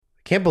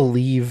Can't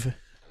believe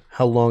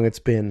how long it's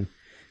been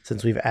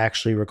since we've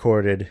actually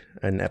recorded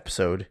an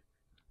episode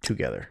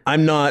together.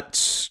 I'm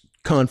not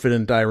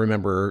confident I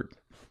remember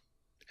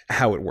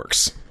how it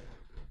works.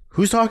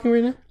 Who's talking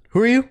right now? Who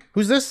are you?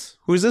 Who's this?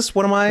 Who's this?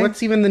 What am I?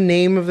 What's even the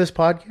name of this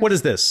podcast? What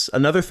is this?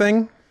 Another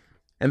thing?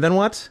 And then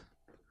what?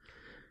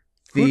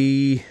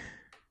 Who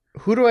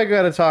do I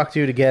got to talk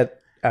to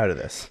get out of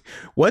this?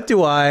 What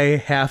do I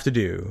have to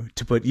do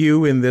to put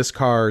you in this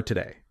car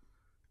today?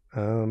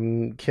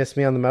 Kiss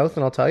me on the mouth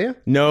and I'll tell you.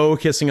 No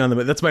kissing on the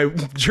mouth. That's my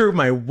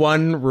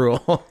one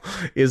rule.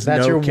 Is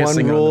that's no your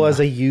kissing one rule on the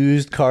as a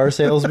used car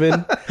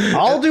salesman.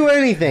 I'll do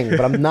anything, but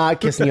I'm not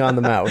kissing you on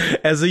the mouth.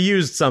 As a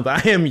used something.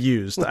 I am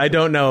used. I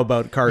don't know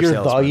about car You're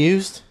salesman. the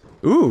used?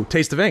 Ooh,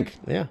 Taste of Ink.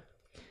 Yeah,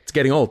 it's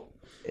getting old.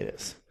 It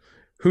is.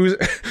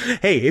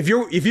 Hey, if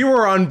you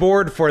were on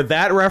board for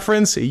that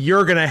reference,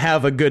 you're gonna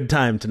have a good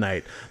time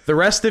tonight. The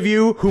rest of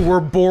you who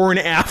were born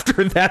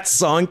after that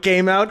song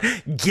came out,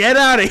 get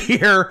out of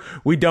here.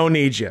 We don't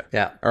need you.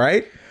 Yeah. All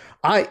right.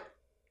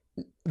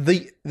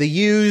 The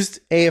used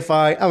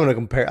AFI.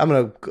 I'm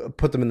gonna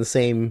put them in the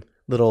same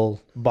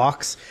little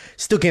box.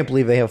 Still can't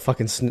believe they have a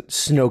fucking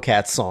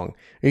Snowcats song.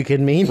 Are you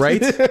kidding me?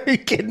 Right? Are you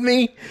kidding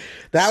me?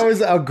 That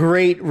was a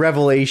great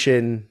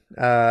revelation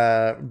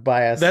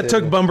by us. That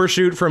took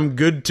Bumbershoot from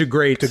good to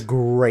great. To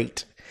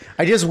great.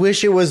 I just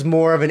wish it was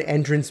more of an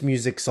entrance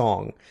music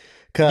song,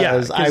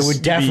 because I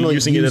would definitely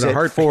use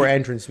it for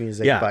entrance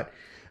music. Yeah. But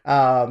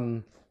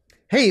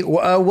hey,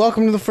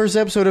 welcome to the first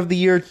episode of the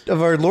year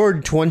of our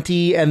Lord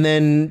 20 and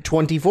then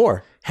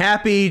 24.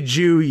 Happy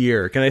Jew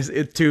year. Can I?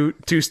 Too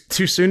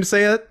soon to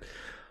say it?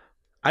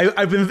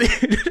 I've been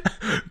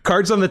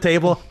cards on the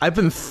table. I've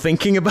been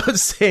thinking about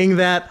saying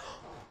that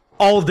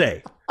all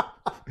day,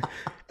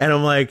 and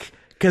I'm like,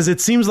 because it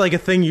seems like a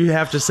thing you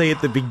have to say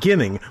at the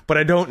beginning, but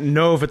I don't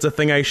know if it's a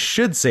thing I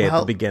should say at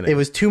the beginning. It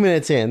was 2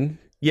 minutes in.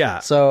 Yeah.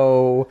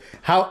 So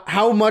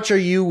how much are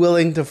you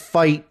willing to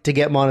fight to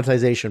get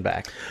monetization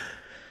back?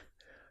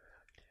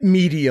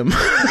 Medium.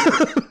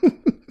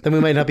 Then we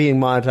might not be being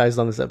monetized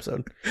on this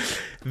episode.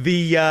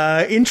 The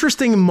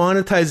interesting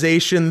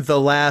monetization the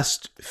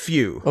last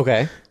few.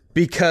 Okay.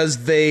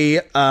 Because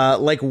they,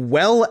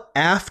 well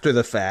after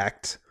the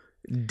fact,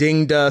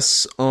 dinged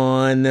us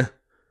on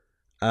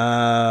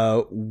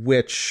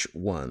which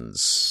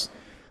ones?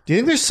 Do you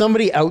think there's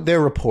somebody out there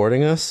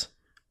reporting us?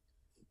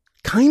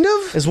 Kind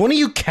of. Is one of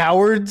you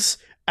cowards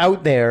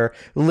out there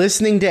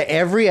listening to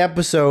every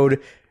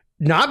episode,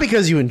 not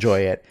because you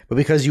enjoy it, but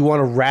because you want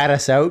to rat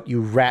us out,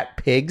 you rat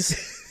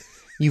pigs?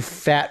 You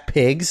fat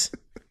pigs.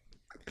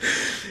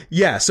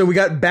 Yeah, so we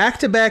got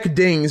back-to-back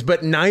dings,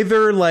 but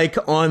neither like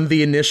on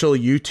the initial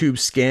YouTube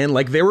scan.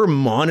 Like they were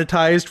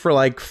monetized for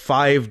like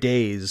 5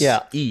 days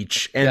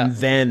each, and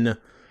then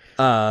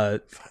 5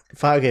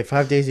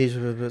 days each.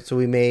 So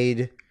we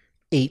made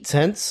 8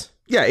 cents.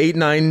 Yeah, 8,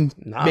 9,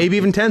 maybe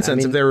even 10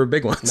 cents if they were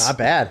big ones. Not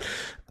bad.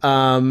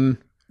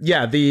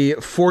 Yeah, the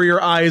For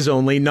Your Eyes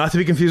Only, not to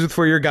be confused with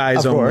For Your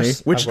Guys Only,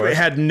 which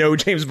had no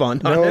James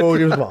Bond on it. No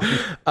James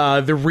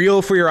Bond. The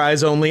real For Your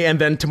Eyes Only, and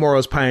then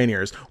Tomorrow's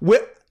Pioneers,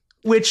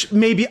 which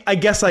maybe, I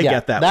guess I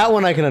get that. That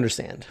one I can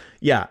understand.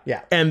 Yeah.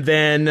 Yeah. And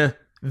then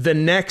the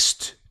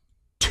next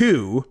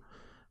two,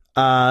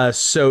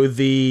 so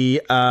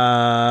the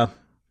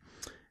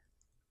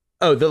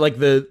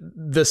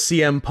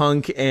CM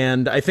Punk,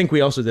 and I think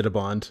we also did a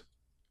Bond.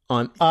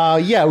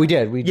 Yeah, we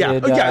did. We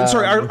did.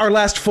 Sorry, our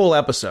last full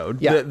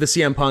episode. Yeah. The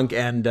CM Punk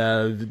and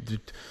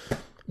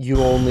You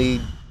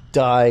Only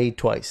Die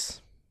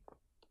Twice.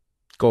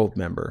 Gold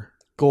member.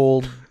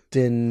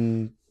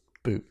 Golden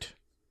Boot.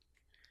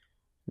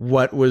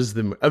 What was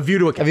A View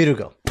to a Kill. A View to a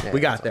Kill. Yeah, we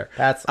got there.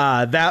 That's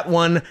that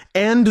one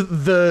and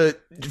the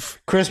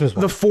Christmas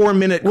one. The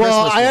 4-minute Christmas one.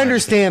 Well, I one.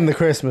 understand the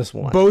Christmas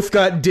one. Both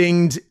got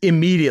dinged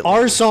immediately.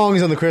 Our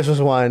songs on the Christmas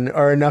one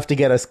are enough to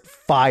get us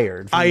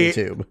fired from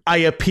YouTube. I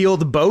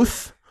appealed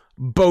both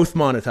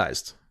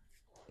monetized.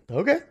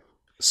 Okay.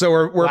 So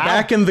we're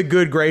back in the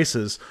good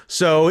graces.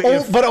 So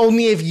but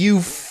only if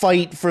you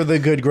fight for the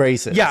good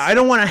graces. Yeah, I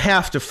don't want to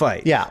have to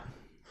fight. Yeah.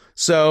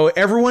 So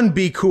everyone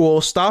be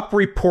cool, stop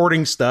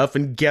reporting stuff,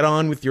 and get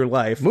on with your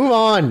life. Move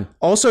on.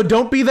 Also,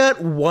 don't be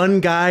that one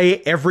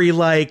guy every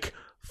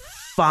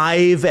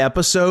 5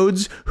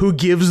 episodes who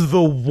gives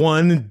the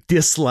one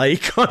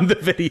dislike on the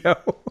video.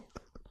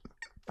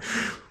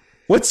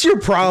 What's your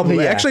problem?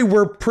 Yeah. Actually,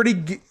 we're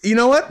pretty... You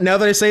know what? Now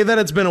that I say that,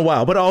 it's been a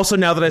while. But also,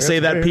 now that I say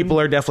that, people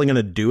are definitely going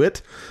to do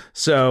it.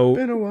 So,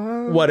 been a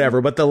while.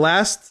 Whatever. But the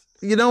last...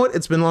 You know what?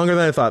 It's been longer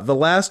than I thought. The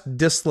last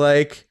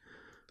dislike...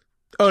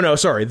 Oh, no,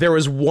 sorry. There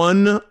was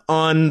one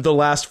on the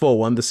last full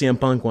one, the CM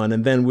Punk one,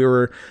 and then we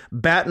were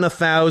batting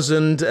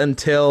 1,000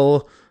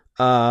 until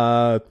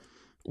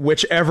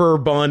whichever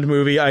Bond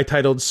movie I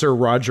titled Sir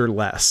Roger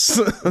Less.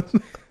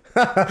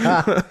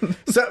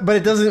 But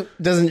it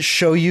doesn't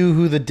show you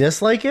who the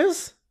dislike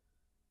is?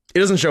 It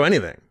doesn't show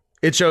anything.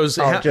 It shows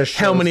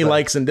how many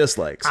likes and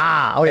dislikes. Most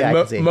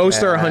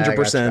are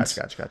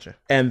 100%. Gotcha.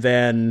 And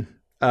then...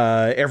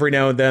 every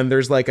now and then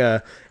there's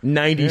a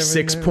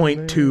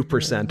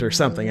 96.2% or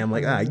something. I'm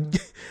like,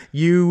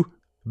 you.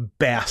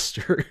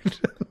 bastard.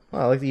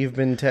 Well, I like that you've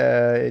been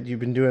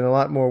doing a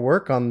lot more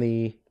work on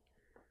the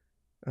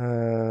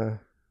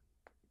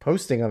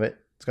posting of it.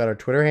 It's got our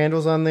Twitter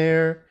handles on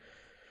there.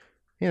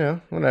 You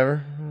know,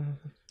 whatever.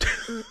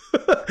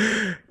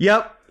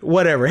 Yep,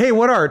 whatever. Hey,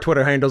 what are our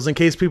Twitter handles in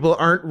case people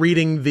aren't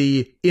reading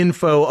the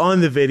info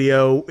on the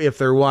video if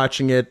they're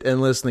watching it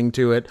and listening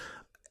to it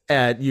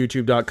at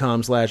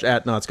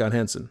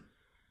youtube.com/@NotScottHenson.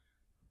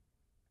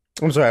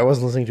 I'm sorry, I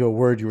wasn't listening to a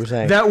word you were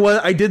saying.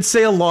 I did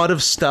say a lot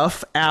of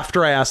stuff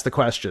after I asked the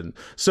question.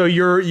 So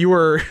you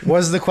were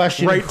Was the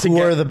question right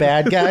who are the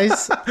bad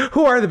guys?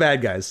 Who are the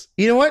bad guys?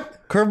 You know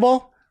what?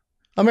 Curveball?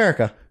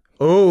 America.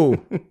 Oh,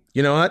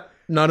 you know what?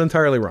 Not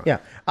entirely wrong. Yeah.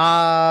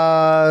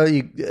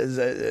 Sarian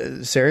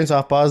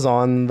Softpaws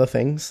on the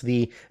things,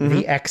 the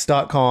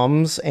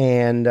X.coms.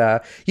 And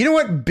you know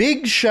what?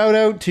 Big shout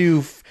out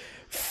to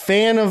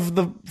fan of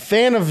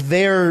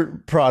their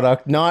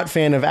product, not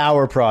fan of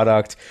our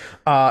product.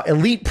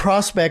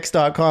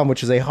 EliteProspects.com,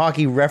 which is a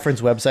hockey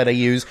reference website I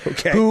use,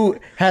 who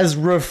has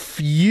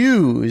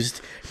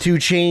refused to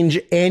change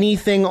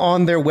anything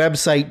on their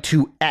website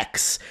to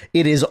X.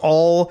 It is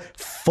all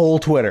full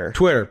Twitter.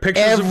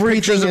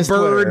 Pictures of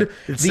bird. Twitter.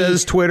 It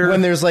says Twitter.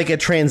 When there's like a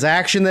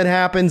transaction that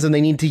happens and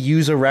they need to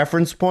use a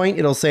reference point,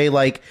 it'll say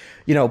like,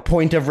 you know,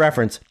 point of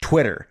reference,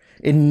 Twitter.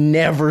 It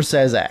never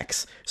says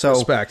X. So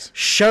respect.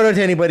 Shout out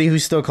to anybody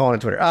who's still calling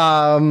it Twitter.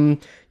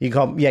 You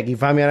can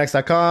find me on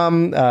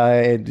X.com.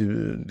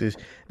 The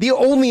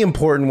only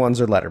important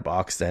ones are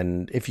Letterboxd,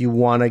 and if you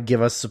want to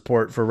give us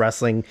support for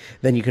wrestling,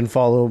 then you can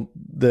follow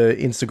the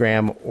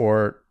Instagram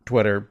or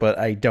Twitter, but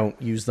I don't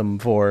use them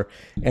for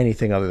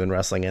anything other than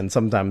wrestling and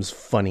sometimes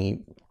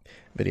funny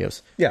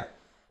videos. Yeah.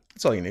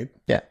 That's all you need.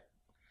 Yeah.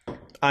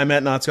 I'm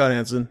at Not Scott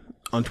Hansen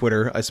on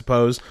Twitter, I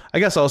suppose. I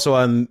guess also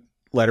on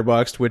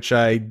Letterboxd, which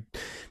I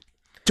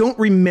don't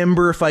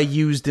remember if I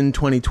used in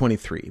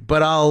 2023,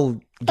 but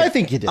I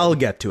think you did. I'll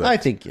get to it. I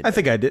think you did. I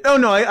think I did. Oh,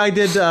 no, I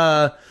did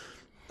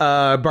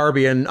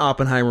Barbie and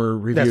Oppenheimer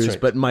reviews,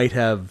 right. but might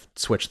have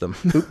switched them.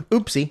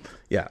 Oopsie.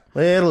 Yeah.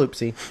 Little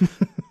oopsie.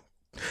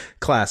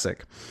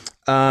 Classic.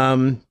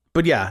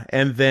 But yeah,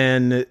 and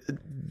then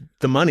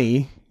the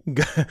money,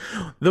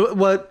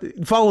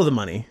 follow the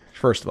money,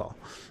 first of all.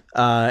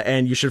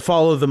 And you should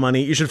follow the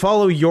money. You should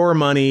follow your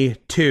money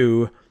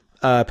to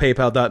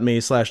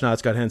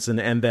paypal.me/NotScottHenson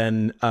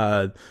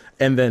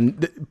and then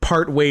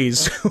part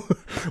ways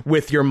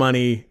with your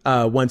money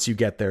once you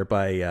get there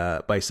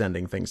by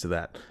sending things to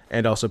that.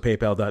 And also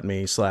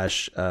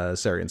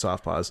paypal.me/Sarian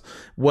Softpaws.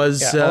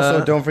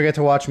 Also, don't forget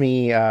to watch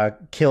me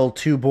kill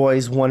two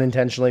boys, one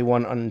intentionally,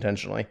 one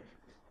unintentionally.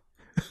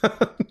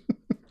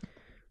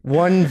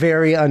 One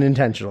very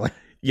unintentionally.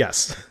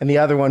 Yes. And the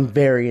other one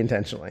very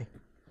intentionally.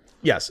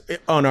 Yes,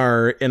 in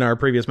our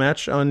previous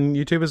match on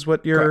YouTube is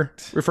what you're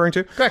referring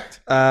to. Correct.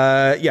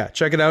 Yeah,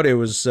 check it out. It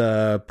was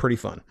pretty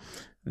fun.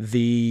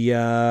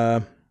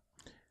 The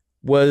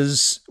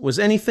was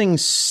anything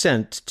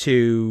sent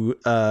to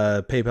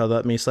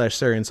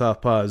paypal.me/Sarian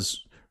Softpaws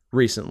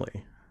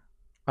recently?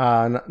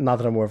 Not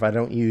that I'm aware of. I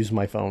don't use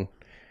my phone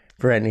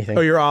for anything.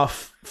 Oh, you're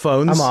off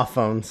phones? I'm off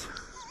phones.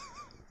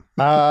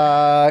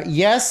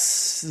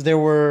 Yes, there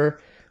were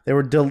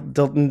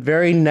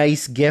very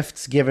nice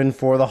gifts given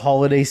for the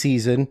holiday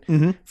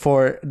season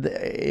for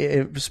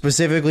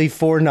specifically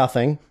for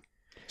nothing.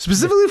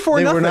 Specifically for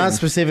they nothing. They were not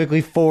specifically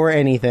for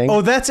anything.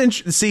 Oh, that's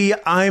interesting. See,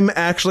 I'm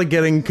actually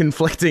getting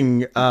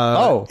conflicting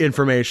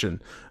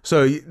information.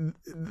 So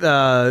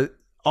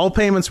all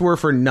payments were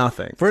for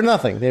nothing. For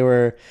nothing. They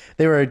were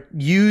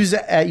used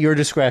at your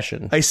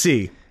discretion. I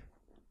see.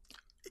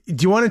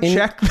 Do you want to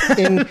check?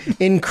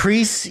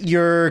 Increase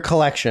your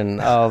collection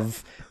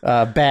of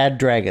bad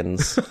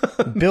dragons.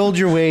 Build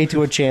your way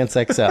to a Chance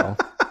XL.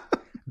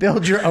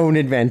 Build your own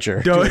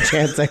adventure to a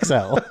Chance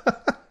XL.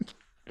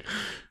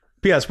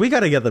 P.S. We got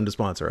to get them to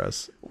sponsor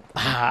us.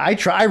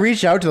 I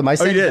reached out to them. I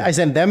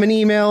sent them an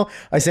email.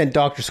 I sent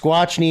Dr.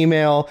 Squatch an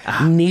email.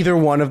 Neither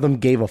one of them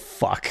gave a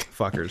fuck.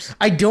 Fuckers.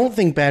 I don't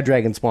think Bad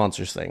Dragon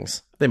sponsors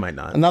things. They might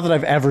not. Not that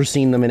I've ever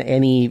seen them in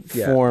any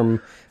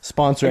form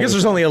sponsor. I guess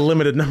there's only a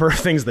limited number of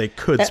things they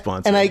could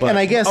sponsor. And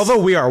I guess, although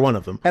we are one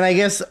of them. And I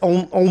guess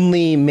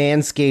only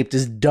Manscaped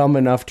is dumb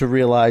enough to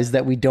realize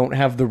that we don't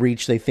have the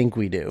reach they think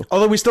we do.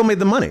 Although we still made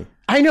the money.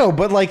 I know,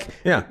 but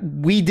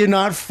we did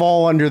not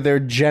fall under their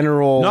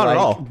general. Not at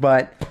all.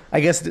 But I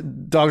guess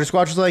Dr.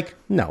 Squatch was like,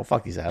 no,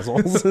 fuck these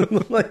assholes.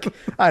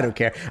 I don't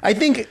care. I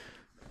think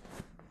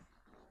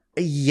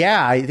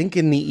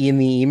in the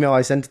email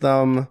I sent to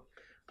them,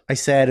 I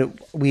said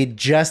we had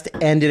just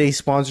ended a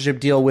sponsorship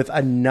deal with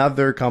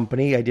another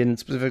company. I didn't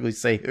specifically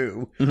say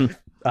who.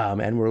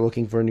 And we're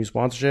looking for a new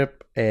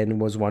sponsorship and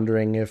was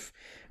wondering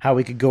how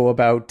we could go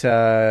about,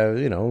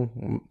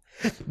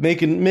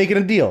 making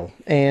a deal.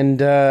 And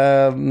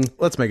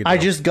let's make it. I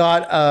just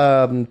got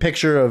a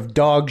picture of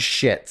dog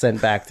shit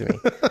sent back to me.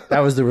 That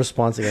was the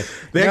response again.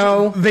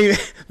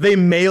 They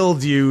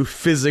mailed you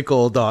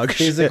physical dog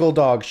shit. Physical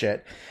dog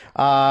shit.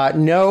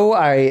 No,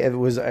 I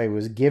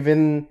was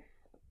given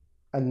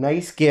a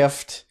nice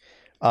gift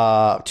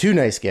 2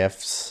 nice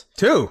gifts.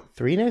 2.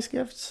 3 nice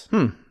gifts?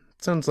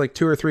 Sounds like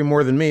 2 or 3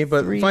 more than me,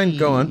 but fine,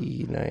 go on.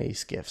 3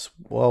 nice gifts.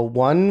 Well,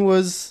 one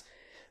was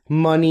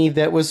money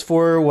that was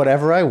for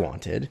whatever I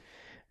wanted.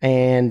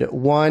 And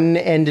one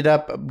ended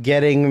up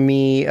getting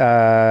me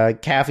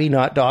Caffey,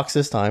 not Docs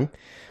this time.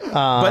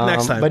 But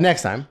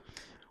next time.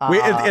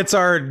 It's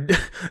our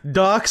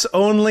docs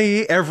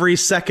only every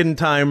second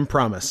time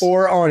promise.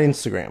 Or on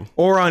Instagram.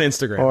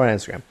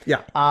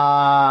 Yeah.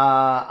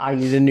 I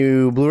need a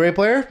new Blu-ray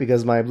player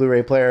because my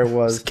Blu-ray player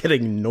was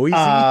getting noisy.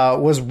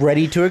 Was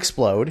ready to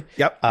explode.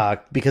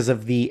 Yep. Because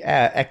of the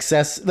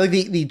excess, like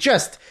the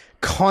just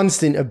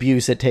constant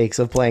abuse it takes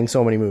of playing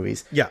so many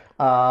movies. Yeah.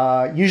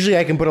 Usually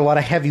I can put a lot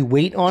of heavy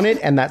weight on it,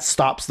 and that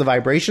stops the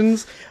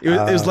vibrations. It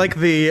was like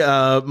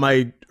the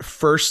my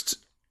first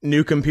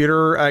new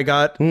computer I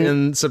got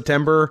in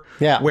September,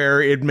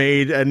 where it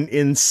made an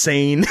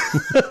insane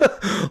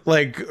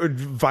like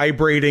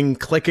vibrating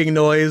clicking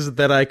noise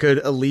that I could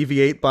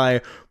alleviate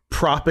by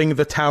propping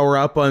the tower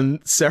up on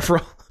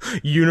several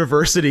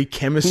university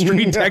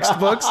chemistry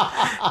textbooks,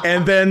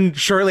 and then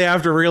shortly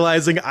after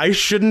realizing I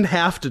shouldn't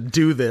have to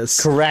do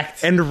this.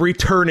 Correct. And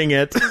returning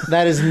it.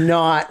 That is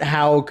not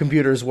how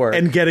computers work.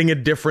 And getting a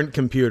different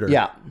computer.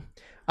 Yeah.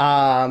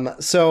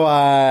 So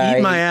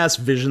eat my ass,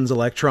 Visions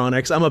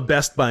Electronics. I'm a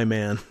Best Buy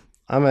man.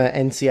 I'm a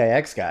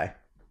NCIX guy.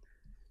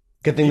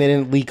 Good thing they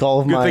didn't leak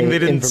all of my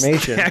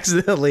information.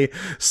 Accidentally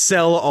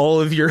sell all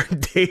of your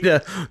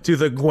data to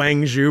the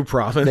Guangzhou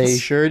province. They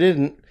sure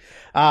didn't.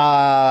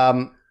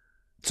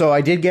 So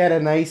I did get a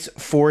nice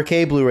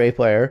 4K Blu-ray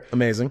player.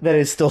 Amazing. That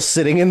is still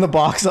sitting in the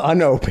box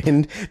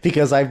unopened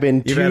because I've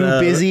been too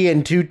busy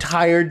and too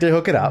tired to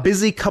hook it up.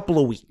 Busy couple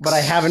of weeks. But I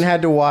haven't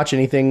had to watch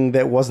anything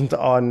that wasn't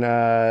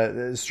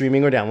on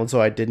streaming or download, so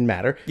it didn't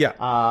matter. Yeah.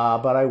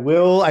 But I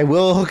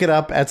will hook it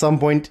up at some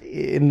point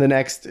in the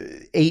next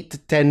 8 to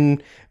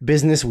 10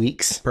 business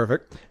weeks.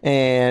 Perfect.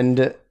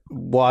 And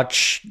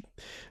watch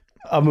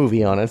a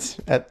movie on it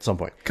at some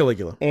point.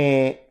 Caligula.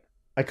 And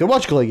I could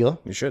watch Caligula.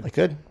 You should. I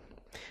could.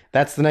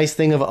 That's the nice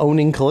thing of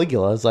owning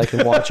Caligula, is I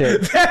can watch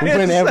it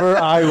whenever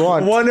I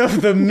want. One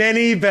of the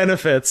many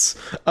benefits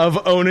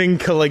of owning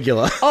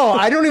Caligula. Oh,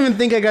 I don't even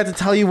think I got to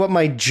tell you what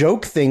my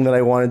joke thing that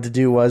I wanted to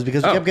do was,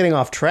 because we kept getting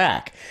off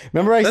track.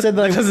 Remember I said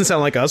that doesn't sound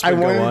like us. I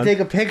wanted to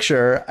take a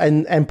picture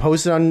and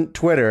post it on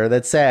Twitter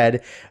that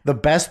said, the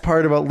best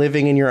part about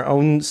living in your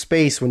own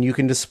space when you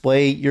can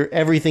display your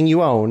everything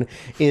you own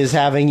is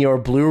having your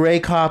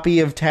Blu-ray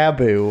copy of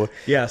Taboo.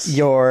 Yes.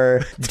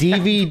 Your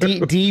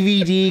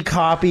DVD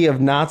copy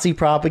of Nazi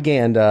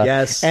propaganda.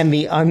 Yes. And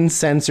the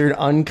uncensored,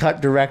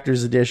 uncut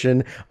director's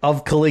edition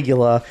of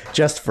Caligula,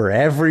 just for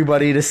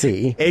everybody to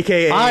see.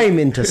 AKA I'm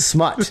into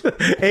smut.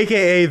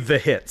 AKA the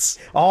hits.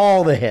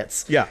 All the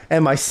hits. Yeah.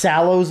 And my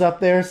Sallow's up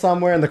there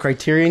somewhere in the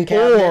Criterion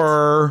cabinet.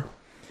 Or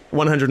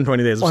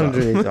 120 Days of Sodom.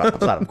 120 Days of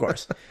Sodom, of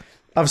course.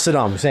 Of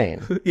Saddam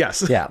Hussein.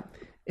 Yes. Yeah.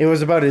 It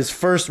was about his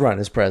first run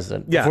as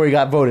president. Yeah. Before he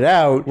got voted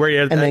out, where he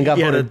had, and then got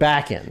voted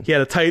back in. He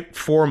had a tight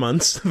 4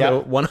 months. Yep.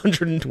 The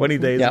 120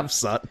 Days of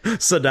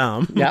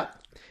Saddam. Yeah.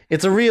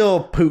 It's a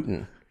real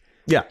Putin.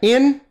 Yeah.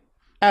 In,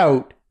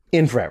 out,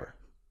 in forever.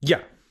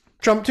 Yeah.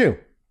 Trump 2.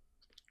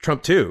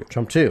 Trump 2.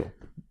 Trump 2.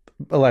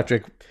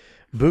 Electric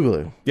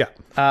Boogaloo.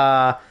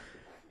 Yeah.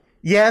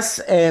 Yes,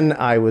 and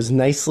I was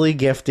nicely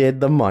gifted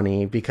the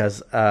money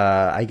because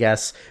I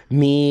guess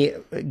me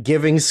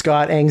giving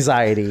Scott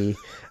anxiety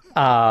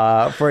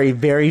for a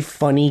very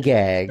funny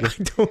gag.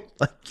 I don't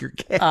like your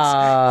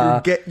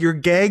gags. Your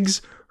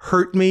gags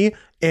hurt me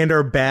and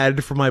are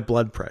bad for my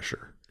blood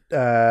pressure.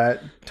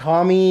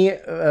 Tommy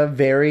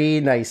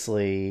very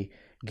nicely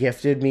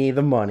gifted me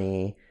the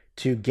money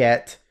to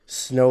get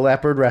snow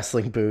leopard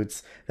wrestling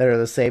boots that are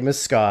the same as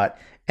Scott,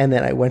 and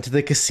then I went to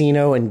the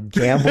casino and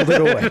gambled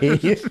it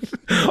away.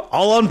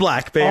 All on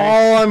black, baby.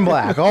 All on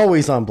black.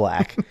 Always on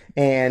black.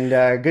 And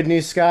good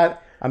news,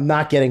 Scott, I'm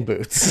not getting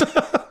boots.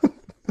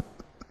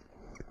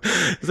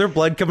 Is there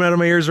blood coming out of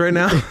my ears right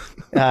now?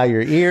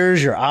 Your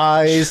ears, your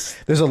eyes.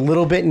 There's a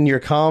little bit in your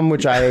cum,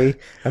 which I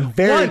am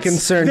very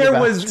concerned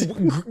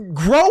about.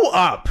 Grow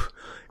up.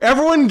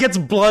 Everyone gets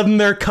blood in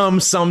their cum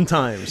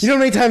sometimes. You know how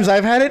many times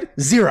I've had it?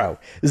 0.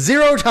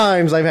 0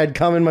 times I've had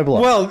cum in my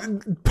blood.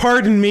 Well,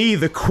 pardon me,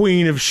 the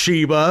Queen of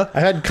Sheba. I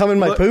had cum in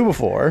my poo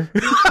before.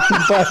 But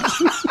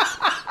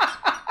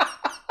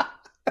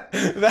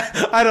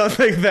I don't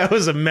think that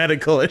was a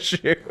medical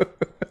issue.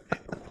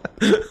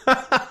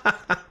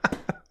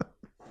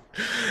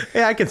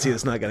 Yeah, I can see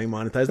this not getting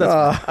monetized.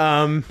 That's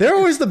fine. They're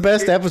always the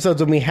best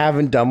episodes when we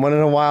haven't done one in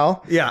a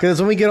while. Yeah.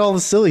 Because when we get all the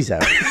sillies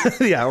out.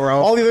 Yeah,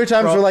 all the other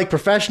times we're like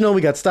professional,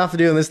 we got stuff to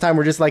do, and this time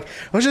we're just like,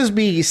 let's just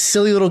be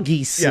silly little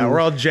geese. Yeah, we're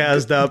all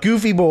jazzed up.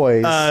 Goofy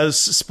boys.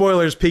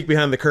 Spoilers, peek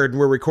behind the curtain.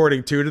 We're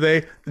recording 2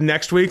 today.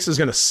 Next week's is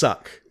going to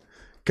suck.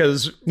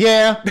 Because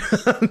yeah,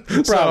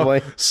 probably.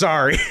 So,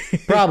 sorry.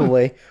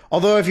 Probably.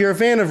 Although if you're a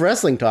fan of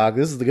wrestling talk,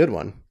 this is the good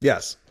one.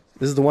 Yes.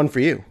 This is the one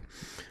for you.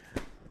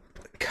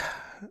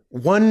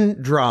 One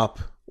drop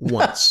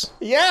once.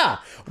 Yeah.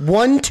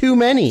 One too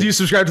many. Do you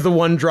subscribe to the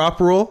one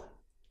drop rule?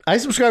 I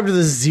subscribe to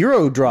the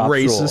 0 drop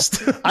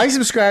Racist. rule. I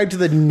subscribe to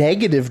the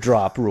negative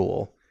drop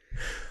rule.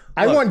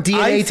 I want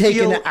DNA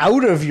taken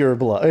out of your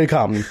blood,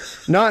 cum,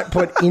 not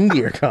put into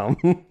your cum.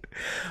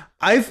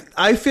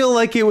 I feel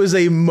like it was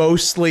a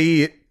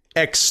mostly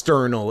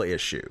external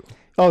issue.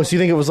 Oh, so you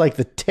think it was like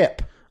the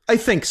tip? I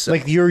think so.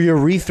 Like your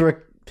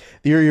urethral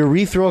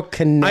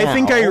canal. I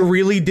think I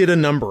really did a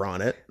number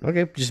on it.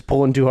 Okay, just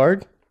pulling too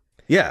hard?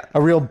 Yeah.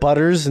 A real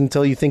butters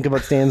until you think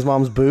about Stan's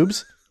mom's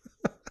boobs?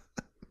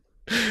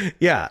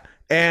 Yeah.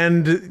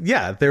 And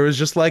yeah, there was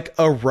just like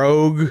a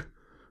rogue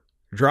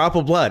drop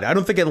of blood. I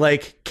don't think it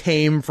like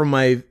came from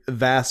my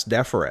vas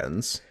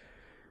deferens.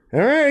 All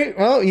right.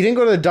 Well, you didn't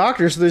go to the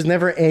doctor, so there's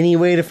never any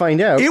way to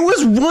find out. It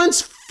was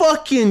once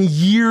fucking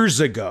years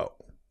ago.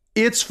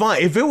 It's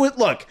fine. If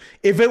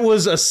it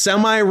was a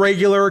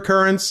semi-regular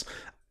occurrence,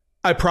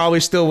 I probably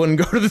still wouldn't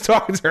go to the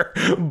doctor,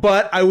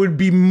 but I would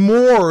be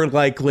more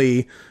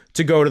likely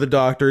to go to the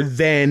doctor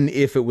than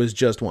if it was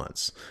just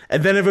once.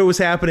 And then if it was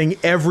happening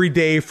every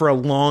day for a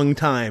long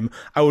time,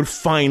 I would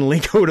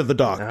finally go to the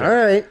doctor. All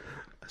right.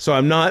 So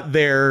I'm not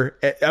there.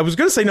 I was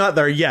going to say not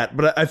there yet,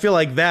 but I feel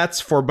like that's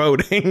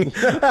foreboding.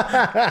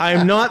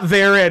 I'm not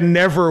there and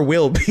never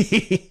will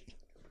be.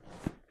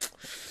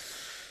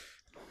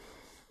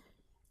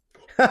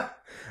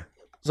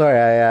 Sorry,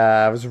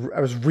 I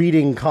was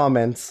reading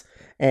comments,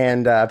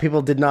 and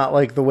people did not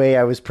like the way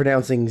I was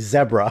pronouncing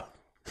zebra.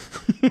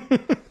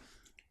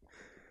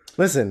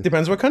 Listen,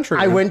 Depends what country.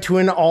 I went to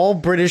an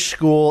all-British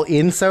school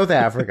in South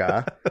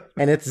Africa,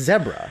 and it's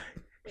zebra.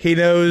 He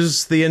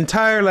knows the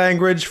entire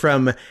language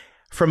from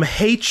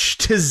H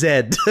to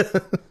Z.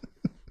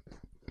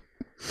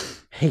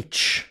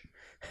 H.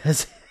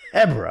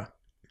 Zebra.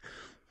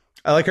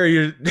 I like how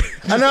you're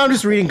I know, I'm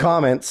just reading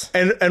comments.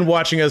 and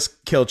watching us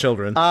kill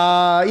children.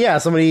 Yeah,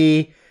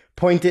 somebody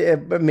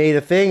made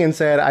a thing and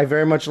said, I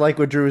very much like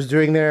what Drew was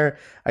doing there.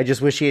 I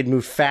just wish he had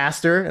moved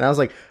faster. And I was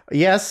like,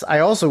 yes, I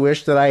also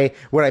wish that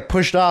when I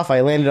pushed off,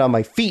 I landed on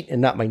my feet and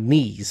not my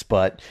knees.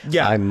 But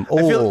Yeah, I'm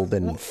old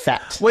and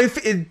fat. Well,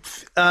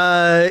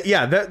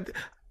 that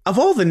of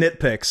all the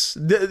nitpicks,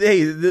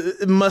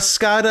 the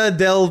Mascata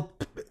del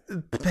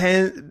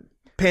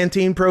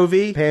Pantene Pro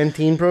V,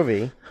 Pantene Pro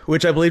V,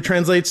 which I believe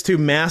translates to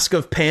mask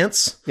of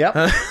pants. Yep.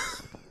 What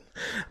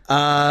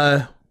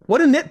a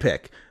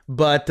nitpick.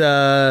 But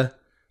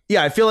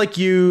yeah, I feel like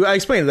I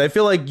explained it. I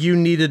feel like you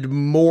needed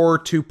more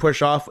to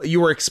push off.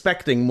 You were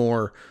expecting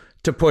more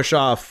to push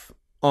off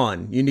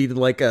on. You needed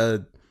like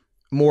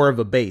more of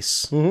a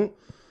base. Mm-hmm.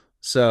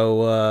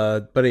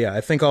 So, but yeah, I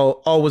think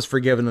all was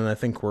forgiven, and I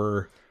think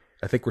we're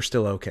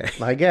still okay.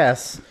 I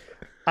guess.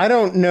 I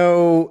don't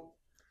know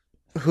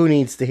who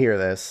needs to hear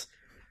this.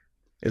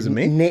 Is it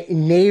me?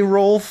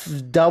 Nayrolf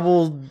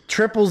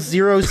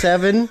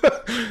 0007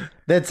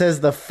 that says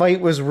the fight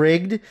was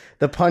rigged.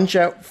 The punch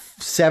out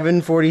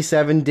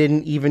 747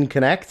 didn't even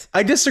connect.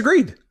 I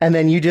disagreed. And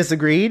then you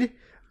disagreed.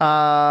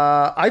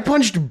 I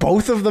punched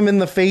both of them in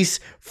the face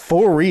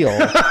for real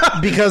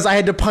because I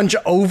had to punch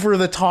over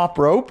the top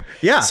rope.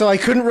 Yeah. So I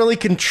couldn't really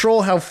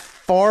control how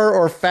far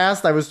or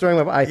fast I was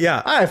throwing my.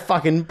 Yeah. I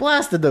fucking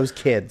blasted those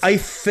kids. I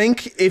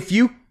think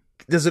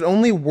does it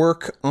only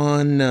work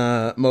on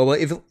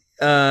mobile?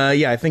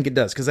 Yeah, I think it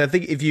does, because I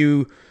think if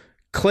you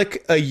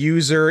click a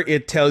user,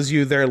 it tells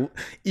you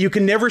you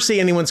can never see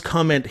anyone's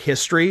comment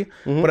history,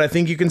 but I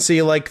think you can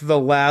see like the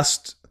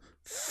last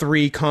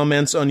 3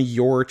 comments on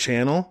your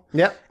channel.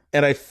 Yep.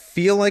 And I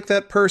feel like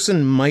that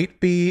person might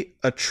be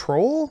a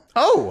troll.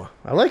 Oh,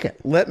 I like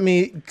it.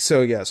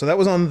 So that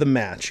was on the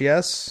match,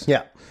 yes?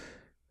 Yeah.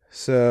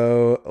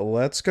 So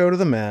let's go to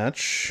the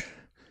match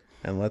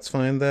and let's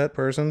find that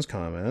person's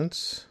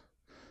comments.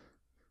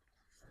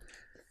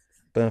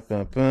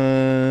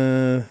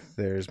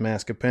 There's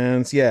Mask of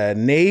Pants. Yeah,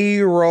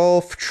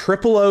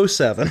 Nayrolf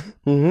 0007.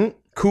 Mm-hmm.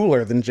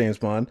 Cooler than James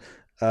Bond.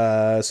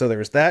 So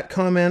there's that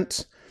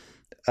comment.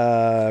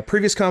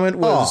 Previous comment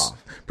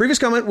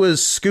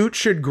was Scoot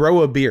should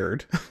grow a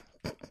beard.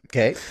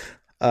 Okay.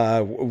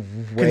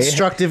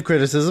 Constructive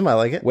criticism. I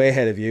like it. Way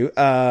ahead of you.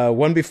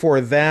 One before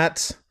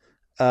that.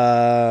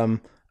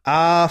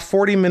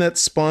 40-minute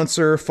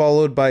sponsor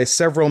followed by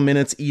several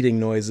minutes eating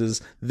noises.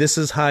 This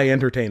is high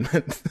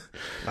entertainment.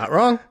 Not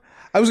wrong.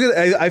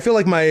 I feel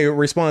like my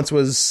response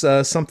was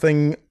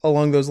something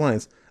along those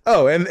lines.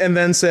 Oh, and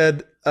then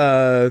said,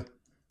 I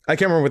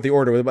can't remember what the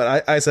order was,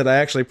 but I said I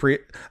actually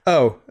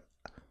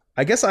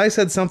I guess I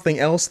said something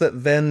else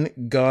that then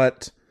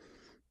got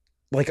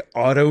like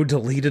auto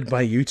deleted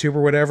by YouTube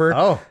or whatever.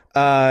 Oh,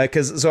 I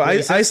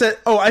said,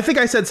 I think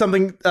I said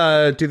something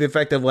to the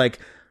effect of like,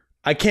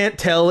 I can't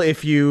tell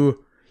if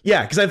you,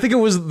 because I think it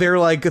was their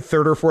like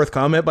third or fourth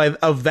comment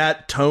of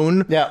that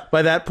tone. Yeah.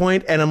 By that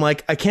point, and I'm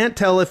like, I can't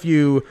tell if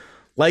you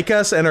like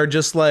us and are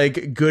just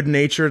like good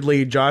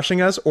naturedly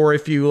joshing us, or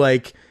if you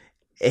like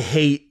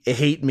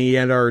hate me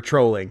and are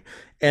trolling.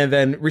 And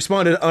then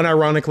responded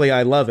unironically,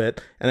 I love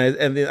it.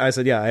 And I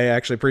said, yeah, I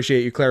actually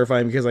appreciate you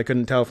clarifying, because I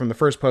couldn't tell from the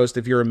first post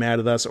if you were mad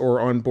at us or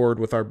on board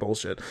with our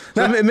bullshit.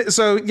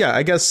 So yeah,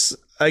 I guess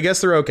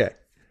they're okay.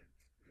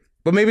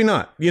 But maybe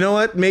not. You know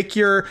what? Make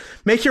your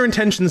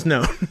intentions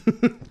known.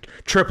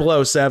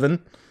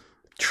 0007.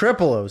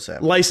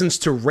 0007. License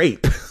to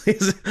rape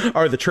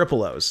are the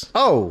triple O's.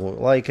 Oh,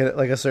 like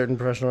a certain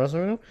professional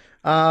wrestler.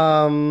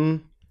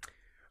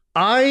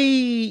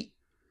 I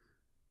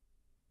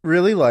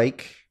really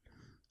like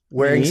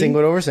wearing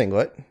singlet over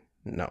singlet.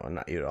 No,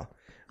 not you at all.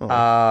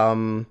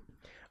 Oh.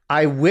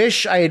 I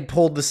wish I had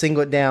pulled the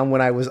singlet down when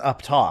I was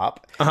up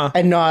top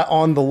and not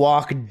on the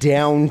walk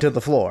down to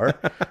the floor.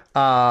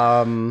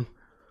 And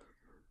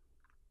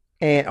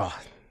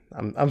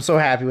I'm so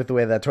happy with the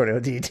way that Tornado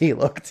DDT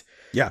looked.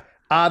 Yeah.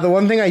 The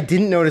one thing I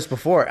didn't notice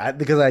before,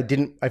 because I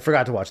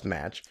forgot to watch the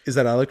match. Is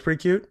that I looked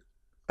pretty cute?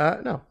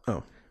 No.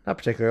 Oh. Not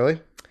particularly.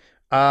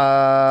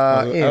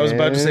 I was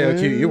about to say how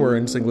cute you were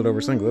in singlet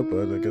over singlet,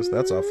 but I guess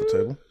that's off the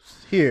table.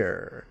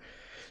 Here.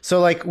 So,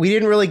 like, we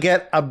didn't really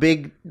get a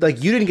big...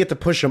 Like, you didn't get to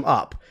push him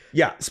up.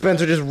 Yeah.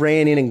 Spencer just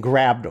ran in and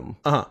grabbed him.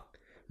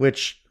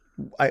 Which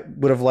I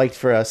would have liked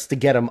for us to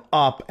get him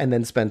up, and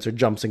then Spencer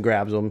jumps and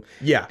grabs him.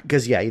 Yeah.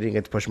 Because, you didn't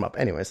get to push him up.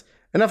 Anyways,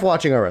 enough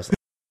watching our wrestling.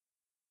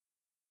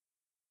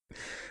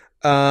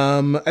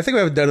 I think we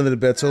haven't done it in a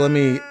bit, so let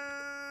me...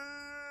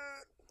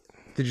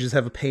 Did you just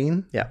have a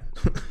pain? Yeah.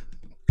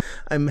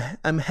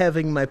 I'm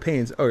having my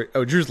pains.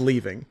 Oh, Drew's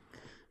leaving.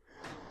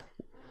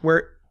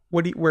 Where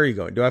are you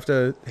going? Do I have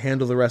to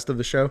handle the rest of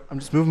the show? I'm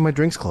just moving my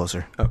drinks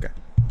closer. Okay.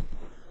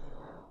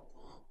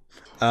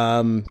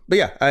 But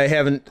yeah, I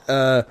haven't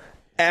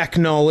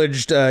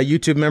acknowledged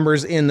YouTube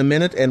members in a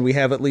minute, and we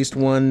have at least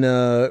one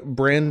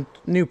brand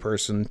new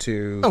person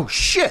to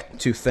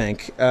to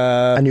thank.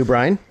 A new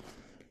Brian?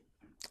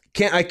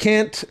 I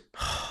can't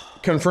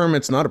confirm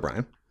it's not a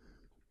Brian.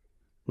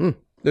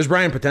 There's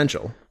Brian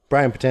potential.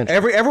 Brian potential.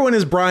 Everyone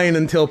is Brian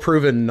until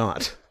proven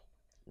not.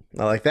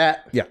 I like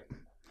that. Yeah.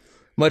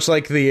 Much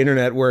like the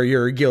internet, where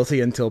you're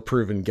guilty until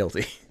proven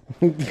guilty.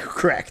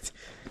 Correct.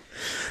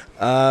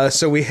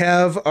 So we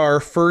have our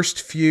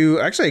first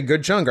few, actually a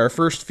good chunk, our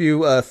first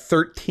few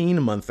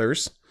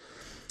 13-monthers.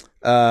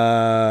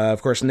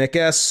 Of course, Nick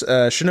S.,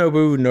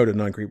 Shinobu, noted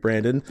non-creep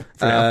Brandon,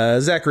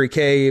 Zachary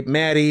K.,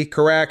 Maddie,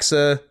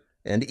 Caraxa,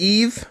 and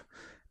Eve.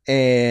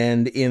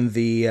 And in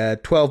the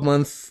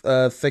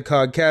 12-month Thick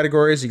Hog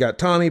categories, you got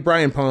Tommy,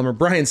 Brian Palmer,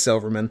 Brian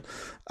Silverman,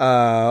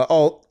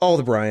 all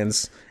the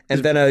Brians.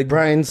 And then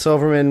Brian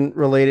Silverman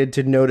related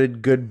to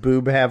noted good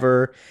boob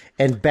haver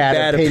and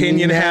bad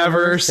opinion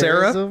haver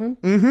Sarah.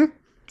 Mm-hmm.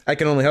 I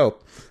can only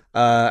hope.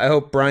 I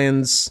hope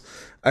Brian's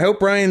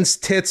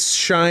tits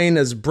shine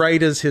as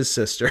bright as his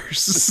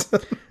sister's.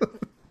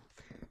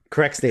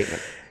 Correct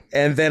statement.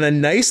 And then a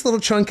nice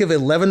little chunk of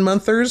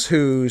 11-monthers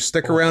who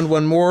stick around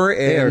one more. And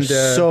they are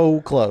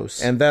so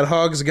close. And that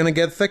hog's going to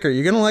get thicker.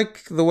 You're going to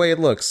like the way it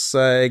looks.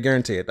 I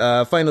guarantee it.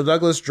 Final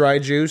Douglas, Dry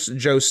Juice,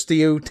 Joe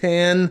Steo,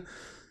 Tan,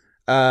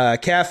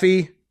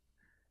 Caffey,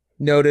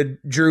 noted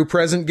Drew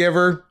Present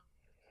Giver.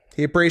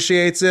 He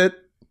appreciates it.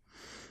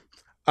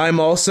 I'm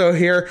also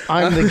here.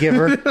 I'm the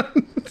giver.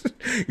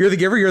 You're the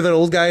giver? You're that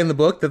old guy in the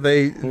book that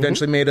they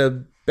eventually made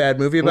a bad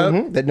movie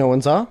about? That no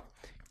one saw?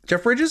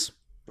 Jeff Bridges?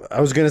 I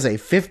was going to say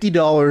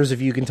 $50 if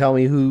you can tell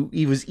me who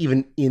he was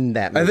even in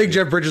that movie. I think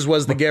Jeff Bridges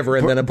was the giver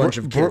and then a bunch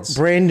of kids.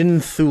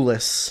 Brandon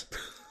Thulis.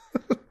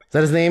 Is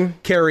that his name?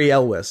 Carrie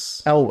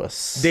Elwes.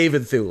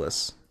 David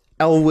Thulis.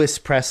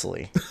 Elvis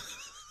Presley.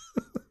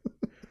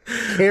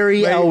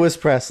 Carrie Elvis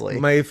Presley.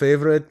 My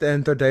favorite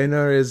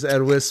entertainer is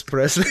Elvis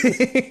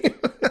Presley.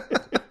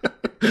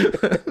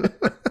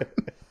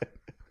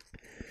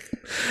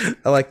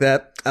 I like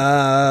that.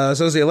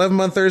 So it's the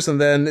 11-monthers, and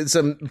then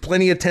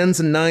plenty of 10s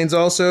and 9s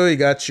also. You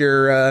got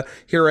your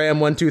Here I Am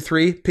 1, 2,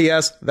 3.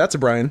 P.S. That's a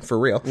Brian, for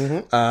real.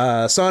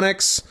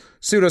 Sonics,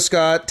 Pseudo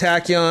Scott,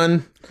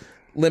 Tachyon,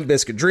 Limp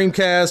Bizkit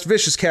Dreamcast,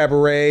 Vicious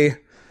Cabaret.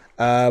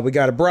 We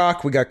got a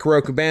Brock, we got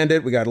Kuroku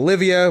Bandit, we got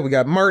Olivia, we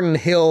got Martin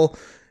Hill,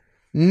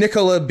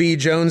 Nicola B.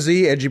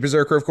 Jonesy, Edgy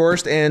Berserker, of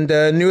course, and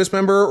newest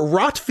member,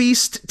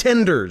 Rotfeast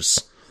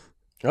Tenders.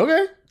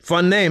 Okay.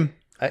 Fun name.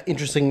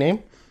 Interesting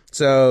name.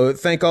 So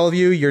thank all of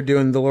you. You're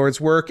doing the Lord's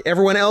work.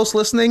 Everyone else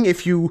listening,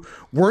 if you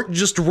weren't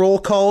just roll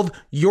called,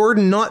 you're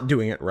not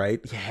doing it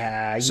right.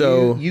 Yeah,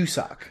 so you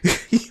suck.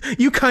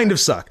 You kind of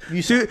suck.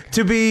 You suck.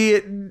 To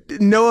be,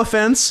 no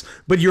offense,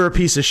 but you're a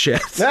piece of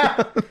shit.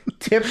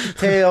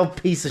 Tip-tail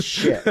piece of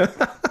shit.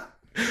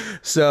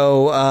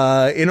 So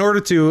in order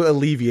to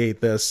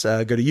alleviate this,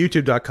 go to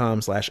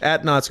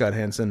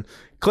youtube.com/@NotScottHansen.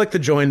 Click the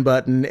join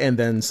button and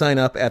then sign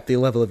up at the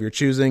level of your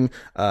choosing.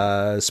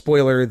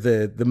 Spoiler,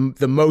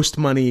 the most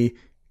money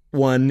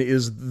one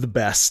is the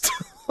best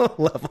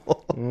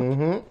level.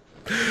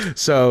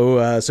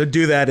 So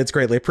do that. It's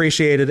greatly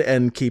appreciated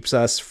and keeps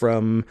us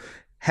from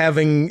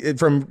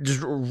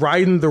just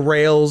riding the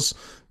rails,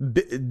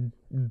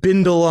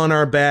 bindle on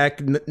our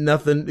back,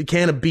 nothing, a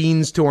can of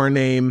beans to our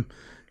name.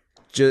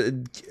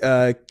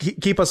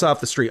 Keep us off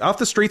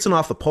the streets and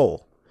off the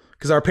pole,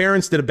 because our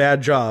parents did a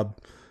bad job.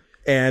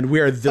 And we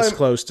are this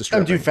close to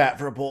stripping. I'm too fat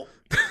for a pole.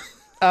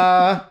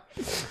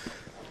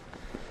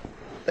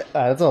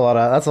 That's a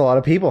lot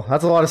of people.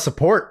 That's a lot of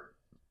support.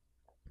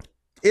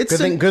 Good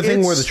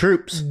thing we're the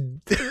troops.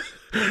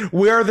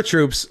 We are the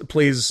troops.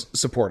 Please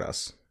support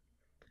us.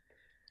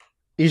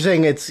 You're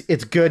saying it's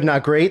good,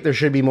 not great. There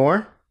should be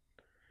more.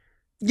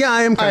 Yeah,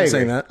 I am kind of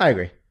saying that. I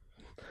agree.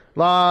 A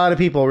lot of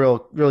people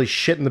really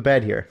shit in the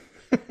bed here.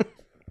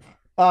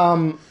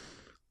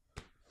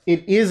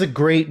 It is a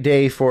great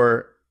day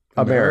for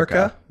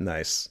America.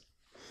 Nice.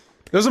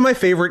 Those are my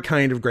favorite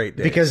kind of great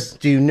days. Because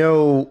do you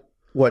know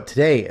what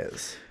today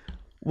is?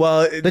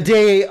 Well, The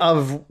day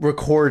of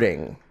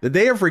recording. the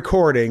day of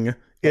recording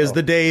is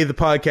the day the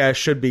podcast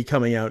should be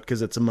coming out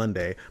because it's a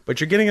Monday. But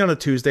you're getting it on a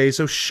Tuesday,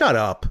 so shut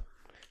up.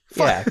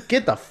 Yeah,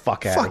 get the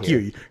fuck out Fuck of here.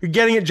 you. You're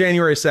getting it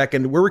January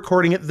 2nd. We're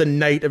recording it the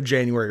night of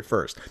January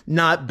 1st.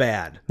 Not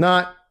bad.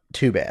 Not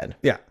too bad.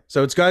 Yeah.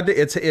 So it's got to,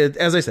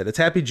 as I said, it's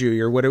Happy Jew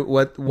Year. What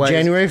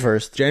January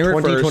 1st, January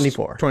 1st,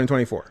 2024.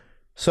 2024.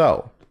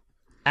 So,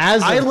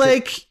 as I of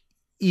like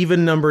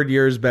even numbered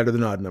years better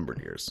than odd numbered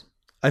years.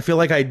 I feel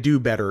like I do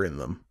better in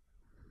them.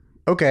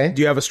 okay,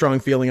 Do you have a strong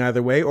feeling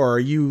either way, or are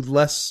you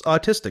less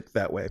autistic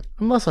that way?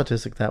 I'm less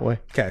autistic that way.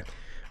 Okay.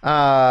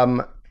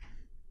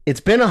 It's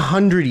been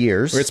 100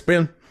 years. It's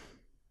been...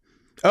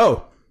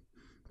 Oh.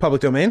 Public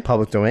domain.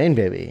 Public domain,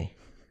 baby.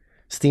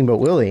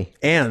 Steamboat Willie.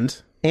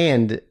 And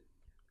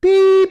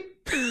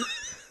Beep.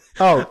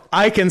 Oh,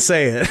 I can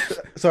say it.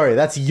 sorry,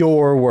 that's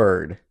your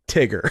word.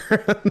 Tigger.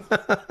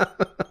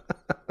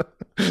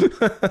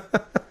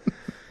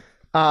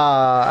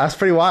 That's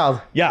pretty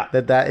wild. Yeah.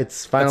 That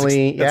it's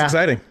finally That's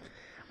exciting.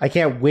 I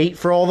can't wait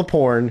for all the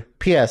porn.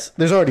 P.S.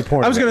 There's already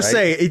porn. I was going going to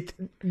say,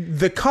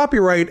 the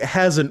copyright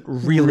hasn't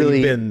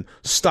really been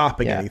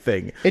stopping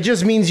anything. It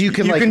just means you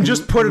can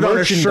just put it on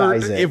a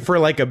shirt merchandise for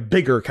like a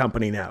bigger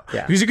company now.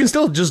 Yeah. Because you can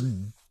still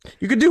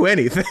you could do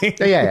anything.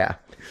 Yeah.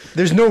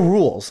 There's no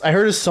rules. I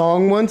heard a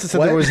song once that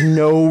said there was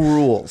no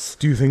rules.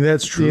 Do you think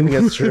that's true? Do you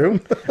think that's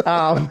true?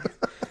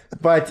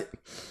 But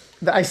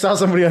I saw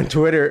somebody on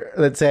Twitter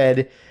that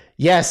said,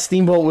 yes,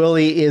 Steamboat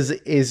Willie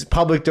is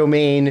public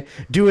domain.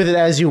 Do with it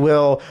as you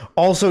will.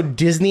 Also,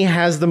 Disney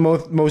has the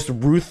most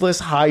ruthless,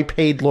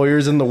 high-paid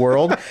lawyers in the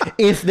world.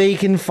 If they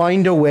can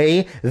find a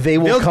way,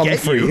 they'll come get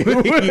for you.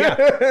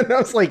 Yeah. And I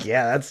was like,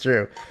 yeah, that's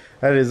true.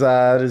 That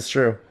is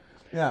true.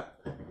 Yeah.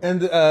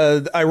 And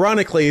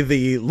ironically,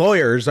 the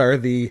lawyers are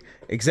the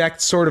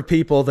exact sort of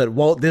people that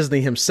Walt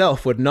Disney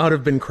himself would not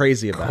have been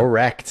crazy about.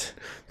 Correct.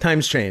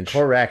 Times change.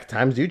 Correct.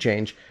 Times do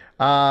change.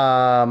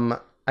 I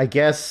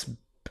guess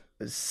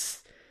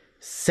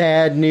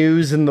sad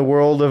news in the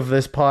world of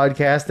this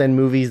podcast and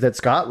movies that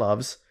Scott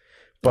loves.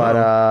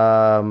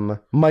 But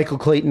Michael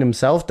Clayton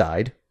himself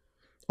died.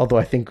 Although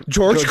I think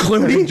George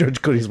Clooney?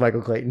 George Clooney's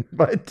Michael Clayton.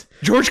 But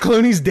George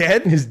Clooney's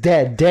dead? he's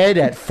dead. Dead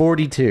at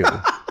 42.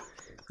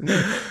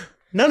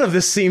 None of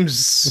this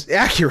seems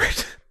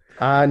accurate.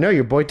 No,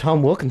 your boy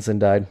Tom Wilkinson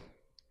died.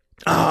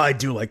 Oh, I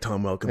do like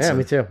Tom Wilkinson. Yeah,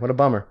 me too. What a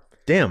bummer.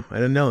 Damn, I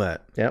didn't know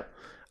that. Yep.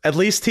 At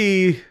least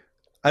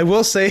I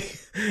will say,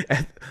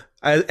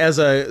 as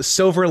a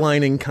silver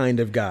lining kind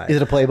of guy. Is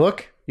it a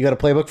playbook? You got a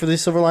playbook for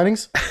these silver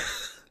linings?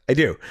 I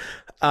do.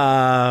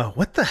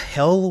 What the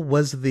hell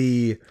was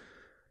the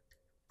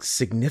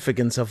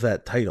significance of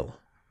that title?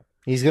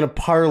 He's going to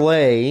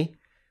parlay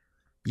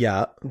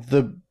Yeah.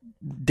 the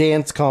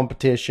dance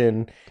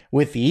competition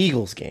with the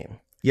Eagles game.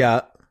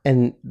 Yeah.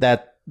 And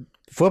that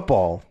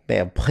football, they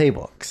have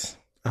playbooks.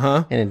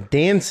 Uh-huh. And in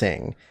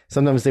dancing,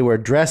 sometimes they wear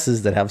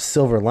dresses that have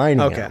silver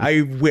lining. Okay.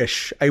 I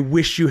wish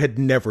you had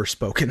never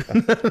spoken.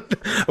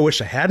 I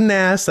wish I hadn't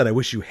asked, and I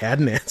wish you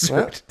hadn't answered.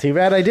 Well, too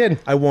bad I did.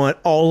 I want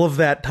all of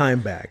that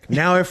time back.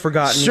 Now I've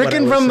forgotten.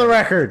 Stricken what I was from the saying.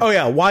 record. Oh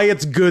yeah, why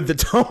it's good that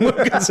Tom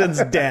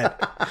Wilkinson's dead.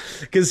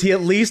 Because he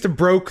at least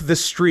broke the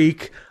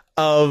streak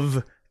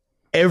of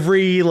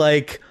every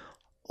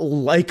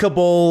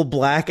likable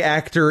black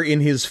actor in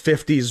his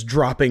 50s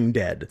dropping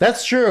dead.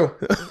 That's true.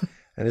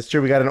 And it's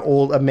true. We got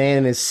a man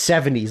in his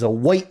 70s, a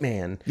white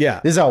man. Yeah.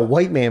 This is how a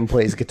white man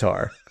plays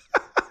guitar.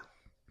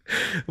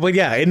 But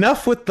yeah,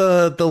 enough with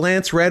the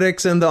Lance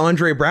Reddicks and the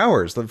Andre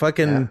Browers. The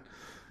fucking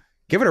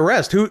give it a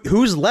rest.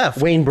 Who's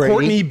left? Wayne Brady.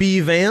 Courtney B.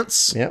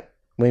 Vance. Yep.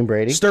 Wayne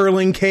Brady.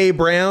 Sterling K.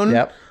 Brown.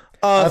 Yep.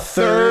 A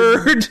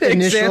third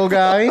initial example.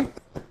 guy.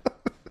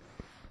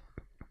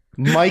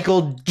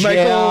 Michael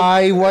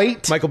J.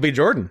 White. Michael B.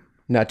 Jordan.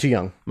 Not too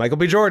young. Michael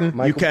B. Jordan.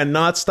 You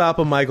cannot stop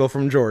a Michael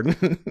from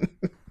Jordan.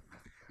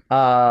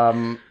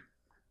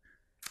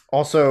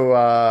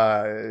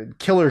 Also,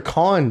 Killer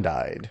Khan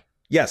died.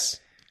 Yes.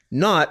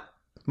 Not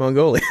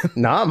Mongolian.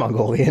 Not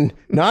Mongolian.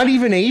 Not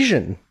even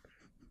Asian.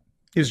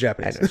 He was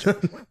Japanese.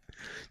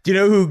 Do you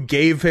know who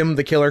gave him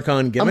the Killer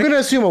Khan I'm gimmick? going to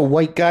assume a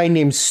white guy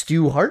named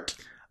Stu Hart.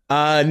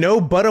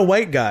 No, but a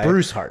white guy.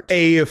 Bruce Hart.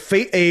 A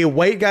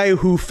white guy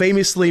who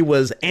famously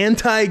was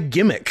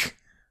anti-gimmick.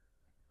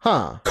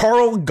 Huh.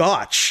 Carl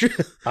Gotch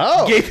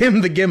Oh. gave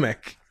him the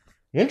gimmick.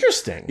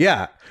 Interesting.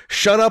 Yeah.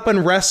 Shut up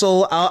and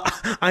wrestle.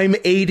 I'm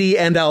 80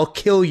 and I'll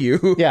kill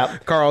you. Yeah.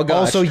 Carl Gotch.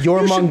 Also,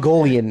 you're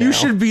Mongolian now. You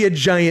should be a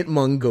giant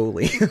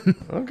Mongolian.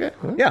 Okay.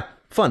 Well, Yeah.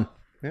 Fun.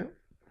 yeah.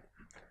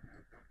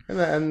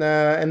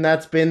 And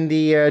that's been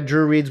the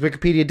Drew Reed's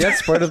Wikipedia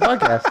Death part of the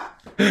podcast.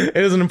 It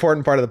is an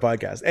important part of the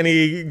podcast.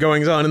 Any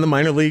goings on in the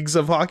minor leagues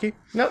of hockey?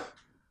 Nope.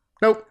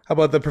 Nope. How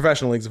about the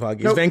professional leagues of hockey?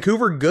 Is Nope.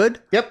 Vancouver good?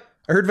 Yep.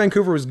 I heard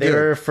Vancouver was They good.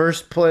 were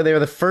They were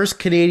the first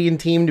Canadian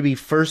team to be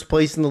first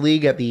place in the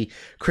league at the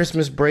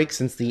Christmas break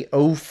since the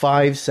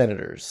 '05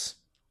 Senators.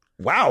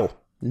 Wow.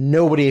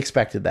 Nobody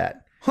expected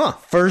that. Huh.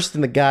 First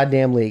in the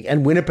goddamn league.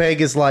 And Winnipeg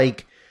is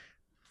like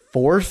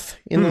fourth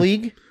in the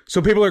league.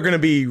 So people are going to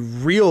be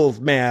real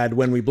mad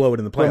when we blow it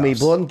in the playoffs. When we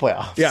blow it in the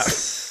playoffs. Yeah.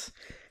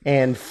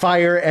 And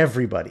fire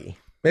everybody.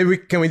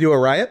 Can we do a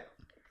riot?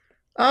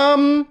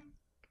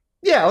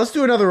 Yeah, let's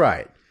do another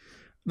riot.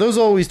 Those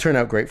always turn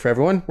out great for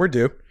everyone. We're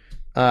due.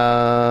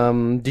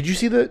 Did you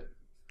see the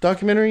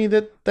documentary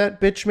that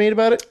bitch made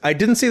about it? I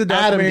didn't see the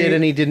Adam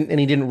documentary. did, and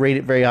he didn't rate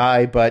it very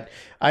high, but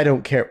I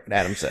don't care what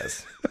Adam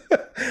says.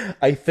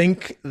 I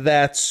think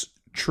that's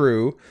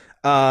true.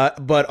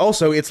 But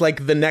also, it's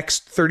like the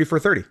next 30 for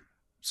 30.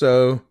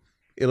 So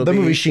it'll The be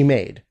movie she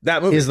made.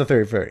 that movie Is the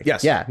 30 for 30.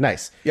 Yes. Yeah,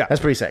 nice. Yeah.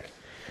 That's pretty sick.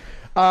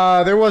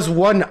 There was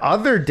one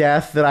other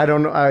death that I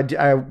don't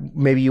know.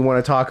 Maybe you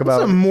want to talk It's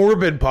about. a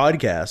morbid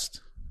podcast.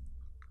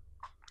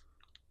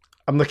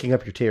 I'm looking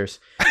up your tears.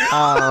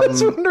 I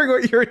was wondering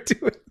what you were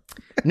doing.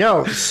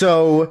 No,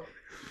 so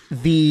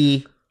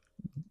the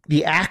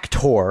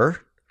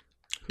actor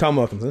Tom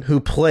Wilkinson. who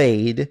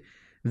played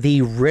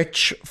the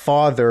rich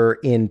father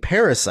in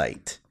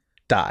Parasite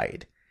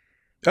died.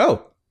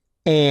 Oh.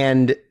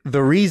 And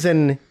the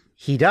reason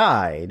he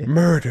died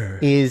Murder.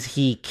 is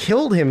he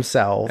killed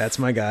himself. That's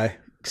my guy.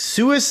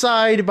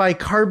 Suicide by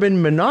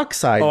carbon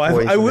monoxide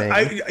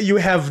poisoning. You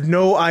have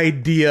no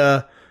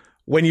idea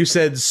when you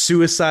said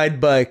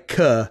suicide by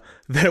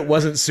that it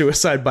wasn't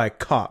suicide by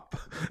cop.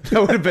 That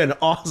would have been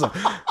awesome.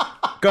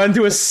 Got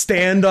into a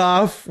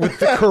standoff with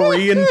the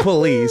Korean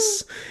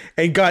police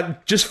and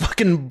got just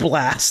fucking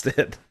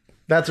blasted.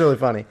 That's really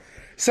funny.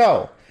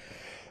 So,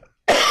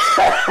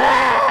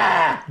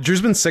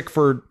 Drew's been sick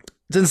for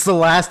since the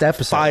last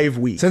episode. 5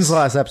 weeks. Since the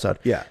last episode.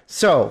 Yeah.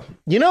 So,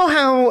 you know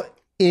how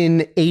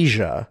in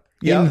Asia,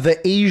 Yeah. in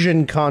the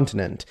Asian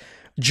continent,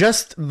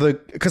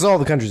 because all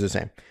the countries are the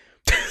same.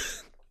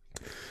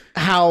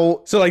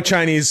 How So like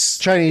Chinese.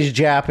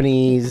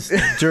 Japanese,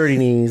 dirty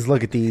knees,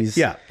 look at these.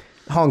 Yeah.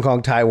 Hong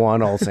Kong,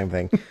 Taiwan, all the same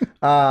thing.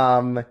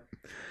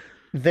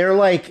 They're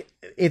like,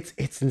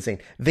 it's insane.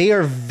 They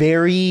are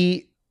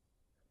very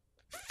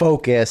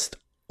focused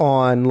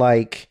on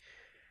like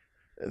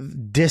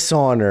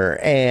dishonor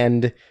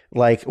and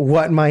like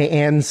what my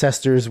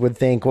ancestors would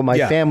think, what my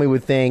family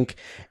would think.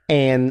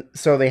 And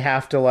so they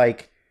have to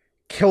like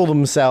kill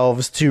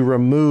themselves to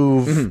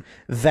remove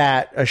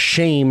that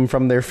shame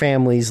from their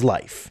family's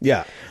life.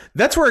 Yeah.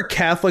 That's where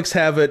Catholics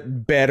have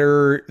it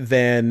better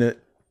than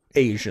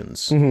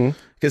Asians.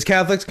 Because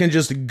Catholics can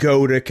just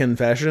go to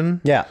confession.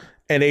 Yeah.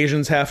 And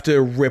Asians have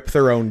to rip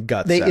their own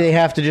guts out. They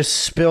have to just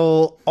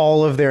spill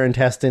all of their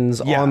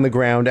intestines Yeah. on the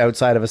ground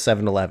outside of a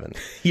 7-Eleven.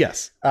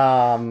 Yes.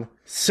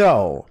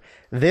 So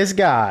this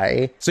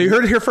guy, So you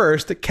heard it here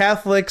first.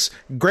 Catholics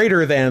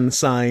greater than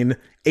sign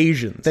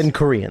Asians. then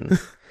Korean.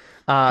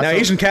 Now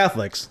Asian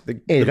Catholics. The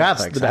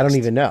Catholics. best. I don't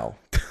even know.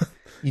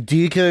 Do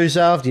you kill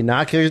yourself? Do you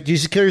not kill? Do you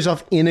kill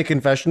yourself in a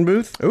confession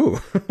booth? Ooh.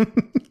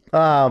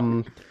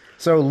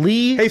 So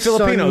Lee. Hey,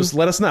 Filipinos,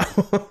 let us know.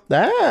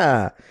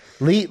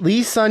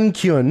 Lee Sun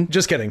Kyun.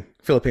 Just kidding.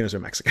 Filipinos are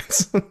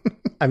Mexicans.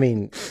 I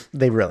mean,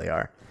 they really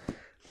are.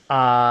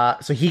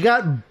 So he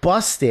got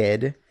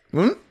busted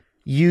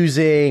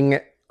using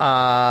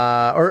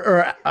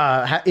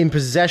in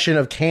possession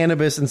of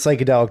cannabis and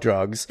psychedelic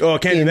drugs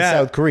Can't do in that.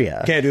 South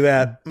Korea. Can't do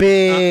that.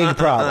 Big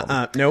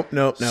problem.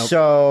 Nope.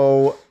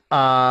 So,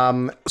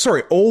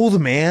 Sorry,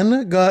 old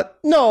man got...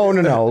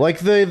 no. Like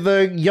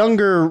the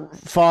younger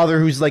father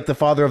who's like the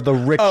father of the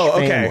rich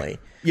family.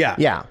 Yeah.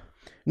 Yeah.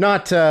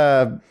 Not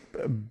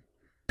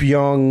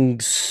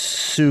Byung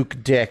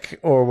Suk Dick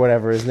or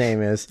whatever his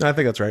name is. I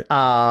think that's right.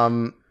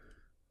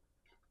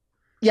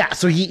 Yeah,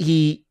 so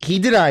he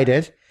denied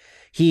it.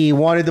 He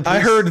wanted the police. I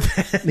heard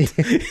that.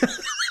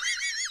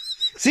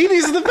 See,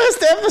 these are the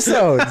best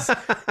episodes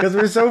because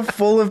we're so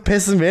full of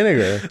piss and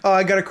vinegar. Oh,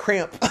 I got a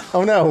cramp.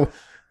 Oh no.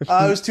 It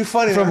was too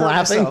funny. From I hurt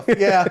laughing? myself.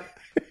 Yeah.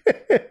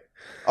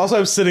 Also,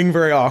 I'm sitting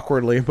very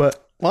awkwardly,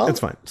 but Well, it's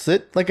fine.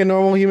 Sit like a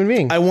normal human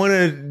being. I want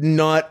to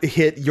not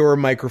hit your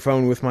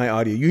microphone with my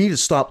audio. You need to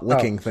stop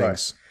licking sorry.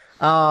 things.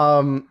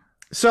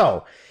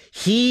 So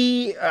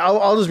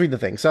I'll just read the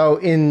thing. So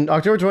in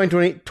October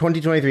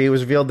 2023, it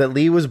was revealed that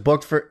Lee was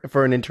booked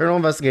for an internal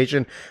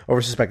investigation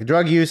over suspected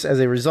drug use. As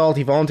a result,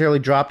 he voluntarily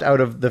dropped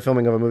out of the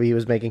filming of a movie he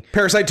was making.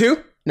 Parasite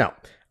 2? No.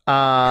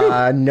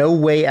 No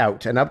Way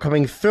Out, an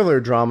upcoming thriller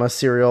drama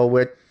serial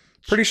with...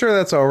 Pretty sure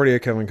that's already a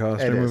Kevin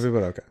Costner It is. movie,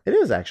 but okay. It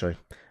is, actually.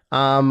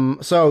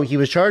 So he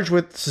was charged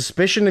with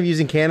suspicion of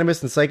using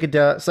cannabis and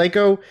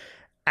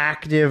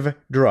psychoactive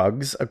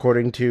drugs,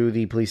 according to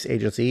the police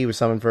agency. He was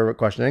summoned for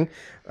questioning.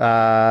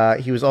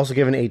 He was also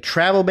given a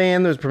travel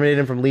ban that was permitted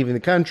him from leaving the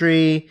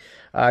country.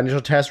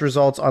 Initial test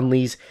results on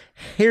Lee's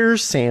hair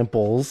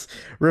samples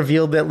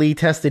revealed that Lee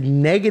tested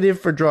negative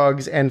for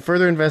drugs, and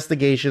further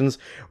investigations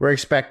were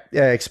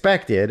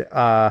expected.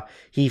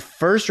 He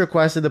first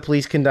requested the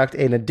police conduct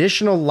an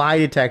additional lie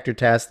detector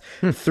test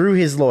through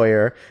his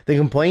lawyer. The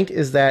complaint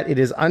is that it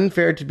is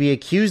unfair to be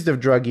accused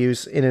of drug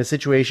use in a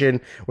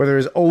situation where there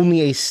is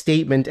only a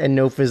statement and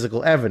no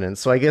physical evidence.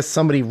 So I guess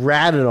somebody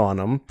ratted on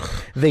him.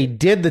 They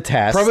did the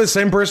test. Probably the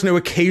same person who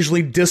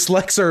occasionally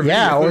dislikes our videos.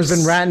 Yeah, or has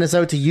been ratting us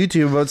out to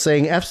YouTube about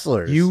saying F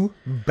slurs. You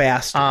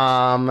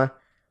bastard.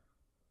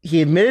 He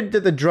admitted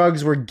that the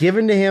drugs were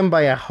given to him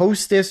by a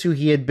hostess who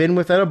he had been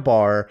with at a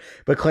bar,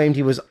 but claimed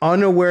he was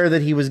unaware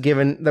that he was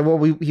given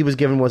that he was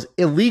given was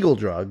illegal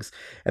drugs,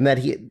 and that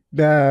he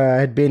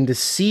had been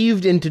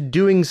deceived into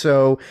doing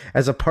so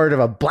as a part of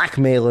a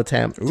blackmail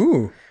attempt.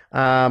 Ooh.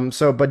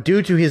 But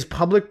due to his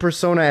public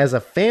persona as a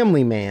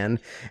family man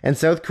and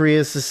South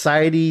Korea's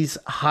society's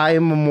high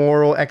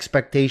moral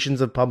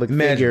expectations of public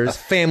figures, a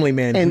family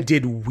man who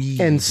did weed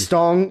and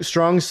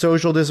strong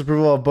social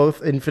disapproval of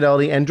both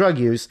infidelity and drug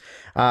use,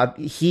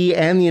 he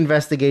and the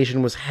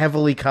investigation was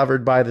heavily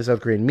covered by the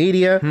South Korean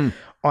media.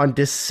 On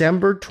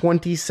December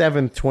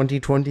 27th,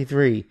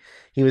 2023,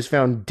 he was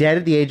found dead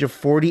at the age of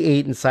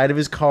 48 inside of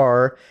his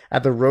car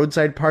at the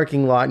roadside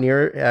parking lot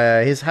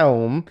near his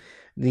home.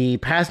 The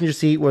passenger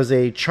seat was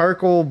a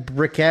charcoal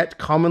briquette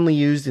commonly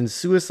used in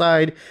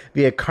suicide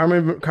via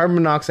carbon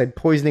monoxide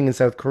poisoning in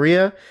South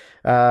Korea.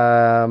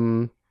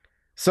 So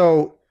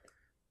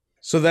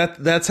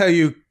that's how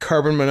you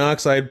carbon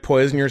monoxide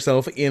poison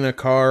yourself in a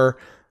car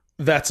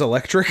that's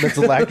electric? That's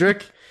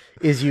electric.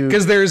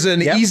 Because there's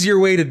an easier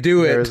way to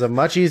do it. There's a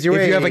much easier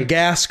way. If you have a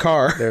gas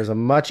car. There's a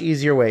much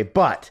easier way.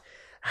 But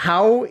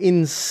how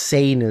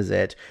insane is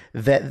it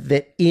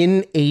that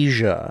in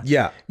Asia,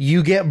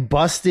 you get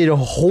busted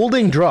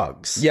holding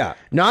drugs,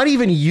 not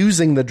even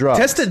using the drugs,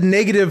 tested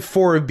negative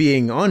for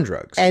being on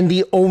drugs, and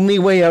the only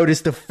way out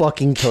is to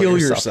fucking kill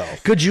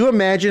yourself. Could you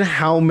imagine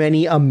how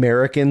many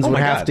Americans would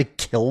have to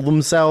kill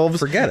themselves?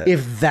 Forget it.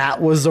 If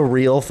that was a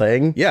real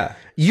thing. Yeah,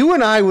 you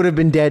and I would have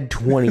been dead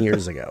 20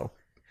 years ago.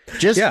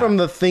 Just from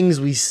the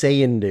things we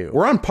say and do.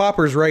 We're on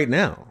poppers right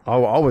now.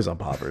 Oh, always on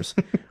poppers.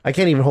 I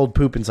can't even hold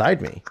poop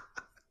inside me.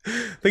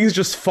 Things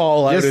just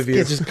fall out of you.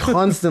 It's just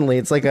constantly.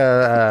 It's like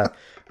a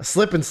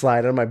slip and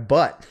slide on my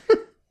butt.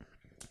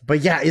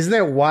 But yeah, isn't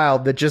that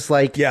wild that just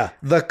like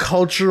the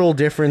cultural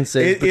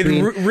differences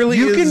between really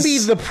you is. Can be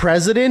the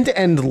president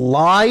and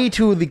lie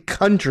to the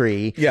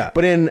country. Yeah.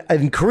 But in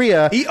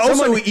Korea,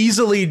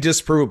 easily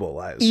disprovable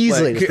lies.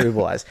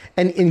 Disprovable lies.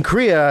 And in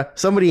Korea,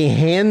 somebody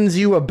hands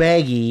you a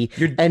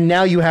baggie and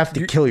now you have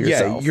to kill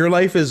yourself. Yeah, your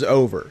life is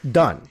over.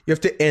 Done. You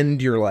have to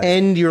end your life.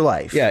 End your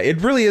life. Yeah,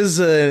 it really is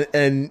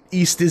an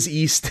east is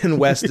east and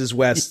west is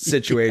west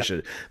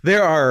situation.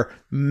 There are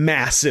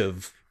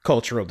massive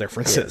cultural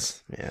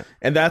differences. Yes. Yeah.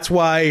 And that's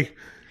why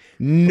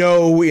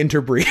no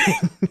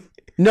interbreeding.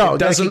 No, it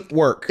doesn't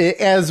work.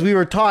 As we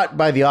were taught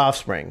by the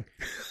offspring,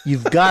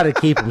 you've got to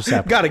keep them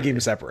separate. Got to keep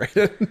them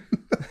separated.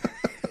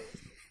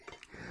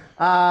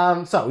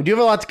 So we do have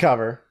a lot to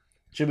cover.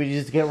 Should we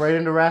just get right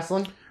into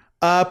wrestling?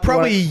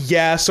 Probably,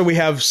 yeah. So we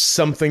have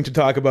something to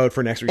talk about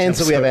for next week. And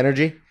so we have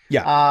energy.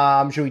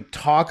 Yeah. Should we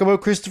talk about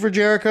Christopher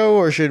Jericho,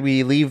 or should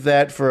we leave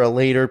that for a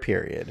later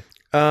period?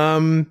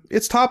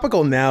 It's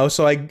topical now,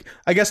 so I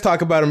guess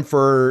talk about him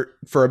for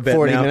a bit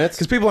 40 now, minutes,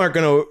 because people aren't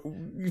going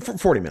to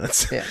 40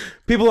 minutes. Yeah,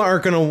 people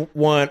aren't going to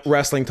want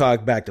wrestling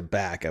talk back to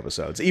back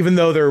episodes, even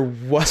though there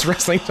was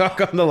wrestling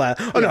talk on the last.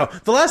 Oh no,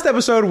 the last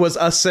episode was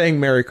us saying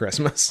Merry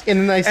Christmas in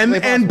a nice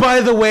and by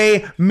the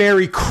way,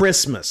 Merry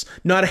Christmas,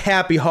 not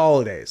Happy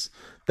Holidays.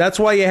 That's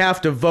why you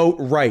have to vote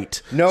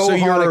right. No so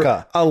Hanukkah.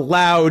 You're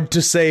allowed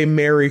to say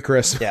Merry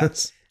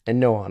Christmas. Yeah. And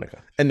no Hanukkah.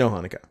 And no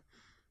Hanukkah.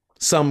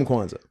 Some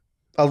Kwanzaa.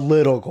 A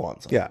little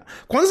Kwanzaa. Yeah.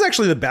 Kwanzaa is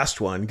actually the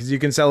best one because you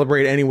can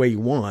celebrate any way you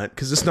want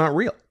because it's not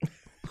real.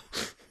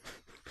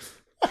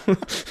 We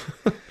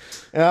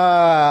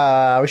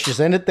should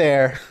just end it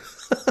there.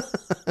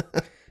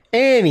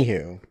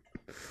 Anywho.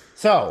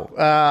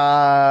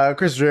 So,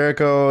 Chris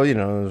Jericho,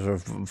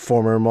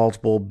 former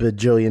multiple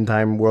bajillion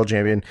time world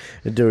champion,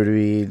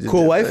 WWE.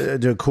 Cool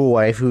wife? Cool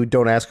wife, who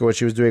don't ask her what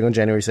she was doing on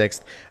January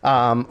 6th.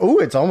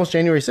 It's almost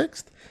January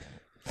 6th.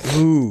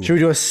 Ooh. Should we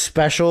do a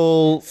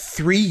special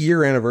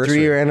 3-year anniversary?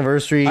 3-year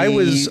anniversary.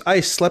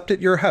 I slept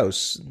at your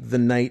house the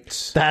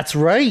night. That's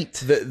right.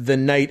 The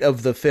night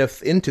of the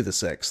 5th into the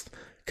 6th,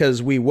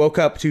 because we woke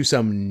up to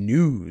some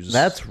news.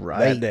 That's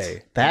right. That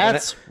day.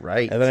 That's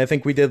right. And then I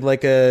think we did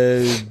like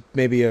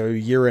maybe a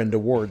year-end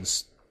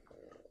awards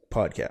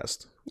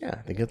podcast. Yeah,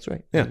 I think that's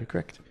right. Yeah, you're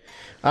correct.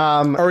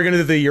 Are we going to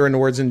do the year-end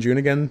awards in June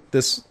again?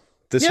 This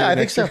year? I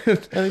think so. I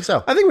think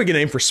so. I think we can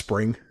aim for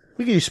spring.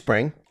 We can do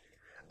spring.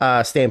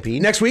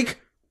 Stampede next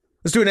week.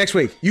 Let's do it next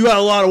week. You got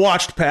a lot of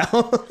watched,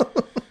 pal.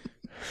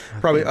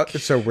 Probably.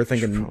 So we're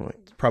thinking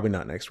probably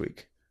not next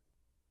week.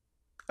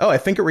 Oh, I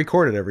think it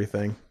recorded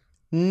everything.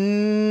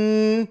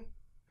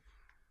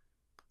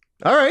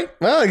 All right.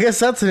 Well, I guess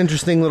that's an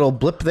interesting little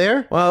blip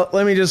there. Well,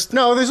 let me just.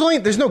 No,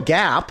 there's no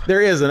gap.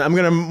 There isn't. I'm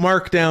gonna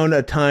mark down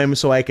a time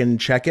so I can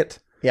check it.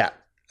 Yeah.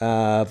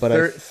 But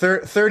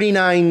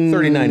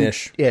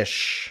 39-ish.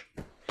 ish.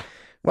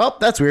 Well,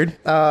 that's weird.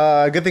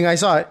 Good thing I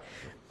saw it.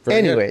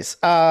 Anyways,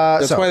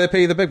 That's why they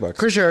pay you the big bucks.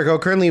 Chris Jericho,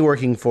 currently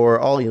working for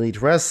All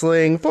Elite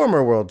Wrestling,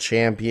 former world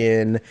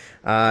champion,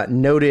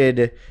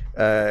 noted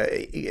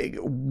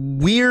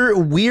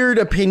weird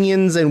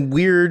opinions and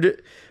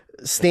weird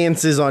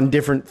stances on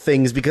different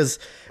things, because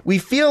we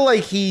feel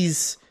like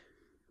he's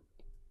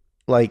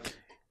like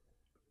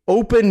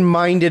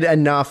open-minded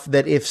enough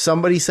that if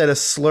somebody said a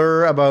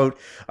slur about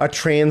a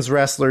trans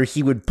wrestler,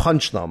 he would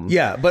punch them.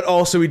 Yeah, but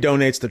also he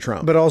donates to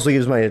Trump. But also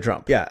gives money to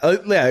Trump.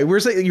 Yeah, we're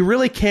saying you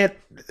really can't.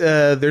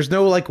 There's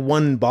no like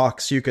one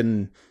box you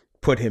can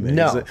put him in.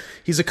 No.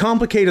 He's a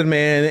complicated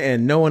man,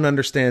 and no one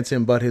understands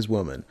him but his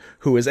woman,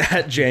 who is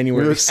at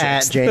January 6th.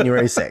 At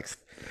January 6th.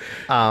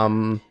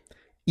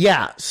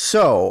 Yeah,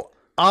 so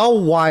a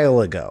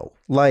while ago,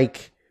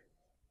 like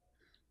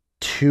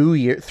 3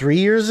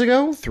 years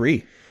ago?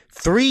 3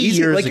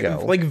 years like,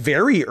 ago. Like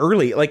very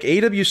early. Like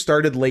AEW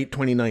started late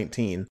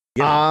 2019.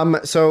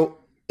 Yeah. So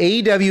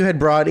AEW had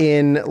brought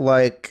in,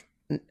 like,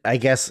 I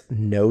guess,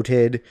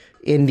 noted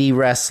indie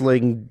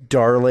wrestling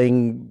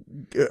darling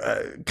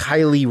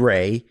Kylie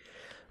Ray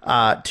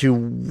to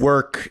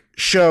work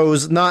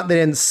shows. Not they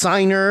didn't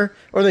sign her,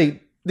 or they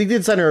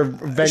did sign her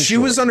eventually. She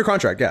was under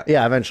contract, yeah.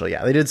 Yeah, eventually,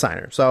 yeah. They did sign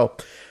her. So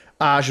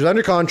she was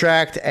under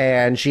contract,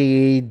 and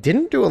she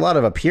didn't do a lot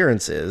of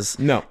appearances.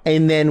 No.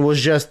 And then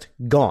was just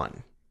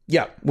gone.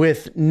 Yeah.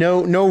 With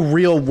no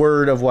real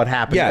word of what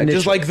happened. Yeah, initially.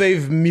 just like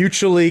they've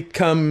mutually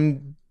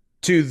come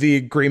to the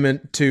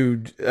agreement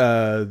to...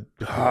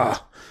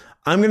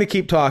 I'm going to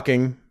keep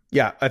talking.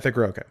 Yeah, I think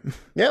we're okay.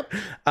 Yep.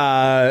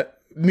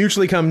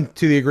 Mutually come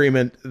to the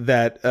agreement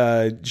that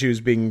she was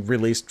being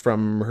released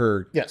from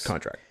her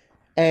contract.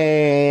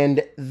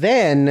 And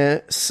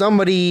then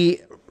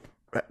somebody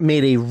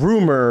made a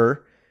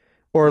rumor,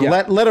 or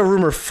let a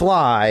rumor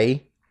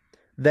fly,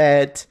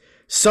 that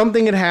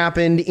something had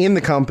happened in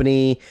the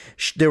company.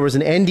 There was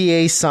an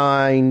NDA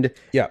signed.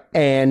 Yeah.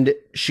 And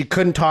she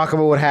couldn't talk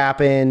about what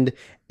happened,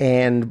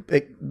 and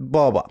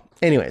blah, blah.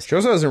 Anyways. She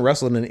also hasn't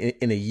wrestled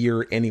in a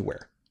year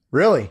anywhere.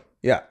 Really?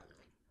 Yeah.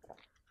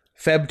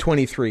 Feb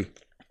 23.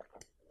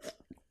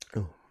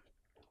 Oh.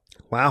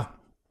 Wow.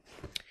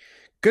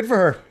 Good for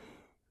her.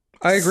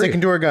 I agree.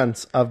 Sticking to her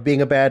guns of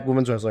being a bad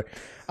women's wrestler.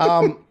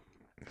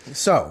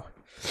 So,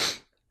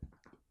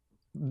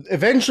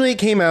 eventually it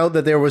came out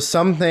that there was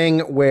something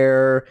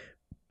where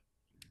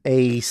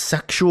a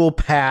sexual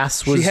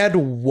pass was... She had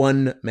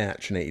one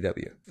match in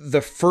AEW.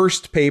 The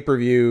first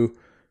pay-per-view,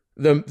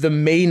 the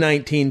May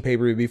 19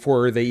 pay-per-view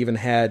before they even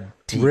had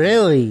TV.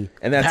 Really?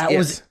 And that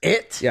was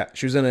it? Yeah.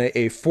 She was in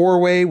a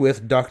four-way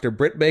with Dr.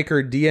 Britt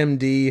Baker,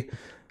 DMD,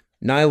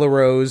 Nyla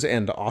Rose,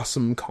 and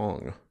Awesome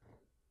Kong.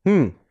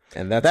 And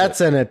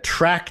that's an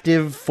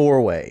attractive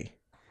four-way.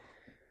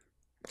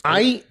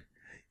 A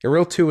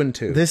real 2 and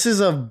 2. This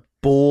is a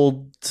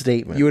bold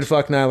statement. You would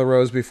fuck Nyla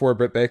Rose before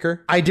Britt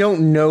Baker? I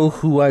don't know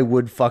who I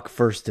would fuck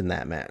first in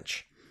that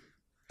match,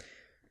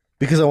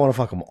 because I want to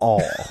fuck them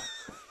all.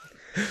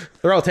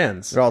 They're all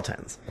 10s. They're all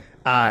 10s.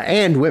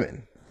 And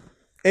women.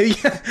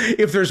 And yeah,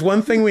 if there's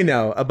one thing we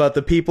know about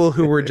the people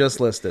who were just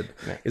listed,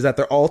 is that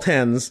they're all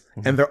 10s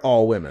and they're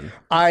all women.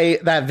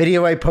 That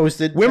video I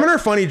posted... Women are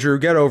funny, Drew.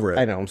 Get over it.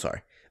 I know, I'm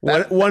sorry.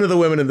 One of the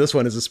women in this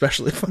one is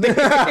especially funny.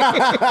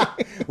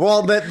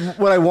 Well,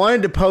 what I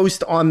wanted to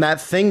post on that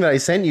thing that I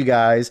sent you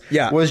guys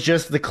was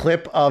just the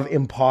clip of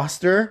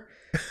Imposter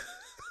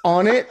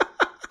on it.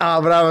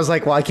 But I was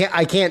like, well, I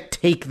can't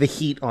take the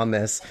heat on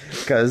this,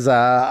 because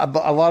a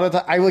lot of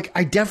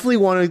I definitely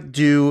want to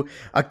do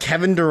a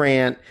Kevin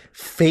Durant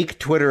fake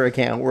Twitter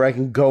account where I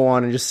can go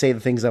on and just say the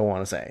things I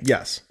want to say.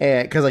 Yes,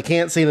 because I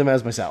can't say them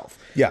as myself.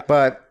 Yeah,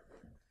 but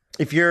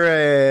if you're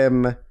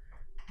a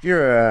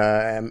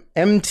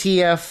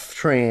MTF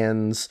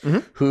trans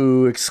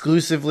who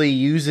exclusively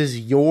uses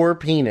your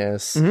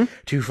penis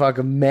to fuck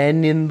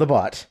men in the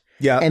butt,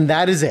 and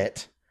that is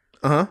it.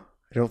 I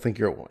don't think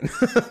you're one.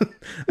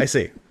 I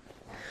see.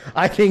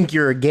 I think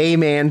you're a gay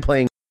man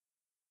playing.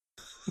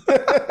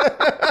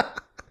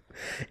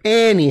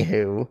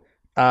 Anywho,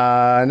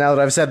 now that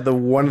I've said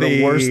one of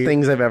the worst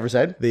things I've ever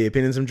said, the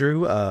opinions of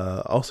Drew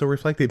also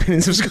reflect the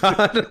opinions of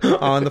Scott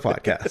on the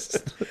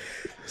podcast.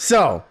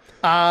 So,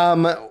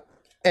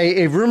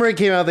 a rumor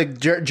came out that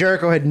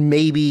Jericho had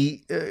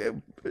maybe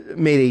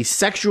made a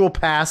sexual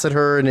pass at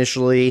her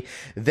initially.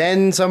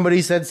 Then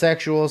somebody said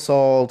sexual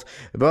assault,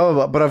 blah, blah,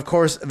 blah. But of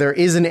course, there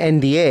is an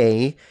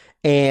NDA,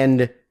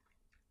 and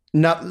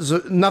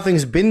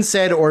nothing's been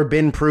said or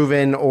been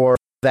proven or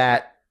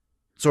that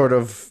sort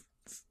of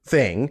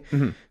thing.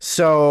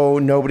 So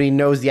nobody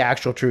knows the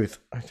actual truth.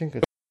 I think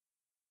it's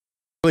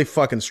really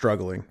fucking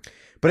struggling.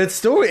 But it's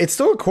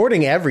still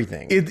recording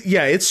everything.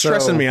 It's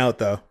stressing me out,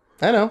 though.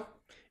 I know.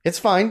 It's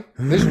fine.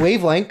 There's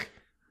wavelength.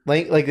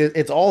 Like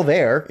it's all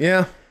there.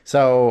 Yeah.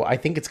 So I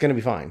think it's going to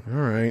be fine. All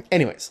right.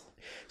 Anyways,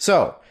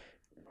 so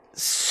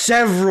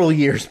several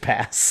years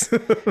pass.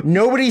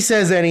 Nobody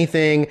says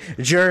anything.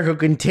 Jericho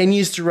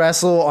continues to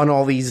wrestle on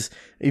all these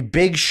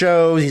big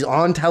shows. He's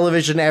on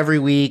television every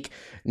week.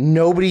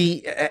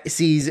 Nobody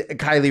sees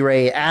Kylie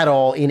Ray at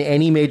all in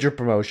any major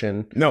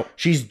promotion. No.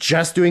 She's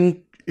just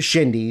doing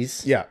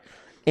shindies. Yeah.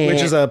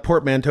 Which is a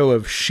portmanteau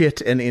of shit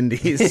and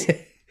indies.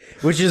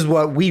 Which is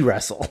what we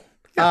wrestle.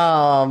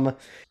 Yeah.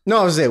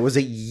 No, was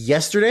it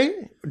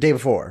yesterday? Day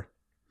before?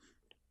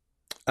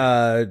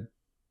 Day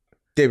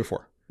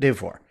before. Day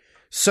before.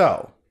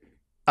 So,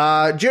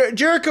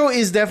 Jericho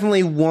is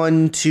definitely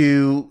one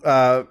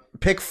to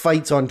pick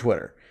fights on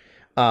Twitter.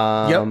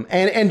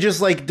 And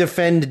just like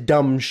defend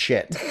dumb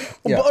shit.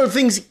 Or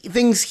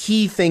things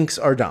he thinks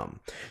are dumb.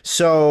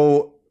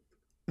 So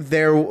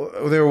there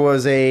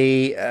was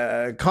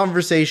a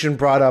conversation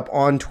brought up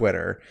on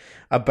Twitter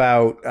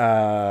about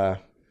the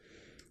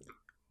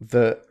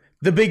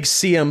big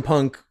CM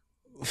Punk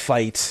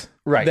fight,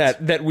 right?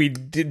 That we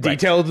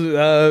detailed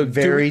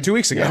two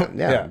weeks ago.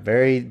 Yeah,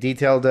 very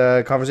detailed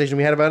conversation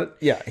we had about it.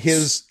 Yeah,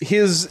 his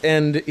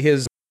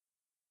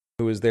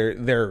who was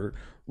their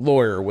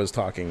lawyer was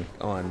talking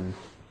on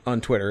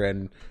Twitter,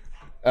 and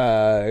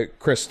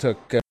Chris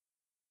took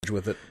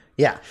with it.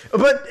 Yeah,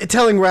 but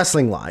telling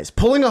wrestling lies,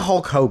 pulling a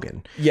Hulk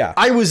Hogan. Yeah,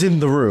 I was in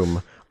the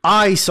room.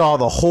 I saw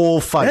the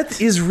whole fight. That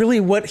is really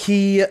what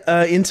he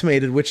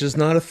intimated, which is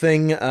not a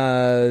thing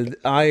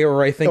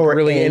I think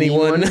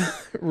anyone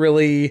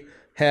really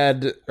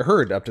had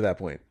heard up to that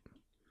point,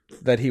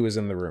 that he was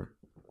in the room.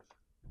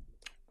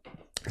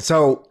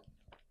 So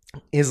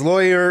his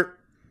lawyer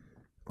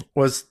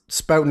was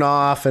spouting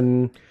off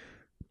and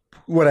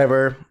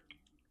whatever,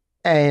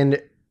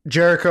 and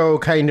Jericho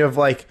kind of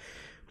like,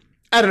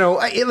 I don't know,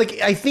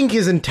 I think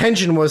his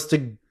intention was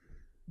to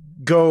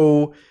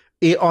go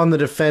on the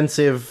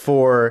defensive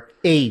for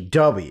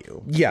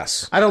AEW.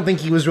 Yes. I don't think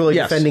he was really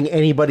defending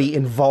anybody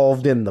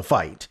involved in the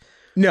fight.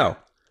 No.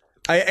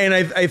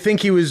 I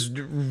think he was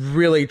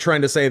really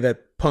trying to say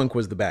that Punk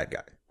was the bad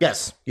guy.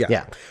 Yes.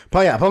 Yeah.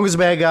 Punk was a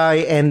bad guy,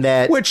 and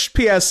that... Which,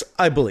 P.S.,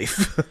 I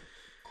believe.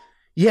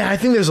 Yeah, I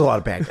think there's a lot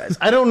of bad guys.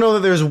 I don't know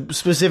that there's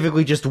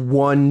specifically just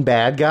one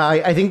bad guy.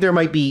 I think there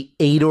might be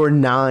 8 or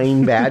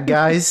 9 bad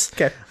guys.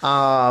 Okay.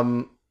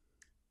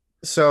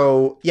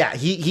 So, yeah,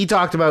 he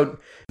talked about,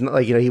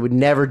 like, he would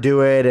never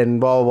do it and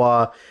blah,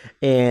 blah, blah.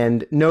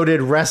 And noted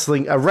a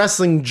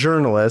wrestling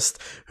journalist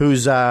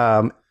whose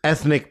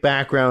ethnic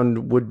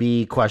background would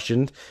be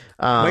questioned.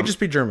 Might just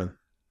be German.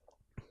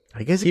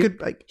 I guess he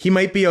could... he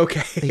might be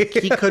okay.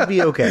 He could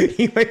be okay.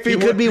 He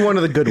could be one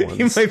of the good ones.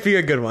 He might be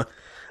a good one.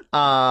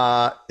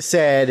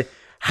 Said,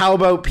 how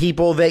about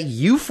people that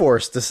you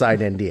forced to sign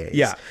NDAs?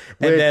 Yeah.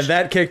 And then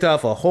that kicked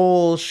off a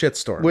whole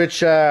shitstorm.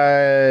 Which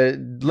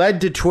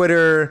led to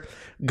Twitter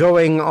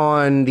going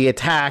on the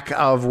attack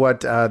of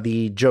what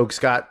the joke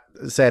Scott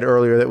said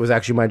earlier that was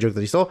actually my joke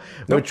that he stole,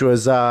 which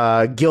was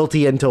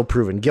guilty until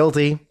proven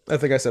guilty. I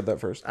think I said that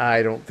first.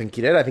 I don't think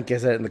you did. I think you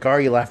said it in the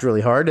car. You laughed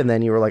really hard, and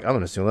then you were like, I'm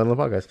going to assume that on the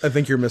podcast. I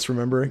think you're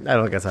misremembering. I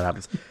don't think that's how it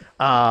happens.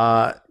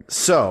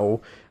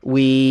 So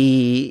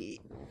we...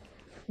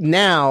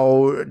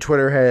 Now,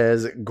 Twitter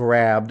has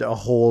grabbed a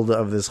hold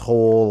of this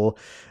whole,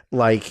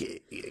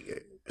 like,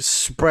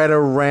 spread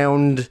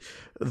around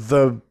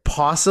the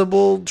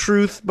possible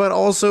truth, but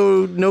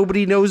also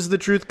nobody knows the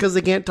truth because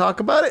they can't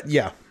talk about it.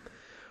 Yeah.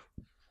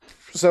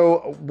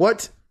 So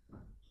what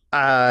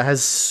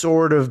has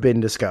sort of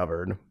been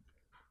discovered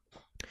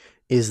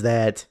is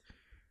that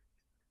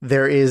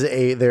there is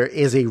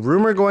a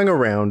rumor going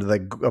around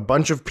that a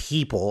bunch of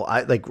people,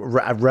 like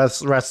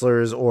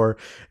wrestlers or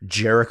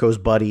Jericho's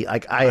buddy.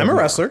 Like I'm a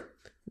wrestler.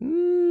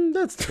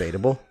 That's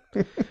debatable.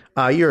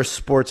 You're a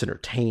sports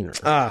entertainer.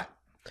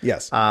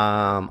 Yes. You're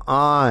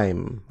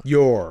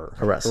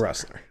a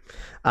wrestler.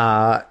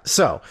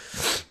 So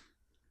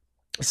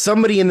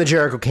somebody in the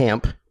Jericho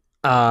camp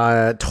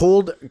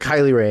told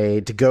Kylie Ray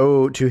to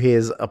go to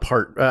his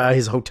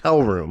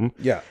hotel room.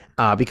 Yeah.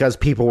 Because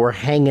people were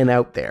hanging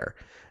out there.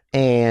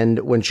 And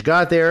when she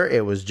got there,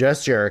 it was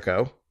just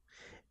Jericho,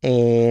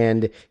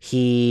 and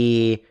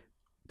he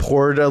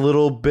poured a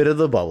little bit of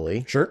the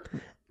bubbly. Sure.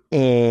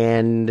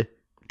 And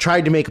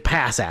tried to make a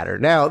pass at her.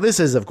 Now, this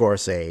is, of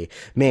course, a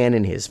man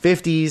in his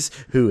 50s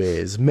who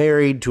is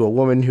married to a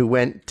woman who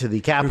went to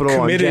the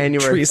Capitol on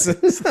January.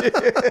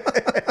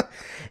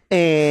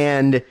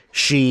 And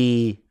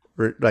she,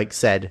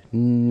 said,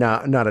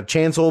 not a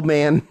chance, old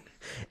man.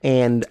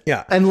 And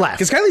left.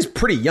 Because Kylie's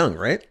pretty young,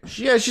 right?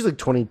 She's like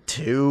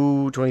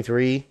 22,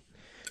 23.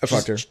 I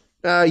fucked her.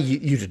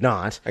 You did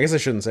not. I guess I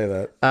shouldn't say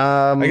that.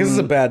 I guess it's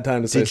a bad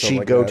time to say something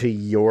like that. Did she go to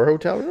your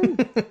hotel room?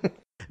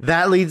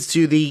 That leads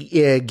to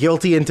the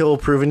guilty until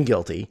proven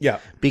guilty. Yeah.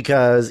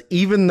 Because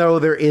even though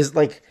there is,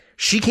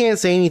 she can't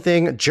say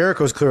anything,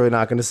 Jericho's clearly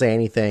not going to say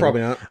anything.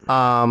 Probably not.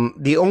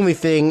 The only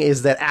thing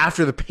is that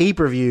after the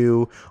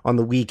pay-per-view on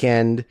the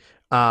weekend,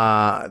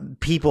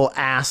 people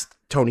asked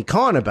Tony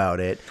Khan about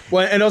it.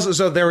 Well, and also,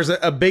 so there was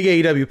a big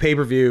AEW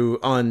pay-per-view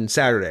on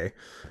Saturday,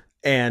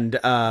 and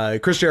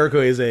Chris Jericho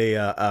is a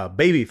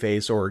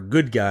babyface or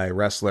good guy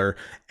wrestler,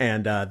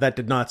 and that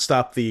did not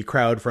stop the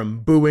crowd from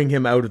booing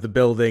him out of the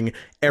building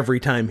every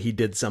time he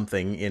did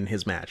something in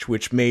his match,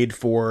 which made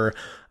for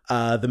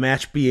the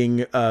match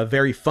being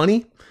very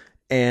funny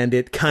and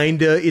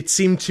it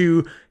seemed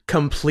to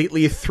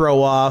completely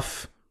throw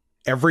off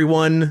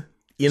everyone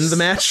in the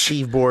match.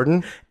 Steve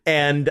Borden.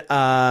 And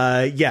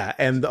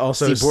and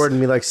also Steve Borden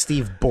be like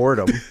Steve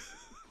Boredom.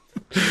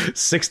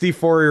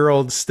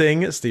 64-year-old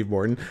Sting, Steve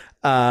Borden,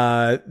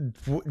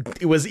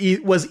 it was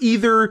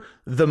either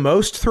the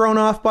most thrown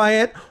off by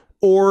it,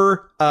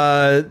 or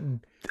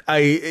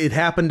it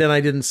happened and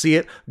I didn't see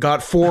it,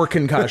 got 4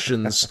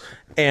 concussions,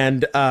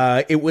 and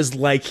it was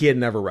like he had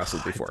never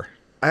wrestled before.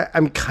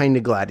 I'm kind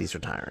of glad he's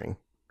retiring.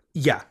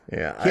 Yeah.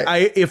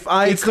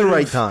 It's the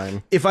right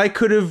time. If I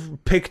could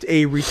have picked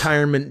a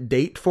retirement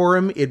date for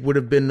him, it would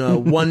have been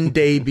one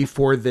day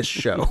before this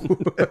show.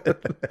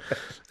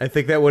 I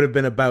think that would have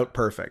been about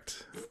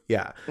perfect.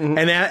 Yeah. Mm-hmm.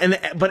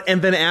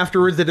 And then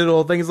afterwards they did a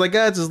whole thing. It's like,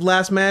 it's his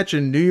last match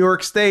in New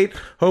York State.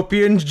 Hope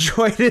you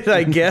enjoyed it,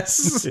 I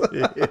guess.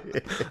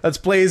 Let's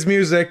play his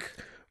music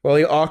while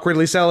he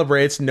awkwardly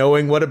celebrates,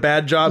 knowing what a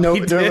bad job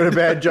he did. Knowing what a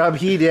bad job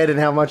he did, and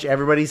how much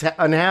everybody's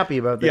unhappy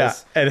about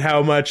this. Yeah, and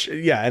how much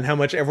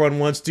everyone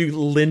wants to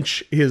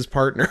lynch his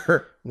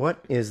partner.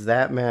 What is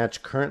that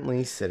match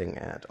currently sitting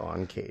at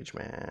on Cage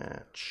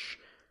Match?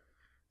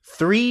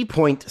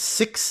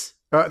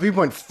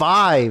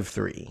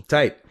 3.53.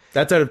 Tight.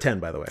 That's out of 10,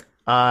 by the way.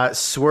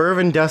 Swerve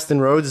and Dustin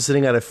Rhodes is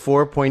sitting at a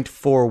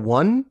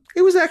 4.41.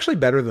 It was actually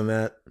better than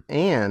that.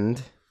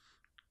 And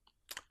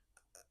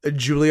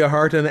Julia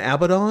Hart and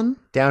Abaddon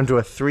down to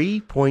a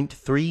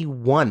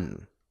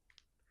 3.31.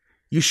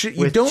 You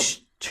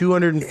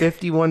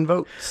 251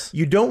 votes.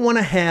 You don't want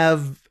to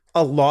have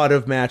a lot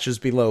of matches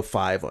below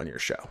 5 on your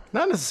show.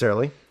 Not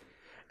necessarily.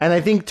 And I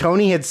think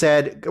Tony had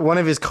said, one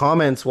of his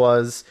comments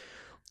was,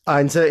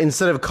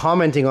 instead of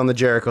commenting on the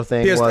Jericho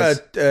thing,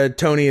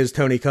 Tony is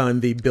Tony Khan,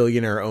 the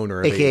billionaire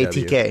owner of AKA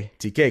AEW.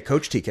 TK,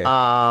 Coach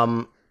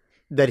TK.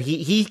 That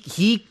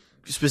he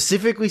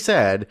specifically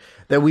said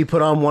that we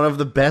put on one of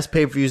the best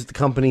pay-per-views the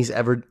company's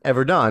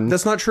ever done.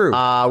 That's not true.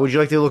 Would you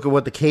like to look at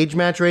what the Cage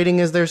Match rating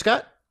is there,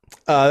 Scott?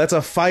 That's a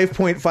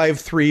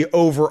 5.53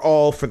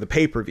 overall for the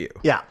pay-per-view.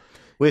 Yeah.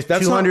 With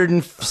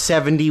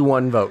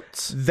 271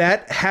 votes.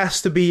 That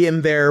has to be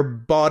in their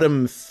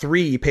bottom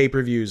 3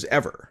 pay-per-views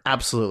ever.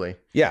 Absolutely.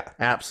 Yeah.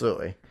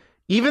 Absolutely.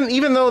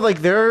 Even though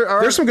like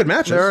there's some good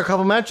matches. There are a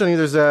couple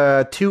matches.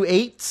 There's 2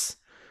 8s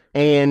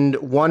and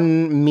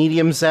 1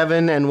 medium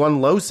 7 and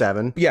 1 low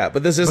 7. Yeah,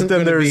 but this isn't. But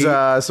then there's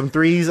some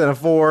 3s and a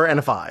 4 and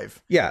a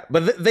 5. Yeah,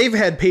 but they've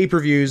had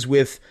pay-per-views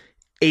with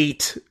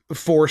 8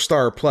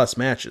 4-star plus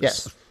matches.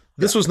 Yes.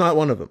 This was not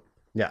one of them.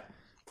 Yeah.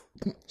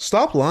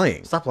 Stop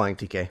lying. Stop lying,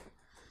 TK.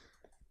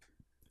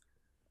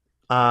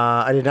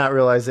 I did not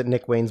realize that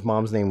Nick Wayne's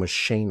mom's name was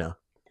Shayna.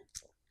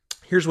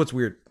 Here's what's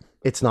weird.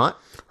 It's not?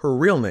 Her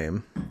real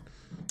name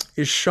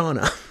is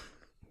Shauna.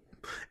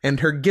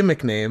 And her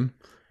gimmick name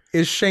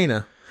is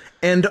Shayna.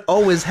 And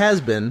always has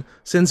been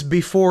since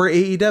before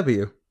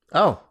AEW.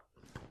 Oh.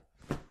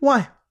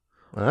 Why?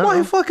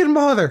 Why fucking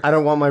bother? I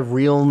don't want my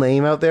real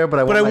name out there, but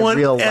I want my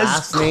real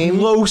last name. As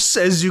close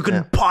as you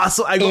can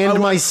possibly. And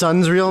my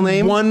son's real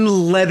name?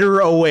 1 letter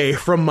away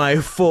from my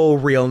full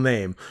real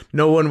name.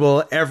 No one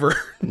will ever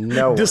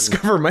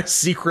discover my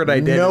secret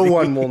identity. No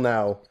one will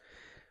know.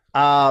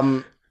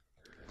 Yeah,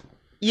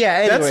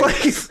 anyway. That's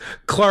like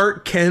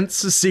Clark Kent's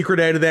secret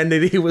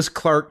identity was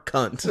Clark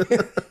Cunt.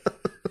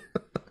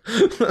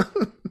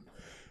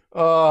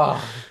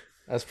 Oh,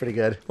 that's pretty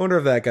good. I wonder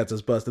if that gets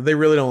us busted. They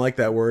really don't like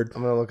that word.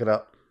 I'm going to look it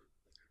up.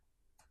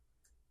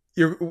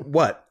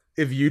 What?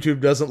 If YouTube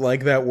doesn't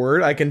like that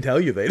word, I can tell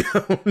you they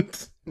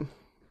don't.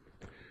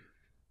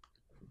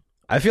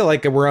 I feel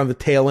like we're on the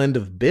tail end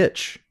of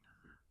bitch.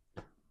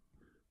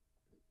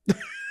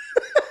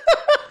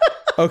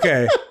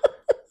 Okay.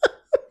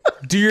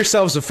 Do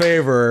yourselves a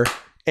favor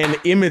and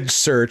image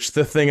search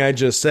the thing I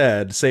just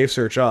said. Safe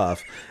search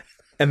off.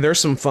 And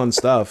there's some fun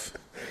stuff.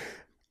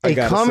 A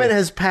comet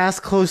has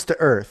passed close to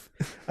Earth.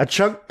 A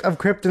chunk of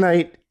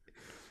kryptonite.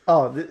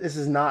 Oh, this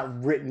is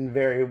not written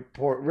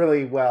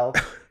really well.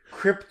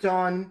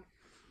 Krypton.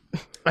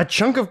 A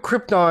chunk of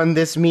Krypton.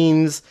 This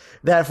means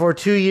that for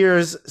 2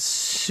 years,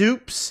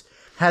 Soups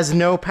has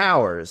no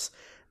powers,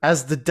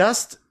 as the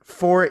dust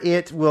for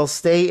it will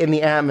stay in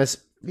the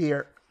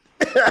atmosphere.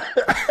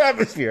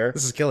 This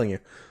is killing you.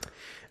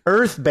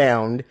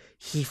 Earthbound,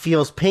 he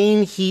feels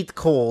pain, heat,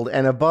 cold,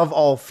 and above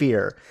all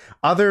fear.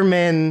 Other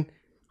men,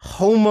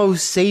 Homo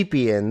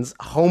sapiens,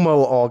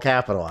 Homo all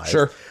capitalized,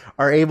 sure,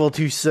 are able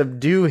to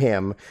subdue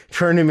him,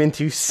 turn him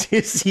into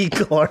Sissy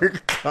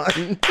Clark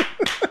Kent.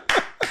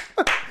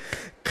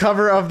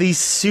 Cover of the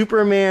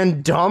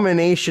Superman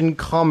Domination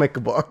comic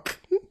book.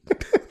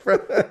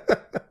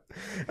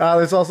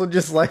 There's also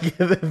just like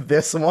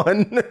this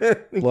one.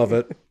 Love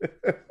it.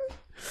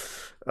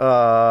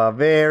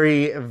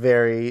 Very,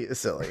 very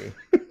silly.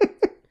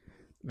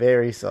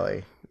 Very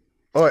silly.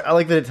 Oh, I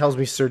like that it tells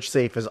me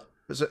safe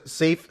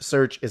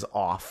search is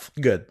off.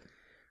 Good.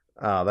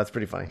 That's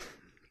pretty funny.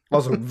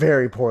 Also,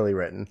 very poorly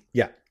written.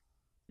 Yeah.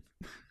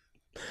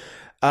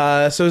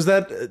 So is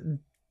that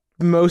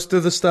most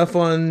of the stuff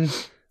on?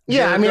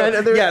 Yeah, I mean,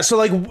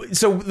 So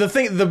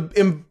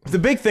the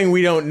big thing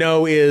we don't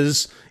know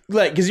is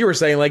like, because you were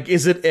saying, like,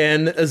 is it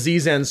an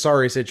Aziz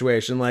Ansari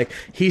situation? Like,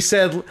 he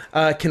said,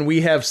 can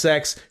we have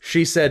sex?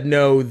 She said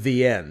no,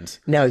 the end.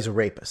 Now he's a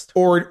rapist.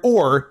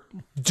 Or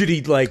did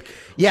he, like...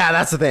 Yeah,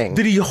 that's the thing.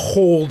 Did he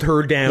hold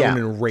her down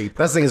and rape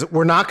her? That's the thing is,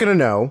 we're not going to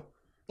know.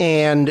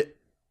 And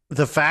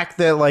the fact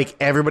that, like,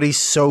 everybody's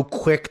so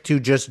quick to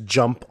just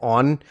jump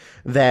on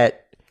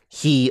that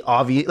he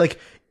obviously... Like,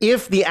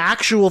 if the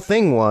actual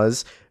thing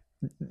was...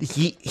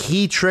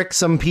 He tricked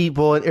some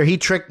people, or he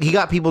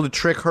got people to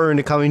trick her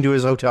into coming to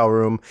his hotel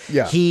room.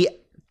 Yeah. He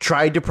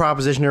tried to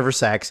proposition her for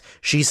sex.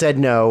 She said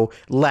no,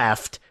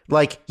 left.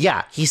 Like,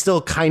 yeah, he's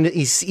still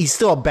he's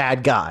still a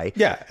bad guy.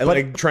 Yeah, and but,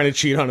 like trying to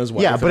cheat on his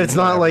wife. Yeah, but it's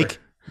not like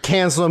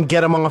cancel him,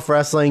 get him off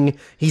wrestling.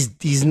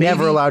 He's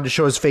never allowed to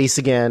show his face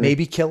again.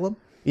 Maybe kill him.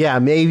 Yeah,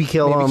 maybe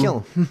kill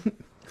him.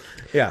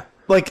 Yeah.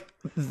 Like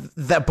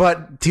that,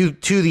 but to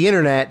the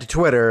internet, to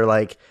Twitter,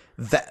 like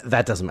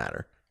that doesn't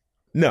matter.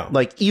 No.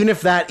 Like, even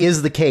if that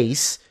is the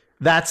case,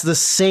 that's the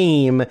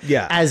same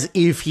as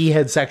if he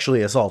had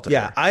sexually assaulted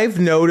her. I've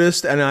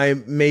noticed, and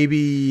I'm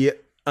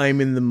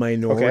in the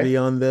minority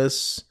on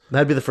this.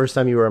 That'd be the first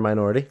time you were a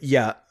minority.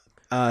 Yeah.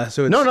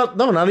 So it's, no,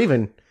 not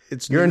even.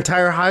 It's your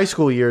entire high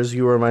school years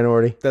you were a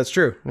minority. That's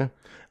true.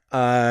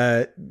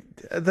 Yeah.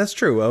 That's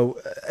true.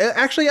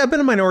 Actually, I've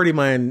been a minority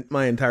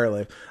my entire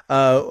life.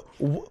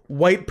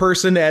 White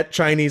person at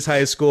Chinese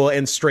high school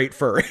and straight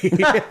furry.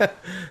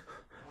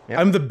 Yep.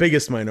 I'm the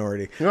biggest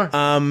minority.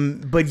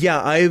 But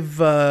yeah, I've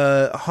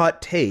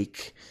hot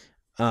take,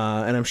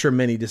 and I'm sure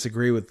many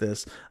disagree with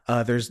this.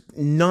 There's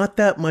not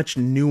that much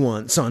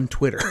nuance on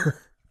Twitter.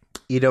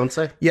 You don't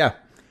say? Yeah.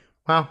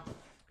 Wow.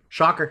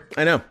 Shocker.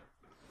 I know.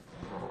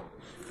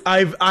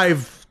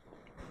 I've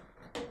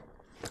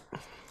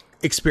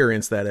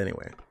experienced that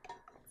anyway.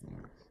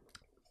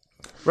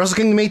 Wrestle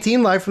Kingdom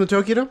 18 live from the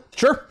Tokyo Dome?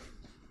 Sure.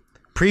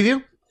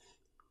 Preview?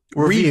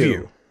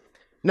 Review.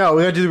 No,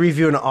 we gotta do the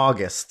review in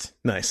August.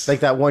 Nice.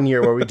 Like that one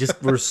year where we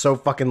just were so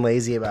fucking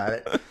lazy about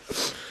it.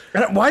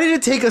 And why did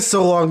it take us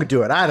so long to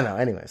do it? I don't know.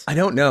 Anyways. I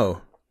don't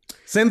know.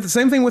 Same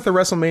thing with the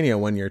WrestleMania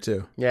one year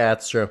too. Yeah,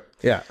 that's true.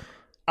 Yeah.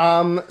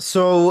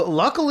 So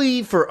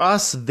luckily for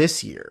us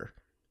this year,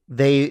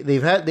 they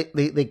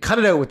cut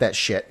it out with that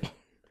shit.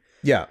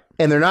 Yeah.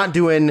 And they're not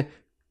doing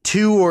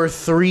 2 or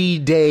 3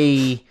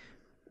 day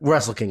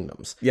Wrestle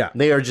Kingdoms. Yeah.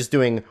 They are just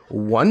doing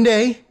 1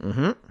 day.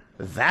 Mm-hmm.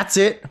 That's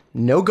it.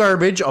 No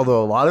garbage,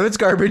 although a lot of it's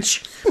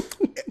garbage.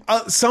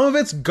 Some of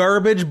it's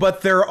garbage,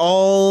 but they're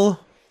all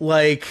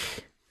like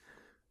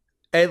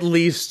at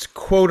least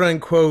quote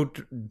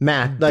unquote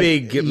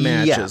big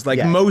matches.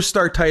 Most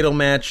are title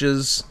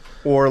matches.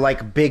 Or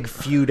like big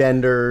feud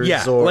enders.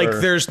 Yeah, or... like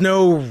there's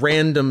no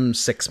random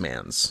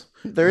 6-mans.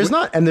 There is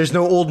not, and there's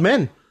no old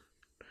men.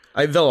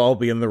 They'll all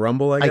be in the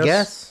Rumble, I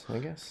guess. I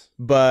guess.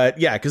 But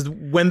yeah, because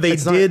when they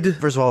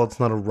first of all, it's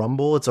not a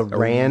Rumble, it's a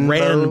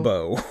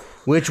Ranbo.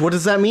 What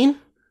does that mean?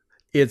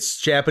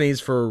 It's Japanese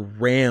for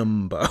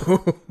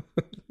Rambo.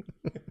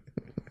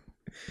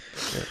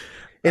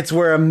 It's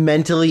where a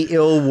mentally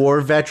ill war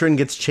veteran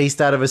gets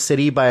chased out of a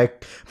city by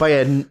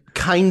a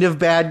kind of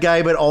bad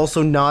guy, but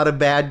also not a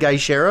bad guy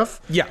sheriff.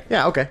 Yeah.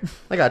 Yeah. Okay.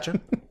 I gotcha.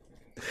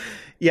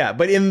 Yeah,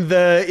 but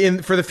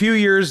for the few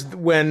years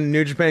when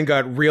New Japan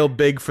got real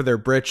big for their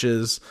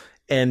britches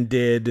and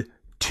did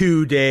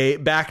 2-day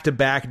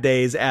back-to-back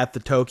days at the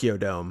Tokyo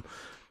Dome,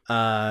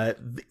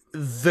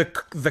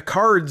 the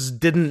cards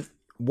didn't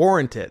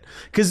warrant it.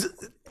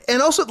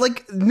 And also,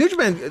 like, New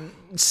Japan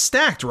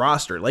stacked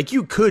roster. Like,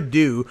 you could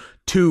do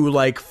 2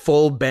 like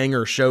full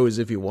banger shows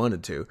if you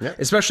wanted to,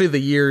 especially the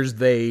years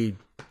they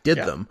did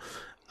them.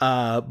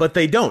 But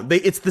they don't.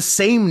 It's the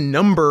same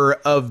number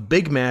of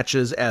big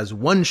matches as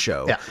one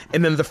show. Yeah.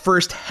 And then the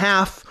first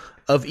half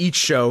of each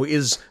show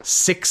is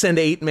 6 and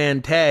 8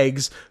 man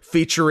tags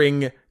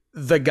featuring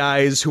the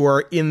guys who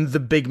are in the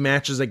big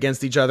matches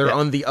against each other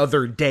on the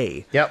other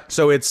day. Yep.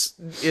 So it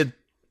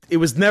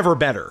was never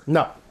better.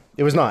 No,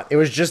 it was not. It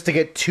was just to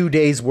get 2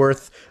 days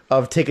worth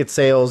of ticket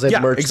sales and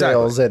merch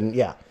sales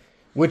and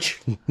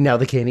which now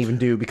they can't even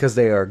do because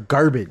they are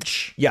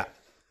garbage. Yeah.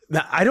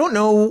 Now, I don't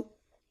know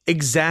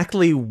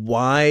exactly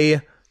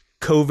why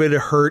COVID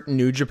hurt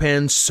New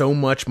Japan so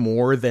much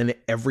more than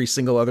every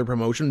single other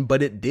promotion,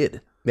 but it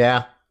did.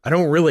 Yeah. I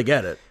don't really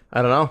get it.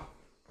 I don't know.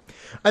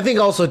 I think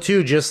also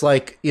too, just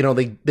like, you know,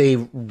 they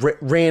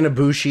ran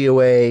Ibushi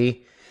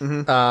away.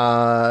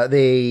 Mm-hmm.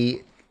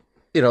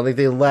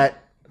 They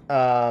let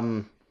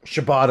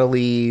Shibata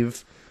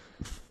leave.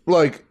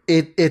 Like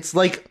it's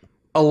like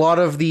a lot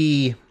of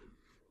the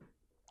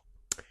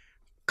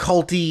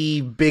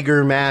culty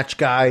bigger match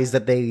guys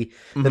that that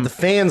the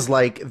fans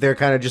like. They're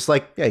kind of just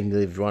like, yeah, you can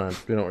leave if you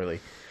want. We don't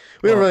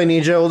really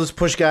need you. We'll just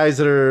push guys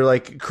that are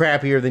like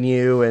crappier than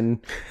you and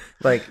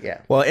like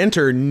Well,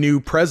 enter new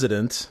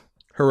president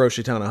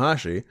Hiroshi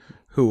Tanahashi,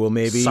 who will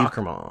maybe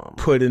soccer mom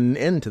put an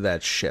end to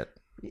that shit.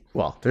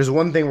 Well, there's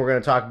one thing we're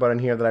going to talk about in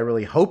here that I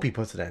really hope he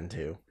puts an end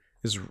to.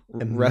 Is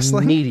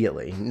wrestling?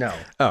 Immediately. No.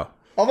 Oh.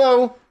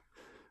 Although,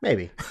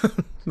 maybe.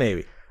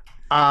 Maybe.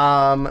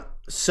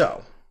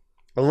 So,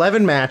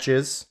 11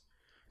 matches,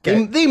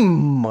 They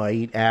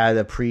might add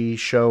a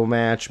pre-show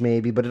match,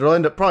 maybe, but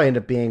it'll probably end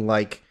up being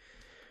like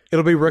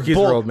It'll be rookies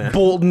or old man.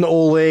 Bolton,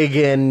 Oleg,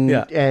 and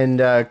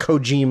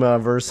Kojima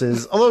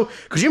versus. Although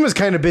Kojima's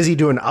kind of busy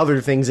doing other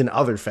things in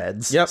other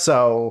feds. Yep.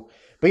 So,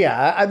 but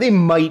yeah, they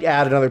might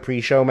add another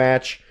pre-show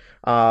match.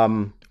 When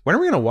are we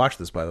going to watch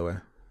this, by the way?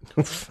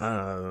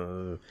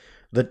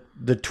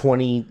 The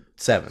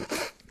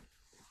 27th.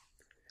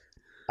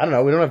 I don't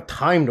know. We don't have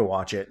time to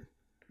watch it.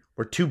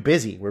 We're too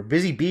busy. We're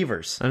busy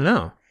beavers. I don't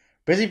know.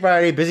 Busy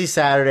Friday, busy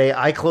Saturday.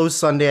 I close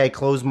Sunday. I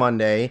close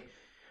Monday.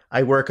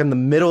 I work in the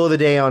middle of the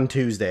day on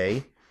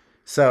Tuesday.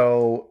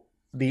 So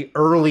the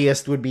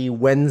earliest would be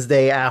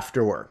Wednesday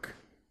after work.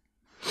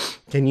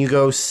 Can you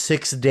go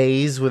 6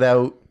 days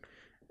without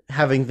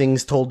having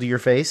things told to your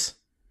face?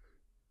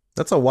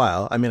 That's a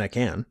while. I mean, I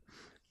can.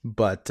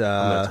 But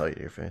I'm going to tell you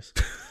to your face.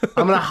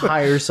 I'm going to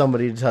hire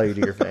somebody to tell you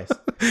to your face.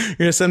 You're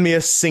going to send me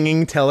a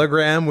singing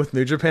telegram with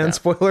New Japan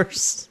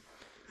spoilers?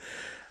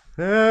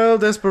 El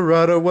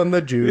Desperado won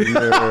the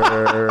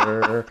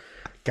junior.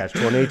 Catch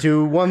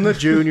 22 won the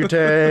junior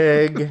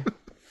tag.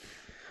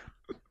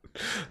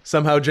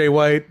 Somehow Jay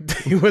White,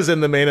 he was in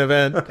the main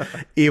event,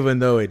 even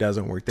though he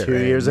doesn't work there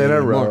 2 years in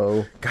a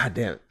row. God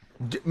damn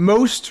it.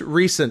 Most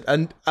recent,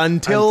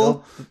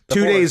 until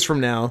 2 days from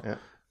now,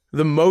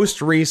 the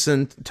most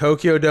recent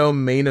Tokyo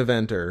Dome main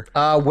eventer,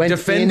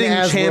 defending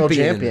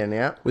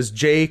champion, was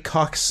Jay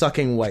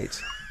Cocksucking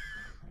White.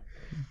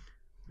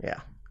 Yeah.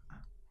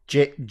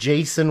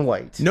 Jason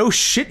White. No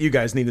shit, you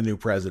guys need a new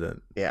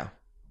president. Yeah.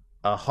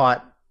 A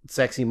hot,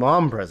 sexy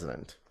mom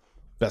president.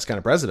 Best kind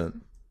of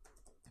president.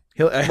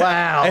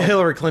 Wow. A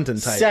Hillary Clinton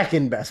type.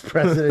 Second best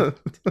president.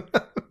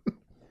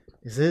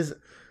 Is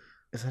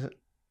that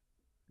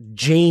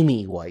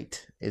Jamie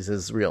White is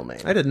his real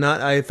name.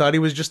 I thought he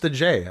was just a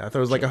J. I thought it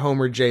was like a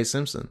Homer J.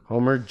 Simpson.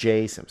 Homer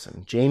J.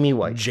 Simpson. Jamie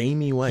White.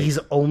 Jamie White. He's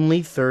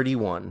only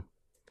 31.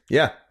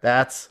 Yeah.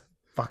 That's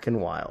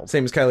fucking wild.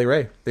 Same as Kylie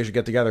Ray. They should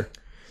get together.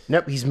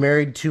 Nope, he's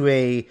married to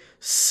a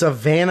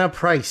Savannah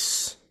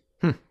Price.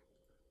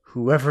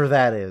 Whoever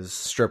that is.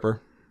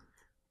 Stripper.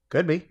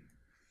 Could be.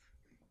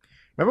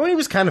 Remember when he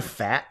was kind of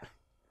fat?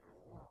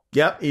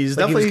 Yep, He was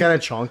kind of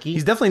chonky.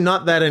 He's definitely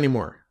not that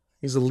anymore.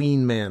 He's a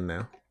lean man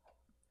now.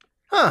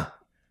 Huh.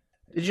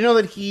 Did you know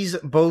that he's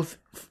both,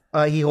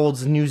 he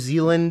holds New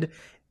Zealand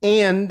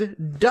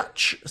and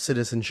Dutch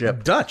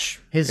citizenship?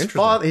 Dutch.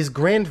 His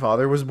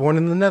grandfather was born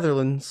in the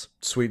Netherlands.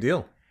 Sweet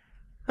deal.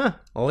 Huh.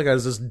 All I got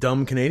is this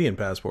dumb Canadian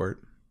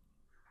passport.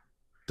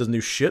 Doesn't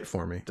do shit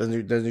for me.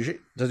 Doesn't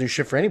do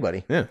shit for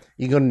anybody. Yeah.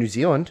 You can go to New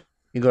Zealand.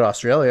 You can go to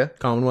Australia.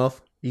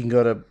 Commonwealth. You can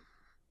go to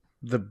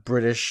the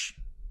British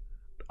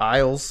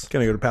Isles.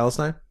 Can I go to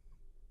Palestine?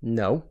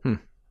 No.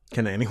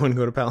 Can anyone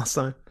go to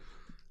Palestine?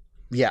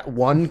 Yeah,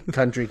 one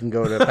country can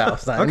go to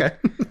Palestine. Okay.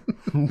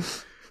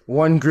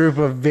 One group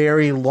of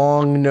very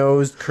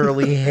long-nosed,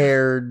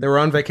 curly-haired... They were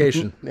on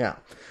vacation. Yeah.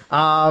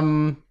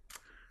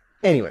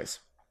 Anyways.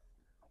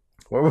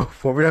 What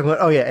were we talking about?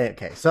 Oh, yeah.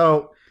 Okay.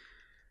 So...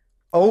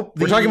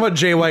 we're talking about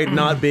Jay White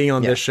not being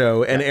on this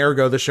show, and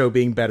ergo the show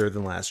being better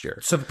than last year.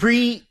 So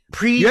the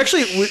You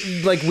actually,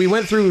 we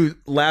went through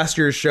last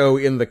year's show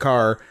in the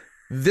car.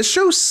 This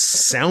show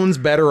sounds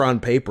better on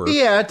paper.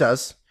 Yeah, it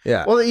does.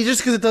 Yeah. Well,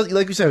 just because it does,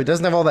 like we said, it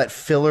doesn't have all that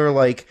filler,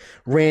 like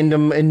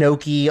random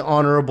Inoki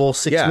honorable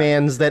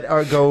six-mans that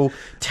go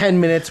 10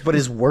 minutes but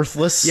is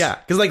worthless. Yeah,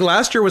 because like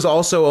last year was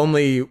also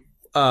only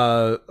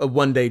a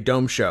one-day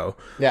dome show.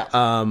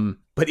 Yeah.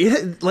 But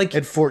it like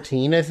at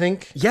 14, I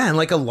think. Yeah, and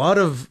like a lot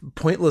of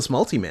pointless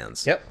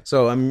multi-mans. Yep.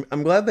 So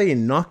I'm glad they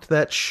knocked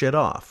that shit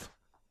off.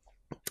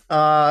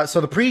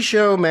 So the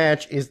pre-show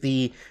match is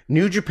the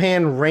New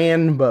Japan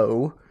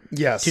Ranbo.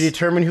 Yes. To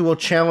determine who will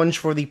challenge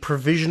for the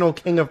Provisional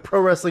King of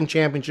Pro Wrestling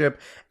Championship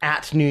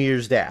at New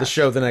Year's Dash. The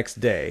show the next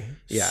day.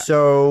 Yeah.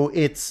 So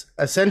it's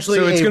essentially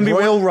a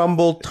Royal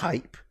Rumble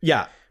type.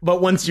 Yeah.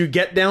 But once you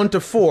get down to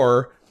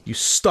 4, you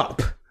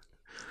stop.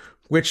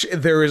 Which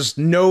there is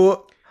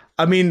no...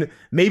 I mean,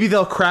 maybe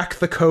they'll crack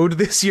the code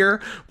this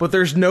year, but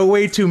there's no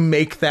way to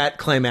make that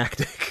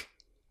climactic.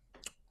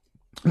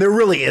 There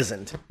really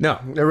isn't. No.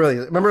 There really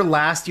isn't. Remember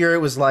last year it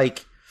was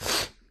like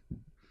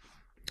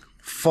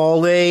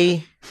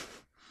Fale,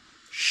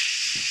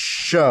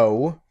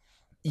 Show.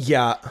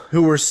 Yeah.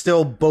 Who were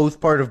still both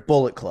part of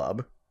Bullet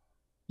Club.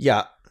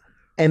 Yeah.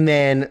 And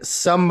then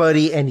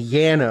somebody and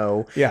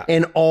Yano. Yeah.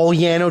 And all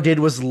Yano did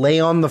was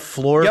lay on the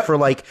floor for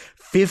like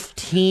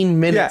 15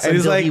 minutes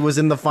until he was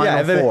in the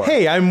final 4.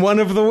 Hey, I'm one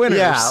of the winners.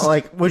 Yeah,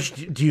 like,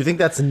 which do you think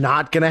that's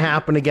not going to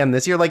happen again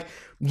this year? Like,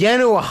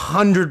 Yano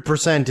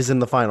 100% is in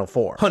the final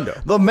 4.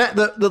 Hundo.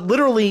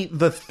 Literally,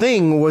 the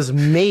thing was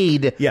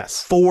made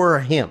for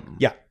him.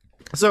 Yeah.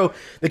 So,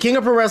 the King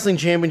of Pro Wrestling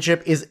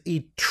Championship is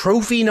a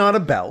trophy, not a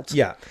belt.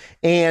 Yeah.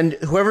 And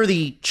whoever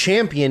the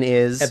champion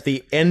is... At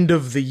the end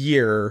of the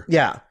year...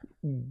 Yeah.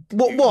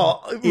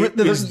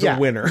 Is the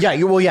winner. Yeah,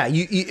 you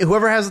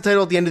whoever has the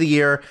title at the end of the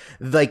year,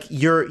 like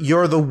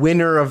you're the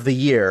winner of the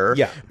year.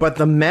 Yeah. But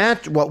the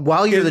match,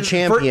 while you're the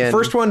champion,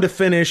 first one to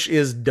finish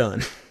is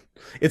done.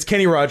 It's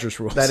Kenny Rogers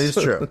rules. That is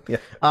true. Yeah.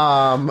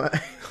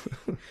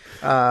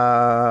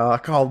 I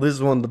call this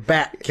one the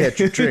bat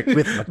catcher trick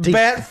with my teeth.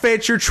 Bat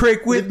fetcher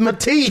trick with my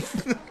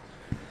teeth.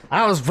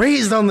 I was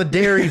raised on the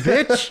dairy,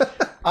 bitch.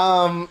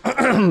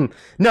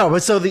 No,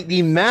 but so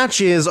the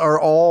matches are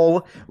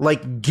all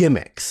like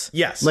gimmicks.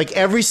 Yes. Like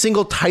every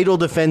single title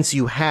defense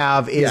you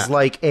have is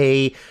like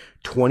a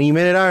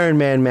 20-minute Iron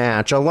Man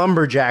match, a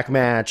lumberjack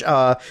match,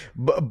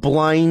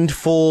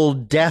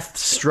 blindfold death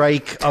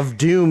strike of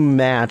doom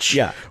match.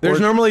 Yeah. There's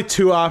normally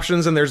two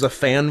options, and there's a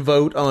fan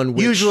vote on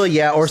which usually,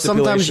 yeah, or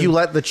sometimes you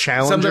let the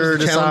challenger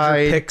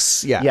decide.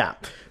 Picks, yeah.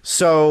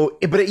 So,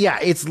 but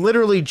it's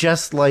literally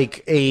just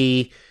like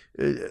a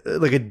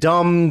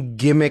dumb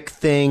gimmick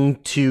thing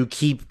to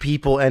keep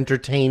people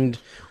entertained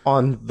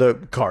on the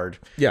card.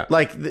 Yeah.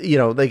 Like,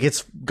 like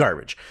it's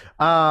garbage.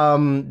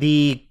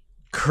 The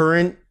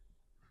current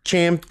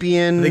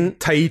champion, I think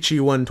Taichi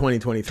won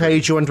 2023.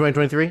 Taichi won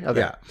 2023. Okay.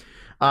 Yeah.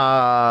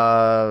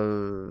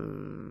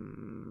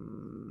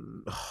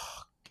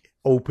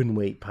 Open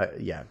weight.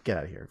 Yeah, get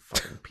out of here,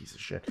 fucking piece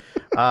of shit.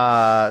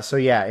 So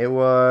yeah, it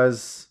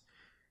was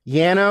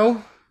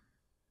Yano,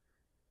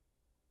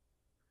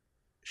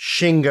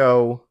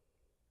 Shingo,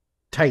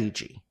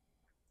 Taichi.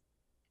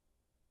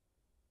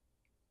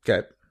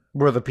 Okay.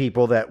 Were the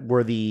people that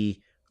were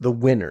the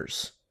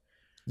winners.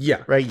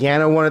 Yeah. Right?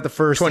 Yano won it the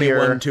first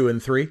 21, year. 2,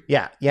 and 3.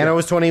 Yeah. Yano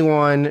was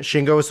 21,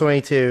 Shingo was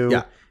 22,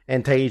 Yeah.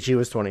 and Taichi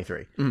was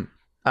 23. Mm.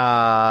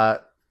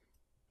 But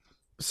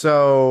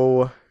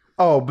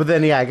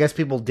then, I guess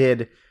people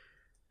did.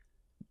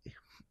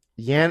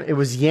 It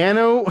was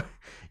Yano,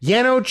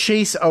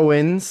 Chase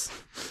Owens,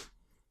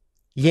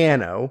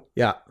 Yano.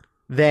 Yeah.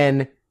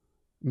 Then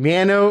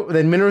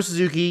Minoru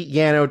Suzuki,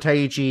 Yano,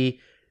 Taichi,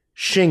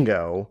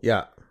 Shingo.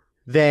 Yeah.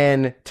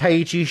 Then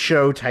Taichi,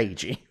 Sho,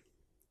 Taichi.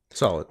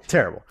 Solid.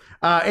 Terrible.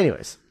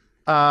 Anyways.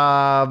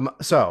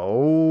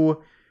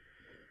 So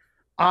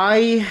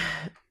I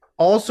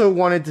also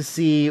wanted to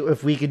see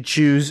if we could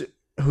choose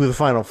who the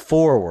final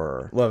four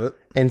were. Love it.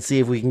 And see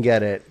if we can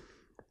get it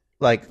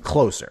like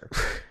closer.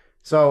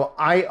 So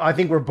I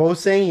think we're both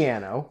saying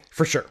Yano.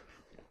 For sure.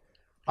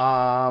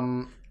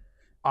 I'm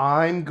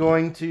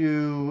going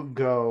to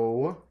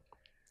go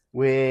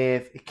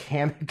with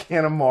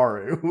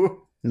Kanemaru.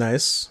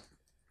 Nice.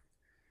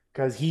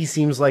 Because he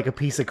seems like a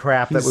piece of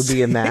crap that would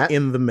be in that.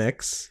 In the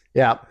mix.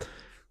 Yeah.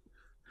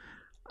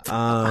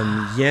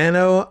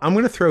 Yano, I'm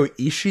going to throw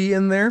Ishii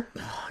in there.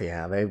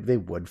 Yeah, they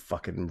would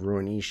fucking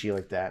ruin Ishii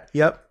like that.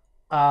 Yep.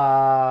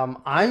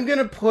 I'm going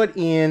to put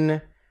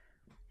in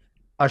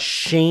a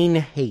Shane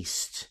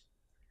Haste.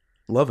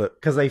 Love it.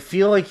 Because I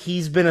feel like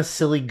he's been a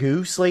silly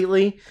goose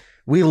lately.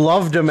 We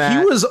loved him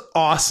He was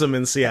awesome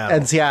in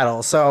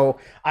Seattle. So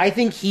I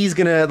think he's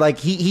going to, like,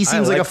 he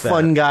seems like a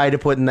fun guy to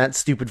put in that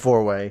stupid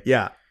four-way.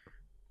 Yeah.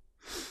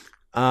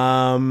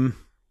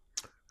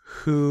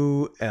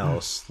 Who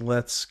else?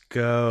 Let's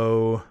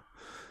go.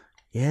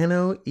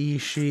 Yano,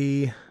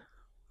 Ishii.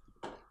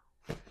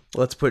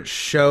 Let's put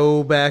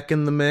Sho back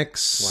in the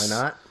mix. Why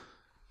not?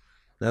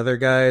 Another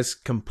guy's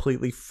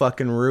completely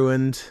fucking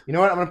ruined. You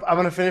know what? I'm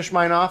gonna finish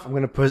mine off. I'm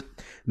gonna put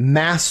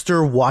Master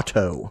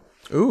Watto.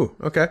 Ooh,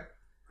 okay.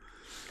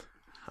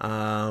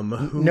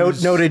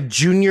 Noted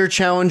junior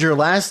challenger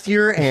last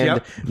year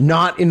and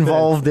not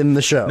involved in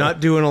the show. Not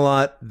doing a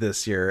lot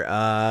this year.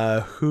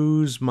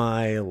 Who's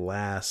my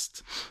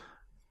last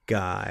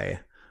guy?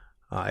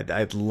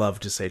 I'd love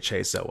to say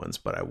Chase Owens,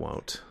 but I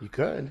won't. You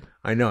could.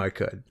 I know I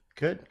could.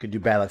 Could do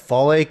bad like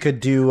Fale. Could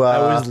do.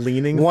 I was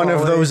leaning one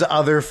Fale. Of those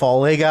other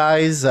Fale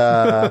guys.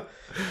 What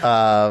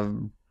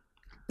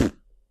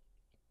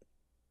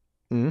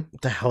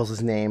the hell's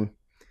his name?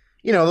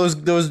 You know,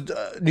 those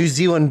New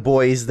Zealand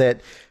boys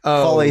that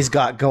Fale's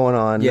got going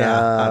on.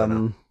 Yeah, I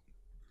don't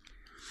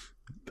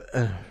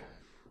know.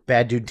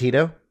 Bad Dude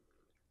Tito.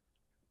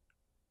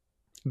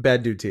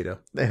 Bad Dude Tito.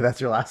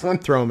 That's your last one?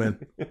 Throw him in.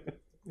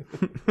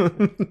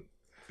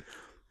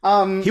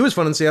 He was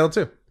fun in Seattle,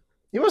 too.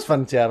 He was fun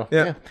in Seattle.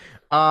 Yeah.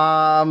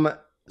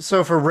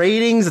 So for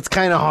ratings, it's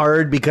kind of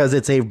hard because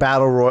it's a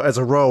it's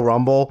a Royal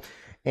Rumble,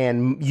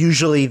 and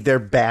usually they're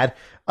bad.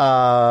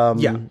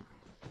 Yeah.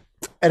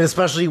 And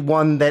especially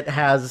one that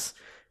has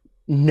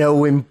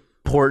no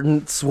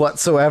importance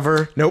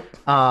whatsoever. Nope.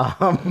 I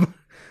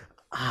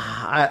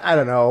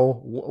don't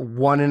know,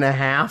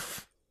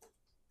 1.5.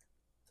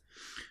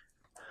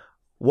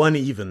 1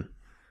 even.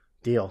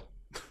 Deal.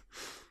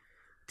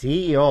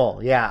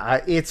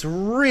 Yeah, it's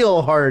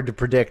real hard to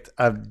predict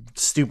a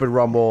stupid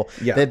Rumble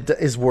that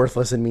is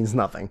worthless and means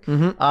nothing.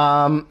 Mm-hmm.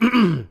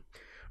 I'm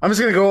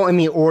just going to go in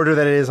the order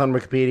that it is on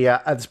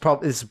Wikipedia.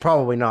 It's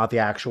probably not the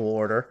actual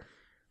order.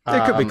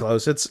 It could be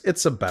close.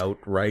 It's about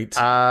right.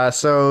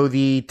 So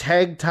the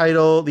tag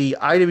title, the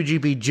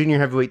IWGP Junior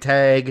Heavyweight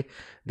Tag,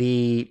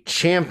 the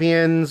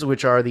champions,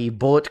 which are the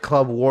Bullet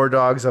Club War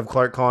Dogs of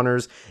Clark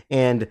Connors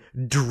and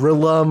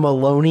Drilla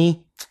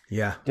Maloney.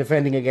 Yeah.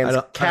 Defending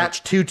against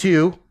Catch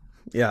 2-2.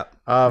 Yeah.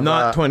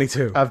 Not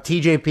 22. Of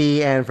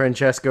TJP and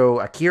Francesco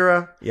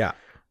Akira. Yeah.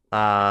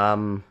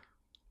 I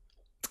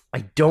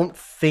don't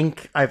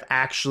think I've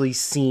actually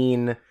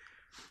seen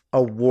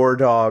a War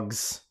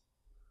Dogs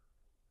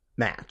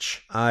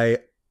match. I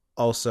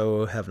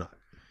also have not.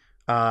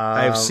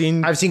 I've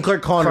seen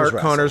Clark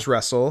Connors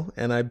wrestle,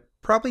 and I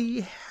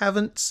probably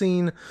haven't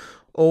seen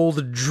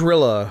old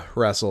Drilla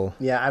wrestle.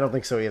 Yeah, I don't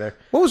think so either.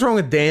 What was wrong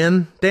with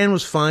Dan? Dan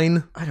was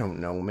fine. I don't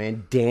know,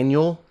 man.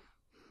 Daniel.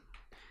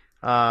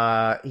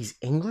 He's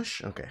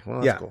English? Okay,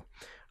 well, that's cool.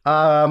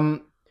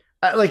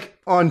 Like,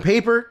 on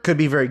paper, could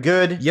be very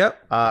good.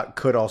 Yep.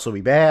 Could also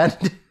be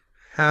bad.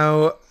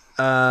 How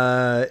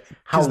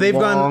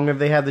long have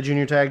they had the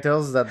junior tag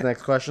titles? Is that the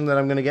next question that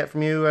I'm going to get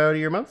from you out of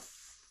your mouth?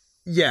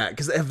 Yeah,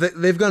 because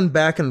they've gone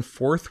back and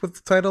forth with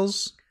the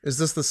titles. Is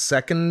this the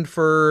second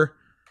for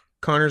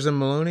Connors and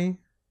Maloney?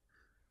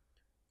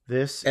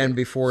 And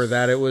before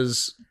that, it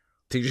was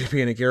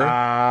TJP and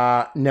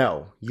Akira?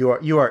 No. You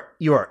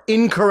are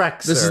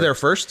incorrect, sir. This is their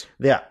first?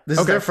 Yeah, this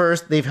is their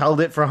first. They've held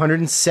it for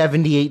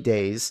 178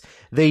 days.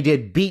 They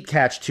did beat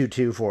Catch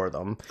 2-2 for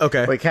them.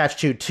 Okay. But Catch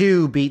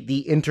 2-2 beat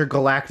the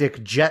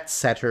intergalactic jet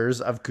setters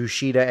of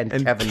Kushida and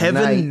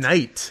Kevin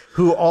Knight.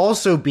 Who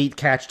also beat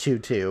Catch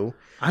 2-2.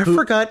 I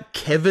forgot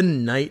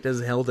Kevin Knight has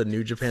held a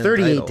New Japan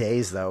 38 title.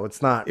 days, though.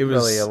 It's not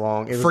really a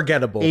long... It was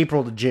forgettable.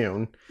 April to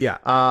June.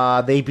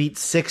 Yeah. They beat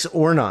 6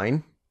 or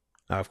 9.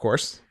 Of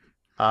course.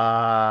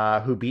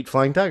 Who beat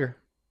Flying Tiger.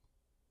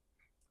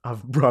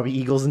 Of Robbie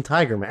Eagles and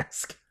Tiger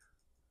Mask.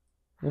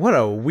 What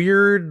a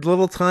weird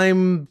little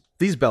time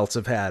these belts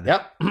have had.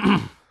 Yep.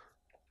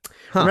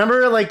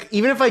 Remember, like,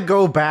 even if I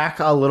go back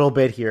a little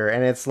bit here,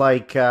 and it's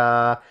like...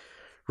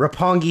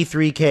 Roppongi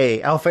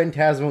 3K, Alpha and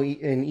Tasmo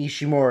and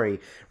Ishimori,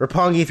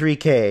 Roppongi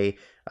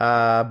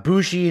 3K,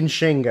 Bushi and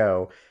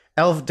Shingo,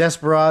 Elf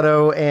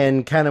Desperado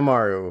and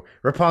Kanemaru,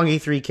 Roppongi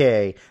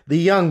 3K, The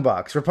Young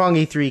Bucks,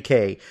 Roppongi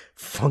 3K,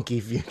 Funky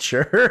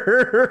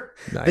Future,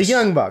 Nice. The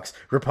Young Bucks,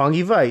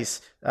 Roppongi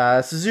Vice,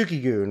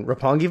 Suzuki-gun,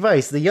 Roppongi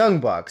Vice, The Young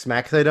Bucks,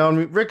 Max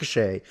Saidon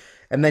Ricochet,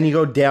 and then you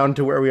go down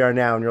to where we are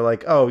now, and you're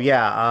like, oh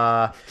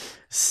yeah,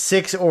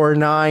 6 or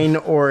 9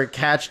 or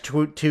Catch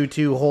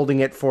 2-2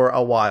 holding it for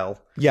a while.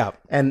 Yeah.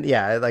 And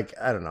yeah, like,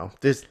 I don't know.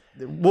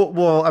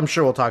 Well, I'm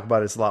sure we'll talk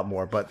about this a lot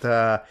more,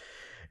 but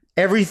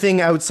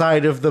everything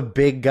outside of the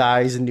big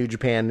guys in New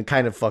Japan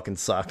kind of fucking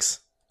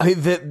sucks.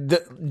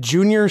 The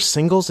junior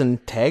singles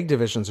and tag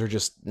divisions are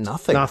just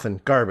nothing.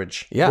 Nothing.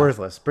 Garbage. Yeah.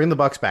 Worthless. Bring the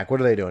Bucks back.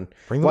 What are they doing?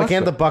 Why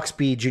can't the Bucks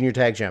be junior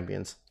tag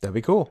champions? That'd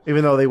be cool.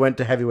 Even though they went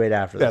to heavyweight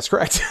after that. That's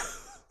correct.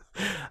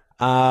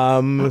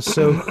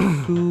 So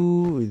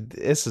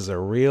this is a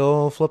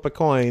real flip a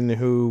coin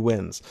who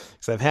wins,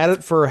 because I've had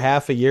it for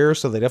half a year,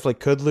 so they definitely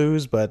could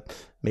lose, but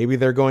maybe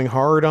they're going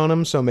hard on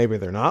them, so maybe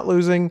they're not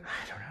losing.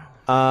 I don't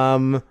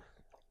know.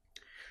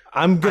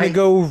 I'm gonna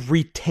go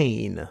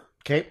retain.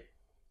 Okay.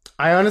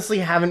 I honestly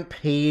haven't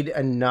paid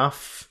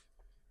enough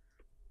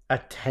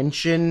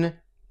attention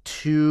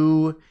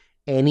to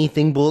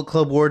anything Bullet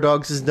Club War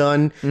Dogs has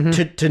done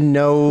to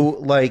know,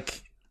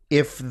 like,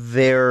 if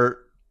they're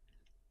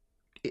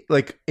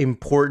like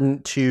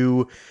important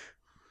to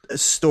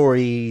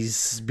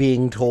stories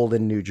being told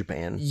in New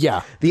Japan.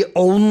 Yeah. The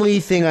only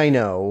thing I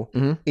know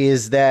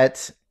is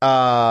that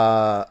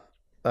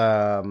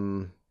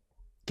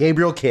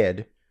Gabriel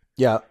Kidd,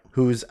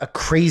 who's a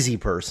crazy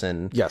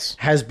person,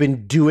 has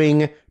been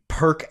doing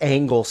Perk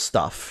Angle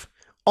stuff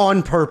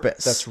on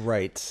purpose. That's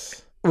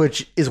right.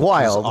 Which is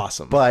wild.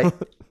 Awesome. But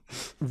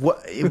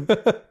what?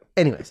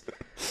 Anyways,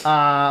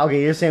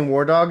 okay, you're saying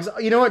War Dogs.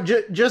 You know what?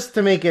 Just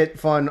to make it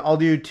fun, I'll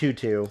do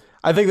 2-2.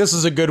 I think this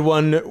is a good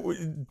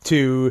one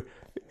to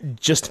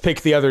just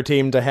pick the other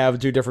team to have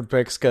 2 different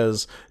picks,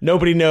 because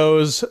nobody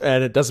knows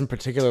and it doesn't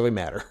particularly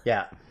matter.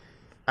 Yeah.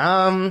 3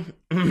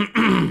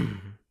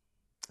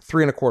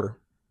 1/4.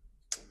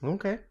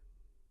 Okay.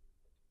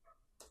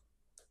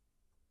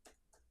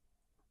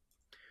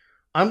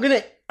 I'm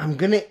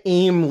gonna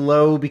aim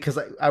low because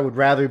I would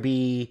rather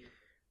be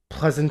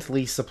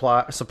pleasantly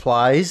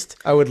surprised.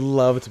 I would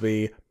love to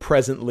be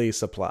presently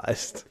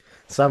surprised.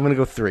 So I'm gonna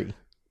go 3.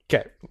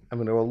 Okay. I'm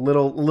gonna go a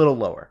little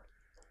lower.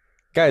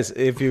 Guys,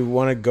 if you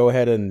want to go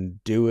ahead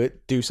and do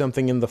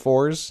something in the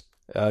 4s,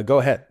 go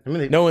ahead.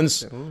 No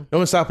one's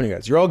stopping you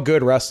guys. You're all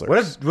good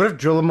wrestlers. What if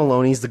Drilla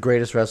Maloney's the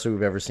greatest wrestler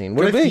we've ever seen?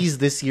 What if he's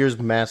this year's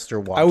Master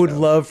Watto? I would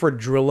love for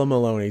Drilla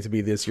Maloney to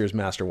be this year's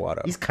Master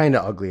Watto. He's kind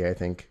of ugly, I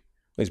think.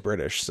 He's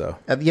British, so.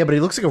 Yeah, but he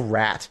looks like a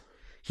rat.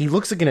 He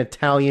looks like an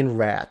Italian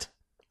rat.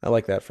 I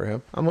like that for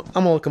him. I'm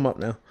gonna look him up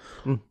now.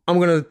 You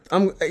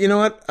know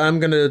what? I'm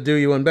gonna do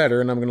you one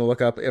better, and I'm gonna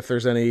look up if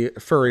there's any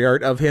furry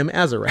art of him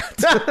as a rat.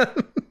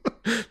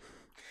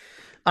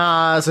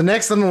 So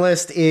next on the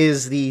list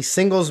is the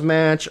singles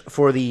match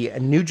for the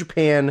New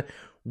Japan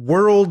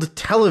World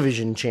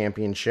Television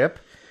Championship.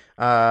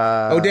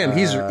 Damn,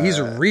 he's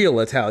real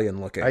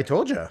Italian looking. I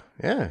told you.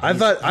 Yeah.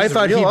 I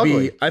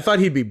thought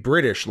he'd be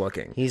British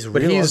looking. He's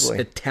but real he's ugly.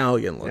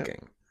 Italian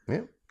looking.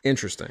 Yeah.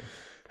 Interesting.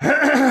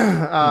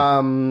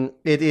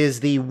 It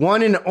is the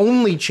one and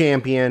only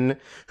champion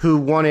who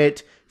won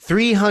it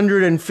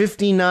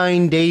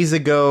 359 days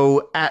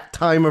ago at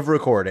time of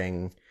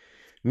recording,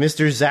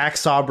 Mr. Zack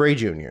Sabre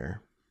Jr.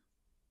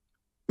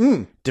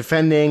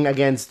 Defending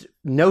against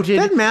noted...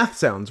 That math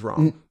sounds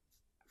wrong.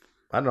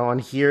 I don't know, on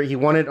here, he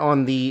won it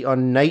on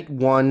night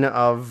 1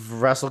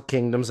 of Wrestle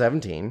Kingdom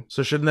 17.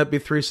 So shouldn't that be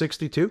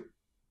 362?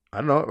 I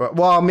don't know.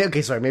 Well,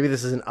 okay, sorry. Maybe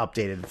this isn't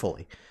updated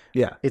fully.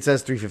 Yeah. It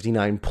says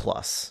 359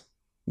 plus.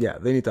 Yeah,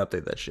 they need to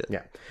update that shit.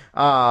 Yeah.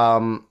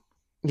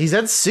 He's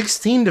had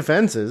 16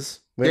 defenses.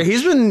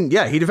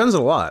 Yeah, he defends it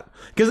a lot.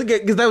 Because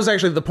that was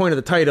actually the point of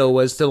the title,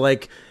 was to,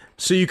 like,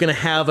 so you can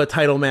have a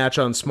title match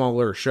on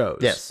smaller shows.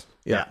 Yes.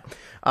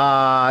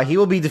 Yeah. He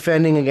will be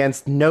defending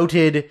against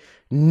noted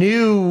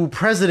new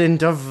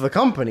president of the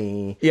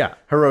company. Yeah.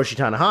 Hiroshi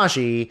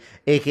Tanahashi,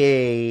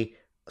 aka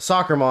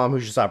soccer mom who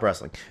should stop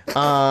wrestling.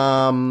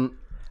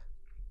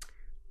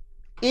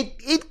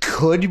 It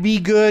could be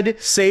good.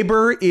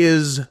 Saber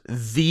is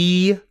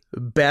the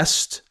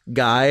best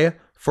guy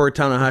for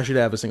Tanahashi to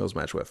have a singles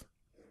match with.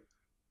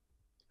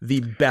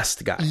 The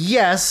best guy.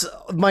 Yes,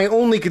 my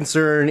only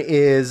concern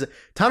is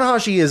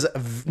Tanahashi is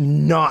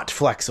not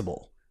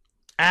flexible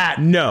at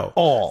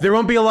all. There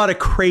won't be a lot of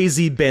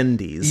crazy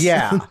bendies.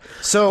 Yeah.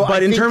 So,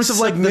 but in terms of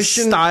like the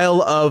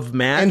style of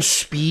match and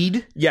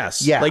speed,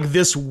 yes, yeah, like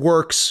this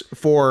works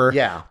for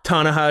yeah.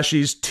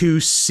 Tanahashi's 2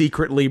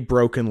 secretly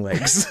broken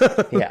legs.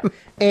 Yeah,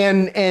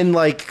 and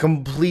like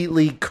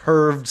completely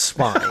curved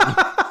spine,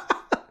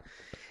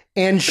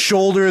 and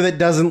shoulder that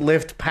doesn't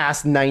lift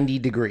past 90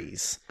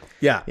 degrees.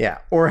 Yeah, yeah,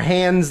 or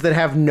hands that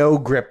have no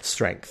grip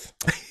strength.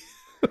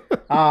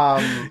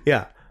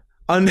 Yeah.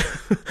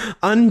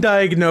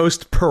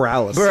 Undiagnosed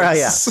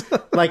paralysis. Yeah.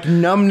 Like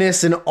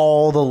numbness in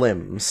all the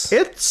limbs.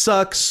 It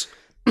sucks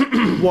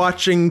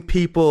watching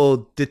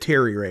people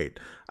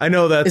deteriorate. I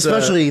know that's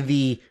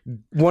especially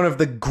one of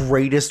the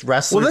greatest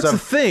wrestlers that's of the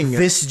thing.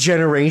 This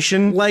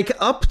generation. Like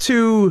up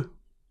to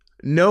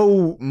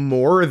no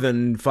more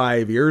than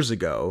 5 years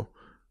ago,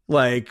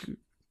 like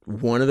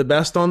one of the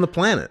best on the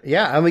planet.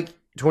 Yeah, I'm like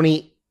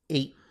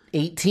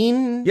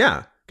 2018.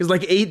 Yeah. Because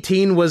like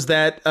 18 was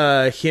that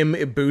him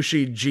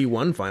Ibushi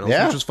G1 finals,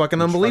 which was fucking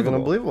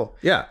unbelievable.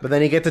 Yeah. But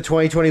then you get to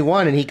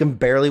 2021 and he can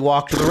barely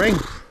walk to the ring.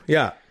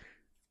 Yeah.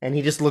 And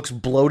he just looks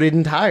bloated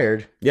and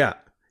tired. Yeah.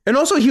 And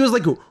also he was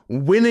like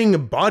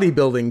winning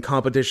bodybuilding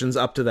competitions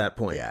up to that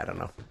point. Yeah, I don't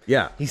know.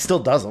 Yeah. He still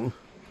does them.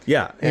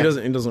 Yeah. He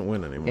doesn't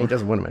win anymore. He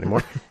doesn't win them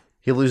anymore.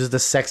 He loses to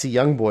Sexy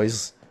Young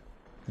Boys.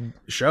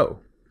 Show.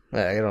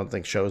 I don't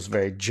think Show's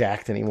very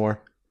jacked anymore.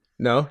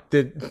 No?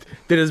 Did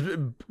his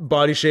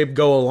body shape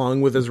go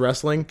along with his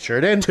wrestling?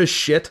 Sure did. To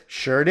shit?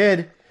 Sure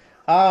did.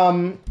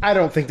 I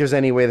don't think there's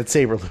any way that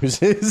Saber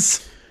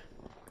loses.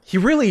 He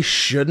really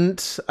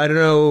shouldn't. I don't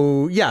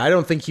know. Yeah, I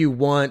don't think you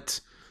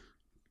want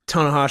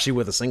Tanahashi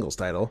with a singles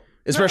title.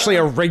 Especially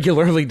a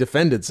regularly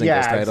defended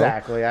singles title. Yeah,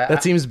 exactly.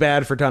 That seems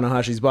bad for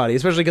Tanahashi's body.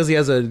 Especially because he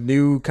has a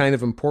new kind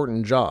of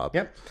important job.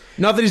 Yep.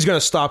 Not that he's going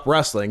to stop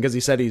wrestling, because he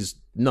said he's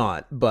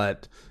not.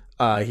 But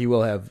he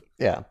will have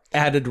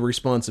added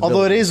responsibility.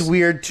 Although it is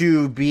weird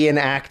to be an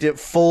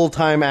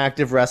full-time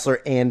active wrestler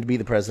and be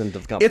the president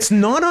of the company. It's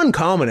not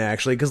uncommon,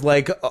 actually, because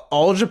like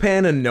All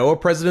Japan and Noah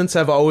presidents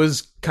have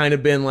always kind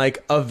of been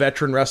like a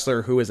veteran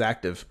wrestler who is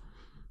active.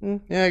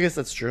 Yeah, I guess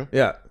that's true.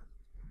 Yeah.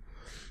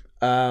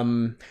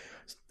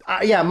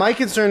 Yeah, my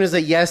concern is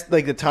that yes,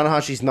 like the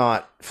Tanahashi's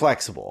not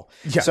flexible.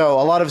 Yeah. So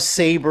a lot of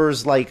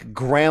Saber's like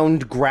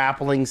ground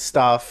grappling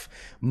stuff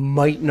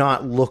might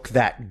not look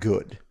that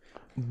good.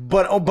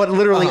 But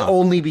literally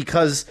only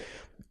because,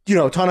 you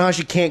know,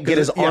 Tanahashi can't get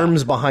his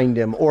arms behind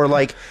him or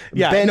like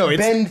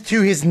bend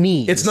to his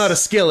knees. It's not a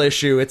skill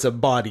issue, it's a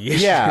body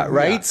issue. Yeah,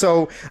 right? Yeah.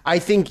 So I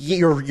think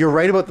you're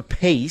right about the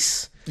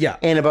pace. Yeah.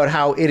 And about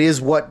how it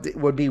is what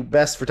would be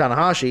best for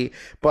Tanahashi,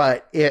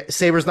 but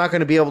Saber's not going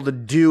to be able to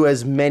do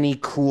as many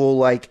cool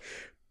like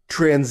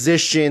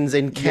transitions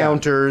and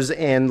counters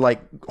and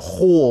like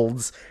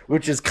holds,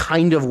 which is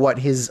kind of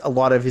what a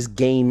lot of his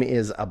game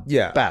is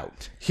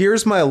about.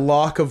 Here's my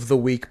lock of the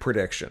week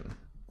prediction.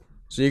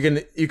 So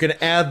you can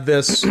add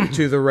this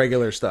to the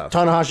regular stuff.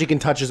 Tanahashi can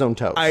touch his own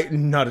toes.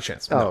 Not a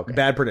chance. Oh, okay.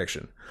 Bad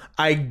prediction.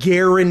 I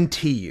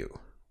guarantee you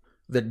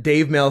that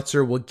Dave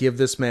Meltzer will give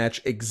this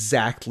match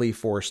exactly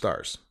 4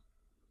 stars.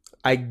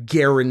 I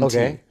guarantee.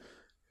 Okay.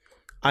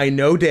 I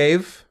know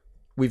Dave.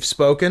 We've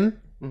spoken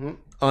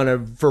on a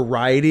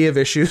variety of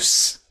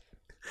issues,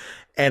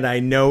 and I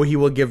know he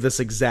will give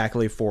this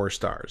exactly 4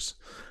 stars.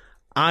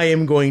 I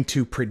am going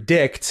to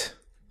predict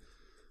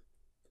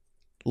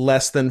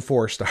less than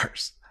 4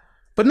 stars,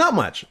 but not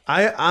much.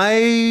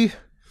 I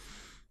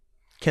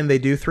can they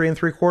do 3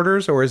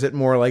 3/4, or is it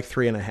more like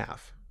 3.5?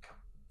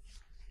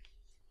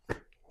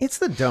 It's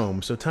the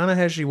Dome, so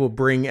Tanahashi will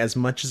bring as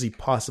much as he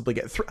possibly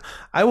get.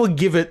 I will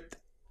give it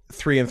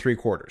 3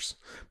 3/4.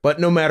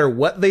 But no matter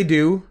what they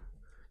do,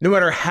 no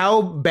matter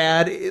how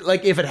bad,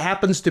 like if it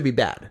happens to be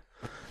bad,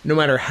 no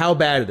matter how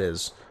bad it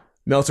is,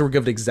 Meltzer will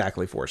give it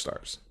exactly 4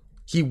 stars.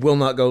 He will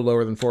not go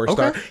lower than 4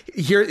 stars.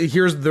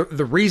 Here's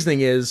the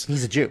reasoning is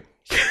he's a Jew.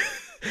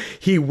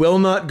 He will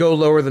not go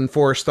lower than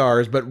 4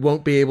 stars, but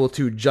won't be able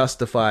to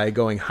justify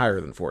going higher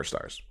than 4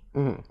 stars.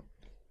 Mm-hmm.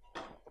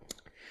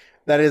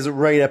 That is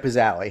right up his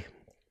alley,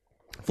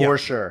 for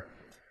sure.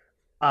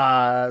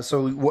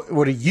 So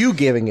what are you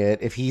giving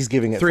it if he's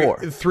giving it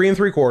 4? 3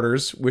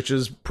 3/4, which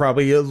is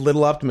probably a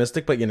little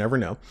optimistic, but you never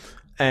know.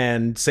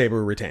 And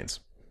Sabre retains.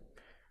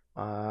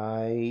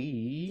 Oh,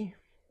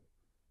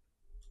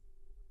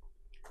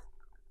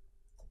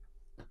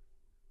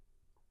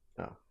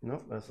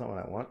 no, that's not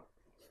what I want.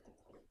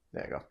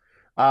 There you go.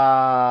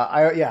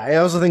 I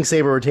also think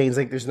Sabre retains.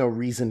 Like, there's no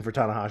reason for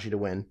Tanahashi to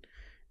win,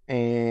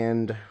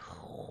 and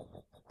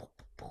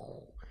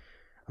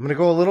I'm gonna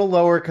go a little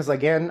lower because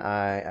again,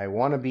 I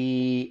want to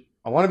be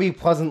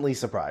pleasantly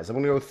surprised. I'm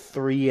gonna go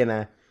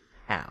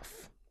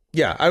 3.5.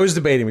 Yeah, I was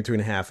debating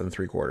between 1/2 and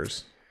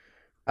 3/4.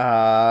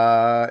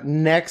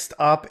 Next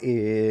up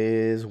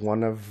is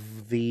one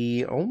of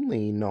the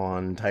only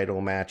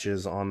non-title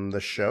matches on the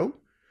show.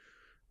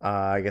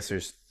 I guess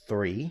there's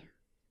 3.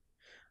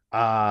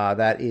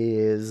 That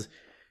is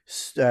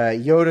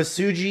Yota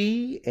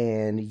Tsuji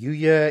and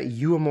Yuya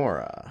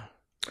Uemura.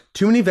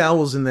 Too many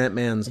vowels in that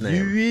man's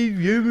name.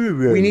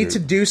 We need to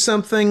do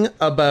something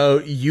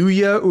about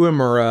Yuya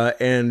Uemura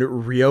and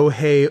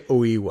Ryohei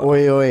Oiwa.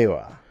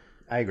 Oiwa.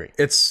 I agree.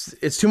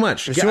 It's too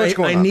much. There's too much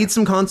going I on need there.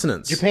 some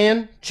consonants.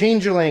 Japan,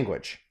 change your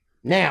language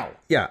now.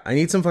 Yeah, I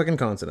need some fucking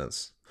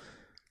consonants.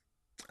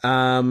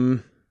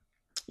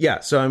 Yeah,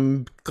 so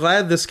I'm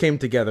glad this came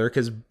together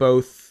because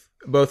both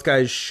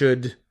guys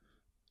should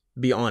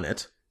be on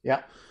it.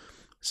 Yeah.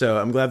 So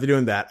I'm glad they're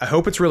doing that. I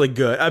hope it's really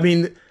good. I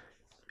mean,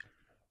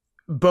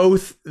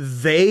 both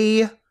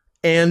they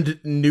and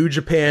New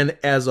Japan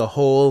as a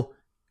whole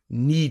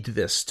need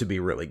this to be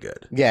really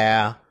good.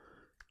 Yeah.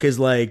 Because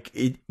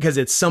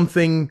it's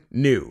something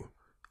new,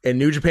 and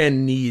New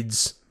Japan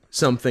needs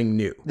something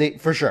new.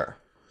 For sure.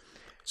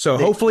 So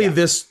hopefully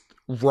this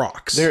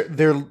rocks.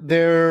 They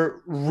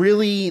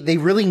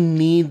really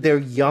need their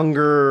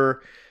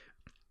younger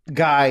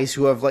guys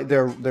who have like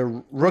their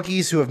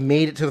rookies who have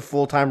made it to the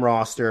full-time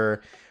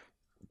roster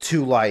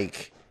to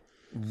like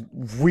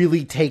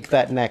really take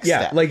that next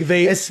step. Like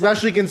they,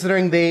 especially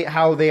considering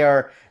how they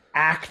are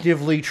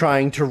actively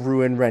trying to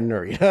ruin Ren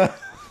Narita.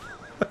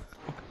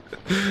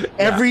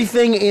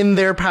 Everything in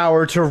their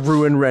power to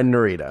ruin Ren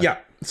Narita. Yeah.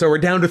 So we're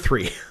down to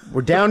 3.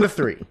 We're down to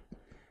 3.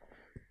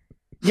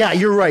 Yeah,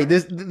 you're right.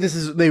 This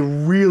is, they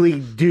really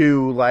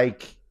do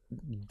like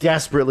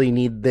desperately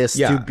need this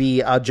to be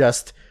a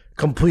just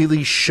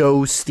completely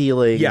show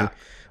stealing. Yeah.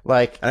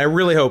 Like, and I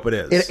really hope it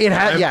is. It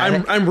has.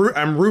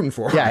 I'm rooting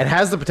for it. Yeah, it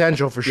has the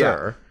potential for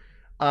sure.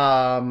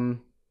 I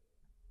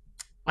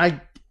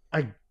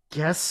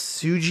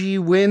guess Tsuji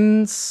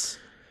wins.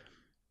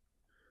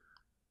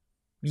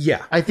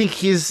 Yeah, I think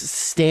his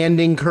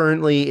standing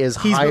currently is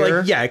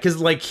higher. Because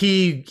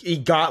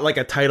he got like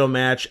a title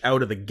match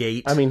out of the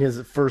gate. I mean, his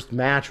first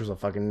match was a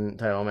fucking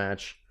title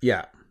match.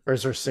 Yeah, or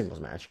his first singles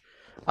match.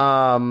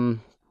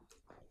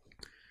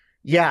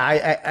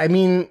 Yeah, I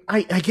mean,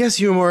 I guess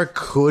Uemura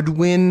could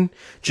win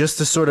just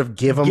to sort of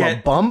give him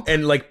a bump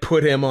and like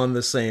put him on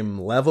the same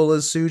level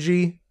as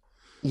Tsuji.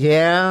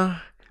 Yeah,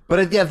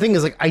 but the thing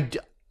is, like,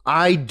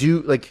 I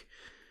do like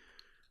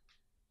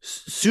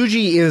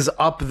Tsuji is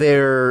up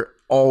there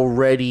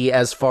already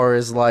as far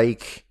as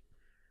like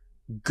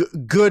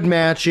good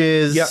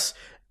matches. Yep.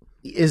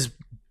 Is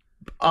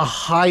a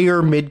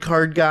higher mid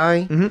card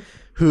guy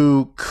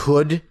who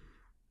could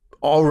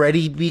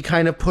already be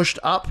kind of pushed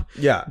up.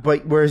 Yeah.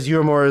 But whereas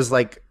Uemura is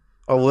like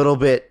a little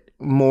bit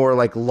more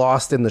like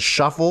lost in the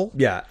shuffle.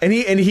 Yeah. And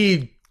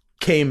he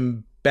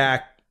came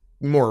back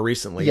more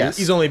recently. Yes.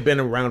 He's only been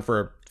around for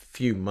a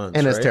few months.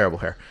 And has terrible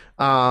hair.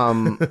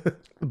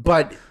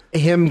 But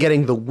him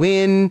getting the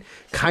win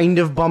kind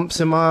of bumps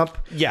him up.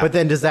 Yeah. But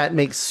then does that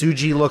make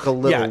Tsuji look a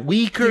little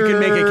weaker? You can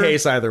make a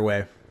case either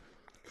way.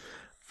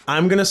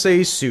 I'm going to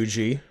say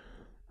Tsuji.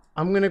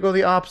 I'm going to go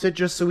the opposite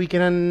just so we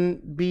can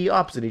be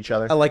opposite each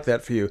other. I like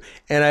that for you.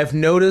 And I've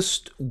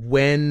noticed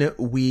when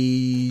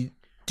we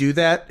do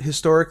that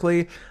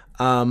historically,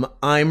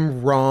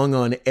 I'm wrong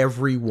on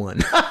every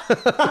one.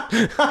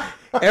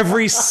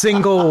 Every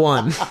single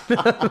one.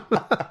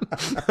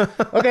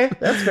 Okay,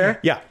 that's fair.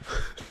 Yeah.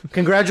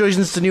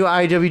 Congratulations to new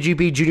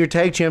IWGP Junior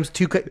Tag Champs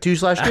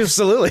 2/2.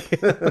 Absolutely.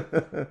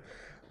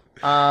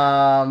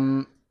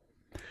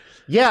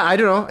 Yeah, I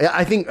don't know.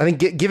 I think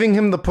giving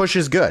him the push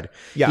is good.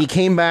 Yeah. He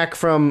came back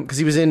from because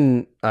he was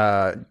in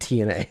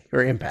TNA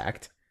or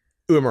Impact.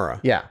 Uemura.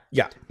 Yeah.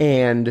 Yeah.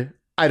 And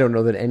I don't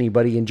know that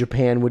anybody in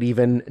Japan would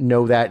even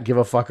know that, give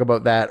a fuck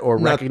about that, or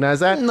recognize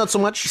that. Not so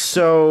much.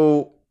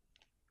 So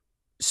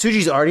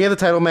Tsuji's already had the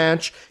title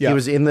match. Yeah. He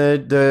was in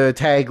the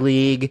tag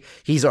league.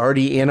 He's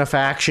already in a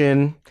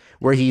faction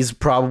where he's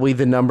probably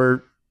the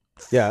number,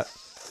 I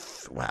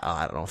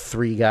don't know,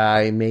 3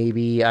 guy,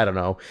 maybe. I don't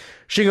know.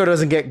 Shingo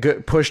doesn't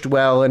get pushed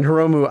well, and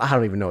Hiromu, I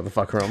don't even know what the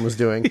fuck Hiromu was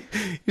doing.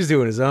 He's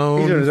doing his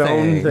own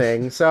own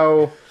thing.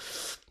 So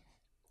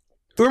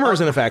Uemura's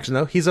in a faction,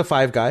 though. He's a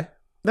 5 guy.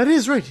 that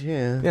is right.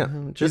 Yeah. Yeah.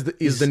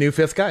 He's the new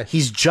 5th guy.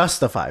 He's just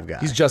the 5 guy.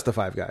 He's just a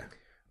 5 guy.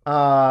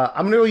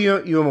 I'm going to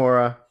go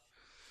Uemura,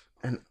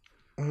 and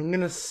I'm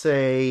going to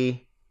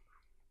say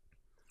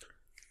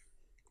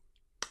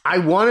I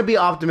want to be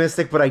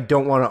optimistic, but I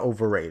don't want to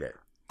overrate it.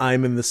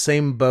 I'm in the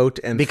same boat,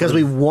 and because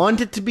we want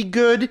it to be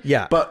good.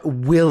 Yeah. But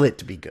will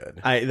it be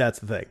good? That's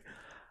the thing.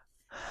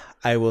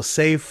 I will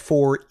say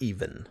 4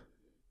 even.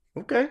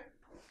 Okay.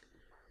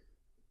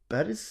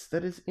 That is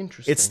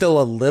interesting. It's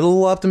still a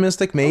little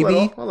optimistic,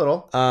 maybe. A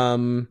little.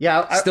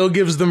 Yeah. Still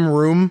gives them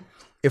room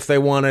if they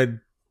want to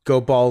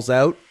go balls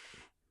out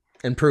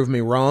and prove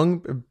me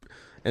wrong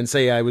and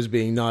say I was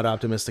being not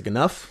optimistic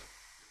enough.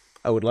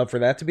 I would love for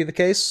that to be the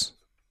case.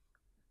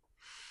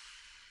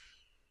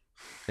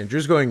 And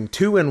Drew's going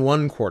 2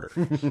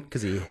 1/4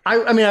 because he.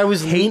 I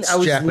was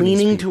Japanese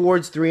leaning people.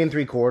 towards 3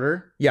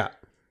 3/4. Yeah.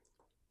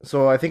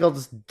 So I think I'll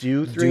just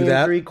do 3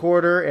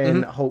 3/4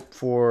 and hope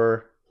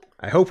for.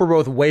 I hope we're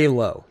both way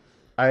low.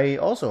 I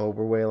also hope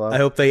we're way low. I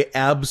hope they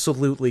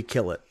absolutely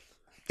kill it.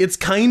 It's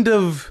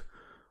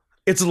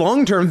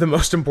long term the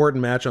most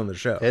important match on the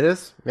show. It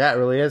is. Yeah, it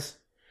really is.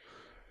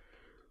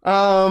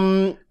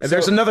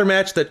 There's another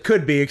match that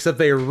could be, except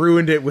they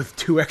ruined it with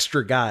 2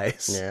 extra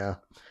guys. Yeah.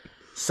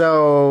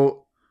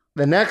 So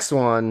the next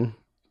one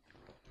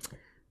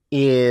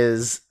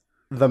is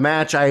the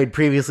match I had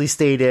previously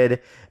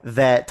stated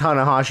that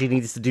Tanahashi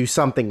needs to do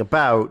something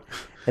about,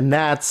 and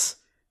that's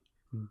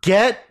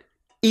get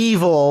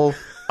Evil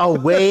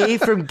away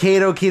from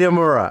Kato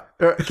Kitamura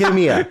or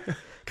Kitamiya,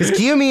 because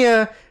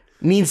Kiyomiya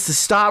needs to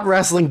stop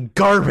wrestling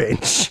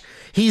garbage.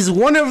 He's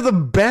one of the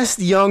best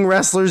young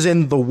wrestlers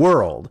in the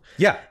world.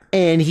 Yeah.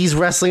 And he's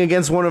wrestling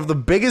against one of the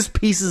biggest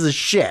pieces of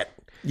shit.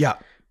 Yeah.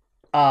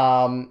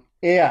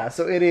 Yeah,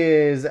 so it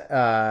is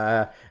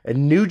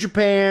New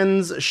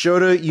Japan's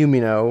Shota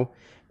Umino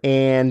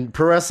and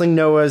Pro Wrestling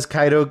Noah's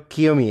Kaito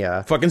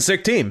Kiyomiya Fucking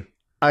sick team.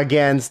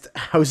 against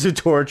House of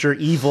Torture,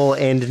 Evil,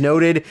 and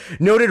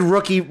ruined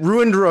rookie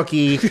Ren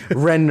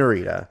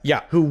Narita.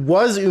 Yeah. Who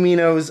was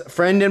Umino's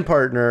friend and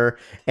partner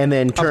and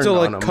then turned Up till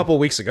on a him. couple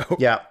weeks ago.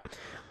 Yeah.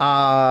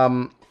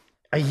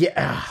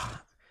 Yeah.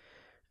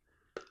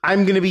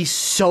 I'm going to be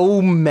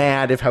so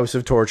mad if House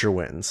of Torture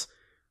wins.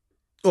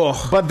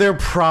 Ugh. But they're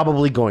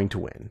probably going to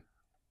win.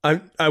 I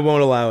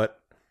won't allow it.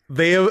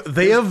 They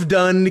have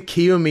done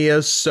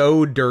Kiyomiya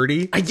so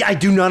dirty. I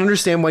do not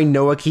understand why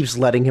Noah keeps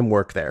letting him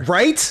work there.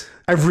 Right?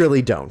 I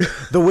really don't.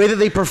 The way that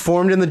they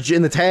performed in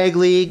the tag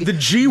league, The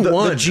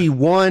G1. the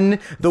G1,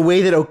 the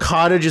way that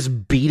Okada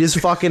just beat his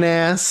fucking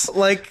ass,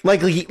 like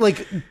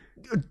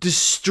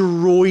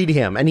destroyed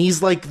him, and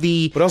he's like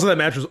the. But also that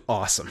match was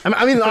awesome.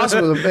 I mean,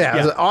 awesome. It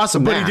was an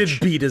awesome But match. he did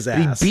beat his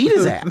ass. He beat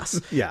his ass.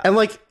 Yeah. And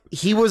like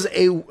he was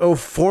a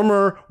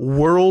former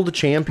world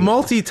champion.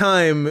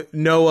 Multi-time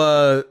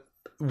Noah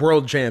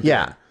world champion.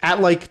 Yeah,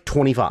 at like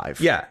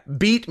 25. Yeah.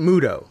 Beat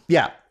Muto.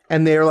 Yeah.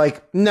 And they're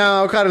like,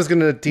 no, Okada's going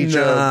to teach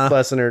Nah. a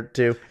lesson or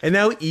two. And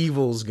now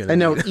Evil's gonna And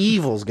now beat him.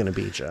 Evil's going to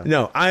beat you.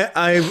 No,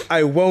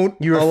 I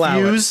won't You allow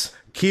refuse?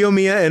 it.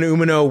 Kiyomiya and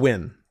Umino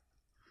win.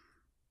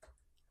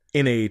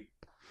 In a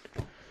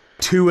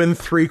 2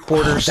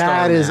 3/4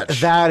 star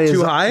match. That is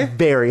too high.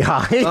 very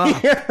high.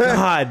 Oh,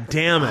 God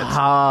damn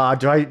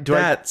it!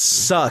 That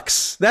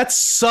sucks. That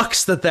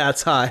sucks.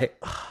 That's high.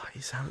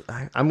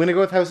 I'm gonna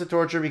go with House of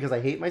Torture because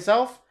I hate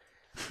myself.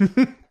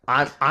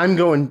 I'm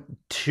going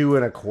 2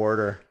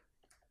 1/4.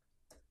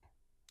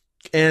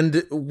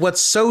 And what's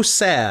so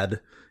sad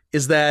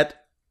is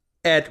that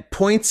at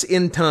points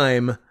in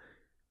time,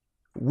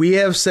 we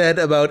have said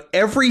about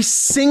every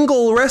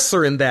single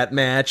wrestler in that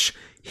match,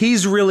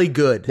 he's really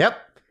good. Yep.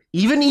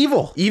 Even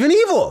Evil. Even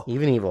Evil.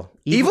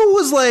 Evil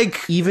Was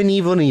like even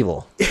Evil and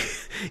Evil.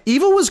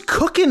 Evil was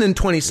cooking in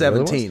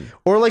 2017.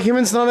 Or like him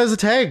and Snot as a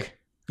tag.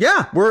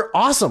 Yeah. We're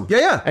awesome.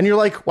 Yeah. And you're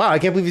like, wow, I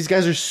can't believe these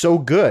guys are so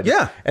good.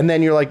 Yeah. And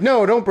then you're like,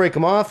 no, don't break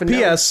them off. And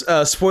P.S.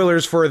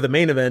 Spoilers for the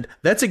main event.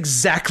 That's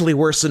exactly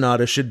where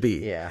Sonata should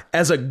be. Yeah.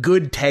 As a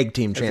good tag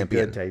team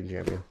champion. Good tag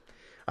champion.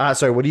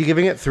 Sorry, what are you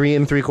giving it? 3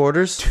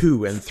 3/4?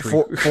 2 3.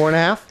 4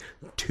 1/2?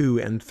 2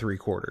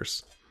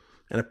 3/4.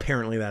 And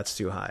apparently that's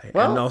too high.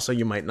 Well- and also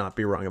you might not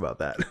be wrong about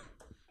that.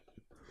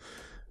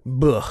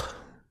 Buh.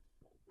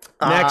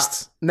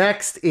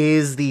 Next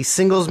is the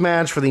singles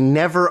match for the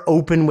Never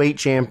Openweight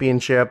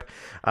Championship.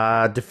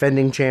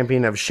 Defending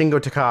champion of Shingo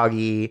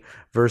Takagi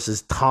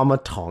versus Tama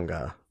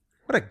Tonga.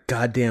 What a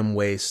goddamn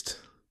waste.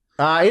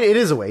 It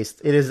is a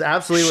waste. It is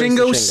absolutely a waste of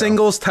Shingo Shingo.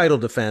 singles title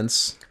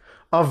defense.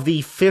 Of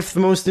the 5th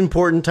most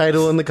important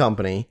title in the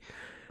company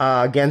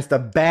against a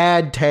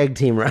bad tag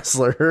team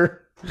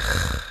wrestler.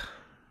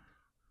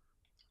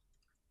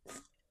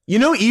 You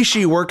know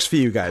Ishii works for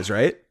you guys,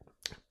 right?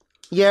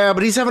 Yeah,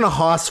 but he's having a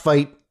Haas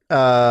fight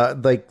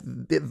like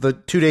the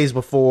 2 days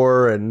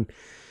before, and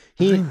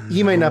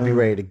he might not be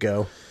ready to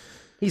go.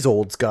 He's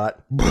old,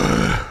 Scott.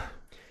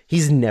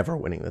 He's never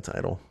winning the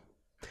title.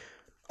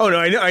 Oh, no,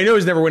 I know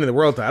he's never winning the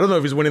world title. I don't know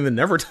if he's winning the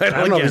never title I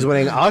don't know if again. he's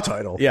winning a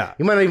title. Yeah.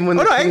 He might not even win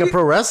the King of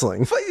Pro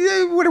Wrestling.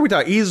 What are we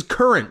talking? He's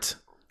current.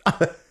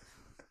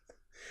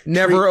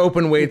 Never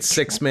open weight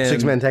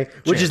 6-man tag,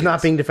 which is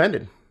not being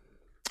defended.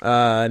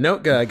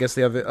 No, I guess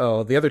the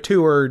other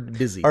 2 are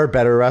busy. Are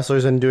better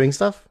wrestlers and doing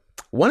stuff?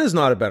 One is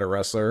not a better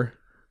wrestler,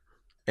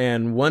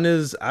 and one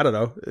is, I don't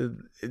know,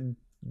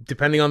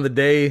 depending on the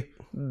day,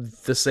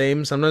 the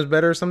same, sometimes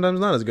better, sometimes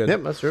not as good.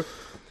 Yep, that's true.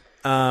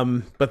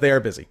 But they are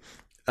busy.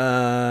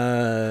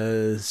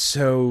 So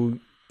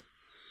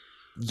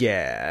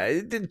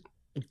yeah,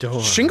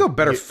 Shingo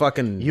better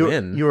fucking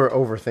win. You were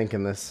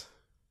overthinking this.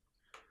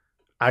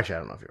 Actually, I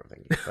don't know if you were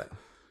thinking, but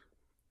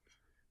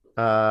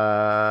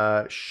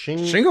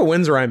Shingo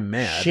wins or I'm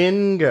mad.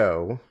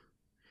 Shingo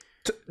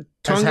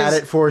has had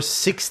it for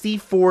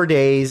 64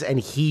 days, and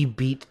he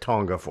beat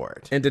Tonga for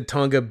it. And did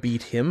Tonga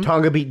beat him?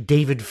 Tonga beat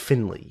David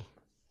Finlay.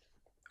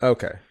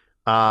 Okay.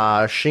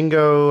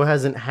 Shingo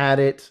hasn't had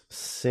it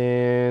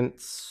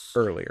since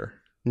Earlier.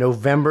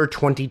 November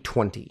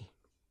 2020.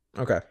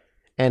 Okay.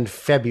 And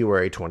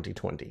February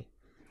 2020.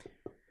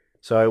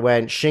 So I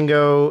went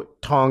Shingo,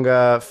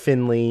 Tonga,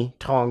 Finlay,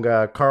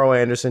 Tonga, Carl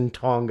Anderson,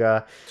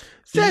 Tonga.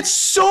 That's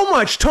so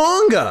much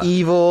Tonga.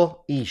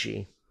 Evil,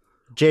 Ishii.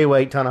 Jay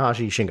White,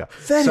 Tanahashi, Shingo.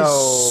 That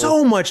is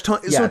so much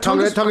Tonga. Yeah, So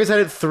Tonga's had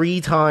it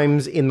 3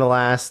 times in the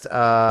last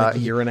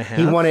year and a half.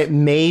 He won it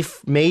May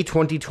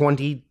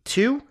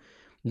 2022.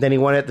 Then he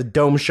won it at the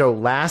Dome Show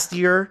last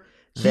year.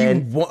 He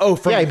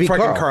beat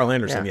Carl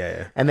Anderson.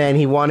 Yeah. And then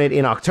he won it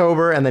in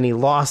October, and then he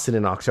lost it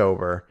in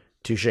October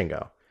to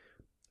Shingo.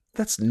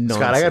 That's nonsense.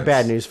 Scott, I got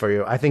bad news for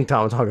you. I think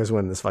Tonga's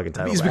winning this fucking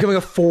title. He's becoming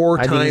a 4-time champion.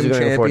 I think he's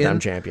becoming a 4-time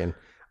champion.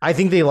 I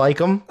think they like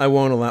him. I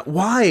won't allow.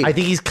 Why? I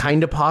think he's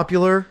kind of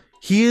popular.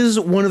 He is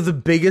one of the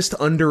biggest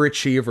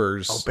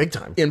underachievers. Oh, big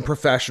time. In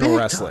professional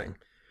wrestling.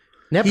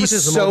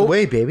 Nepotism all the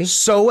way, baby.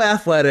 So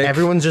athletic.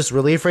 Everyone's just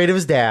really afraid of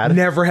his dad.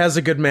 Never has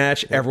a good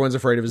match. Yeah. Everyone's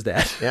afraid of his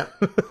dad. Yeah.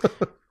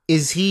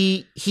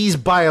 He's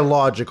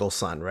biological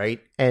son,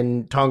 right?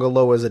 And Tonga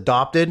Loa is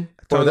adopted?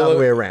 Or the other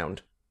way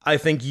around? I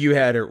think you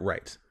had it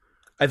right.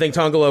 I think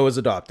Tonga Loa is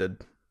adopted.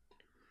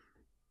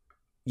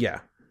 Yeah.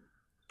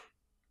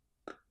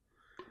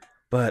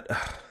 But,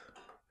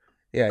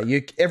 yeah,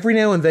 every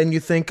now and then you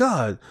think,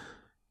 God,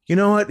 you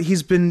know what?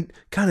 He's been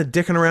kind of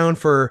dicking around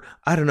for,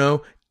 I don't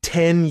know,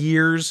 10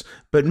 years,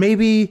 but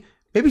maybe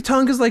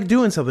Tonga's like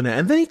doing something now.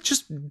 And then he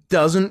just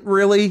doesn't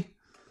really.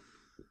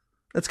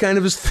 That's kind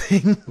of his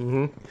thing.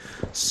 Mm-hmm.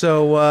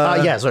 So,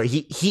 so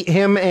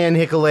him and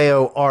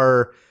Hikuleo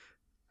are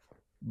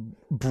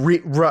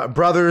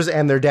brothers,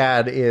 and their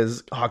dad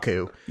is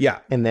Haku. Yeah.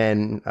 And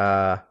then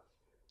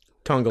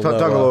Tonga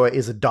Loa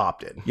is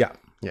adopted. Yeah.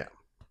 Yeah.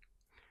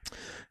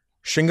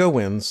 Shingo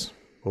wins.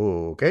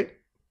 Okay.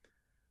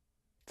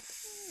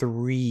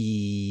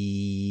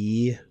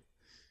 3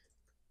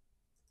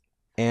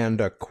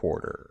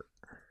 1/4.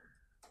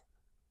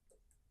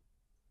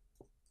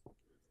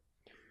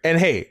 And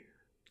hey,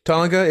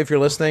 Tonga, if you're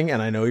listening,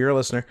 and I know you're a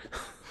listener,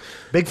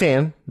 big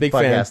fan,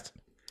 podcast.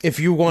 Fan. If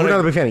you want, we're not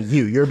a big fan of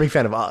you. You're a big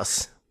fan of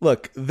us.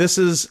 Look, this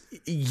is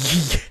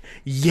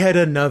yet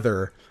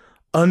another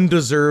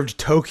undeserved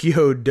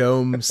Tokyo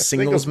Dome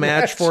singles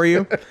match for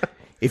you.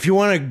 If you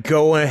want to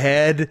go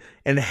ahead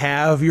and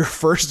have your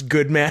first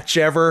good match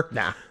ever,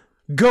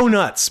 go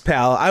nuts,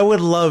 pal. I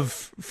would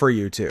love for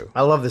you to.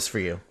 I love this for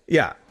you.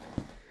 Yeah.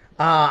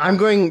 I'm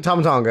going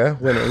Tonga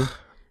winning,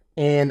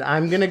 and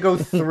I'm gonna go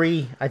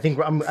 3. I think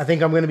I'm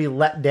gonna be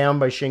let down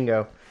by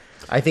Shingo.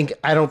 I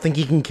don't think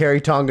he can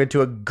carry Tonga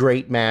to a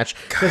great match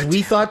because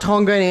we thought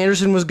Tonga and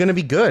Anderson was going to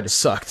be good.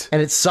 Sucked.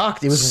 And it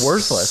sucked. It was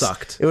worthless.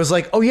 Sucked. It was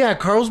like, oh yeah,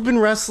 Carl's been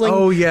wrestling.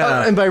 Oh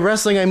yeah. And by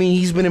wrestling, I mean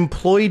he's been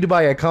employed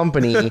by a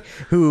company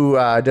who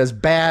does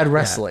bad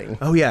wrestling. Yeah.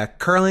 Oh yeah,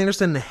 Carl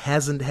Anderson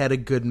hasn't had a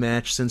good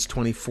match since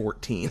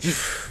 2014.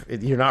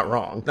 You're not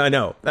wrong. I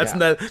know. That's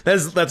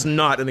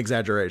not an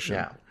exaggeration.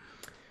 Yeah.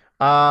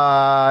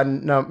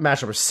 No,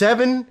 match number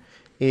 7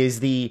 is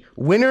the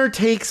winner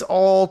takes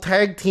all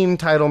tag team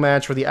title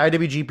match for the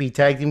IWGP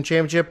Tag Team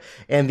Championship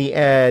and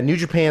the New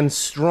Japan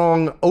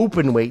Strong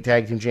Openweight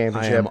Tag Team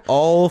Championship. I am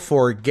all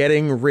for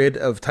getting rid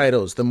of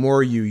titles. The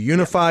more you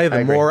unify,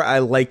 the more I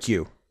like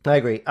you. I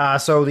agree.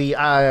 So the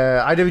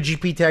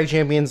IWGP Tag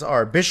Champions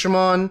are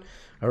Bishamon,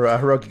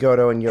 Hiroki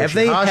Goto, and Yoshihashi. Have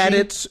they had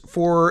it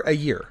for a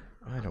year?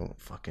 I don't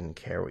fucking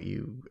care what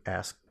you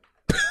ask.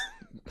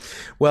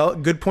 Well,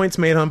 good points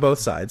made on both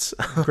sides.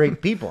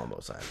 Great people on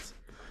both sides.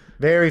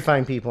 Very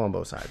fine people on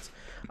both sides.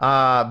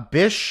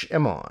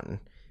 Bishamon,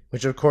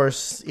 which of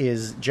course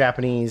is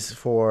Japanese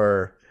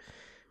for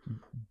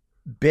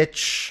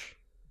bitch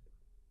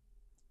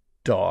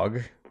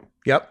dog.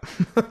 Yep.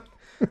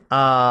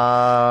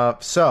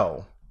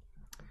 So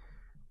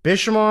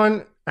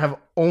Bishamon have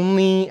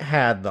only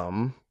had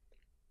them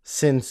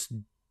since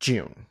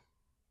June.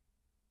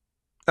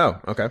 Oh,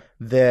 okay.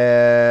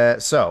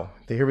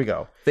 Here we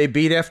go. They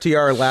beat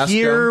FTR last.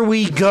 Here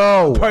we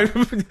go.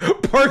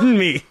 Pardon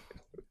me.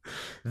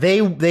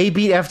 They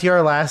beat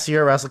FTR last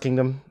year at Wrestle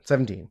Kingdom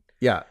 17.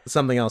 Yeah,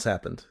 something else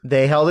happened.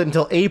 They held it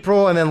until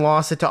April and then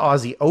lost it to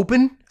Aussie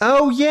Open.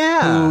 Oh,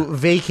 yeah. Who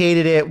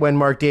vacated it when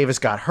Mark Davis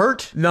got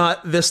hurt.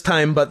 Not this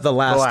time, but the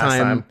last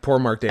time. Poor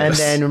Mark Davis.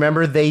 And then,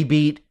 remember, they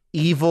beat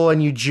Evil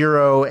and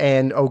Yujiro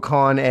and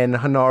Okan and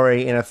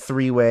Hanare in a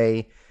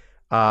 3-way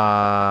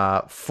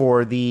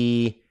for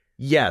the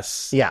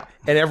Yes. Yeah.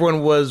 And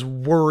everyone was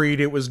worried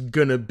it was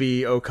gonna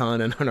be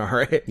Okan and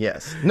Hanare.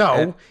 Yes.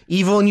 No,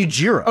 Evil and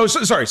Yujiro. Oh,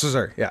 sorry.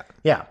 Yeah.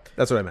 Yeah.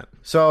 That's what I meant.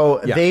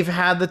 So they've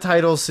had the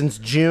title since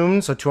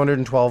June, so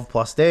 212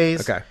 plus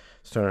days. Okay.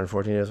 It's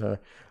 214 days.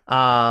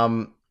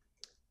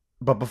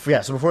 But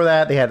before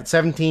that, they had it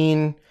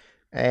 17,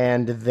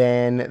 and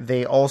then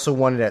they also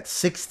won it at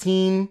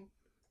 16.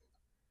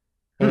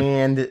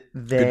 And then...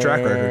 Good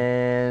track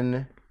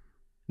record.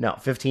 No,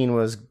 15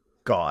 was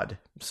God.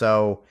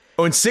 So...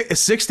 Oh, and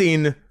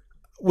 16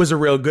 was a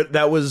real good...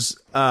 That was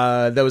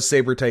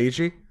Saber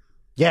Taichi.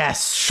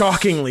 Yes.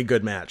 Shockingly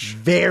good match.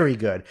 Very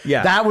good.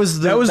 Yeah. That was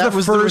the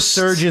first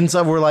resurgence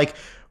of we're like,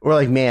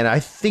 man, I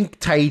think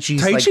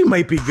Taichi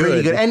might be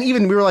pretty good. And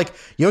even we were like,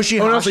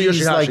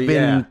 Yoshihashi's like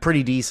been yeah.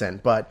 pretty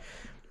decent. But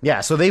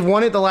yeah, so they've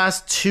won it the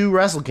last 2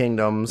 Wrestle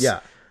Kingdoms. Yeah.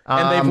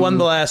 And they've won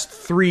the last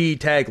 3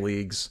 tag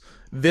leagues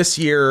this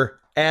year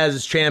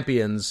as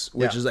champions,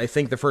 which is, I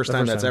think, the first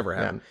time that's ever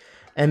happened. Yeah.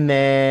 And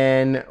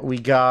then we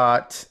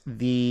got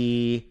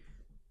the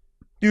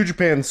New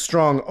Japan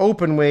Strong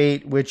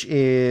Openweight, which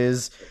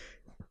is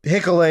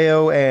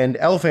Hikuleo and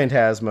El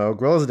Phantasmo,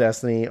 Gorillas of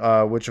Destiny,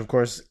 which of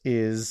course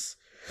is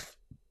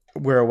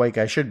where a white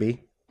guy should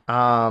be,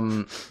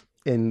 in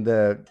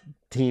the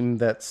team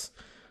that's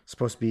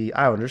supposed to be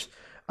Islanders.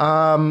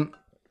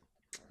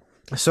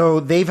 So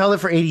they've held it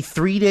for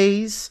 83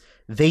 days.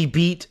 They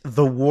beat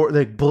the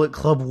Bullet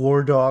Club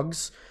War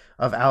Dogs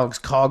of Alex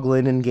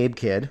Coughlin and Gabe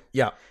Kidd.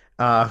 Yeah.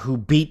 Who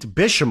beat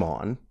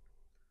Bishamon.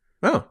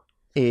 Oh.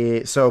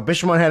 So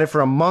Bishamon had it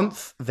for a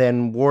month,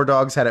 then War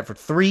Dogs had it for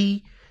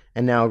 3,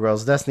 and now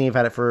Girls of Destiny have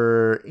had it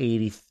for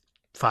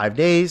 85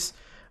 days,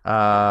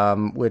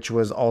 which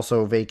was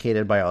also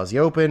vacated by Aussie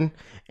Open,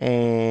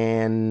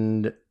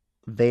 and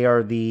they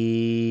are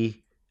the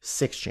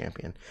 6th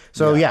champion.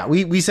 So yeah,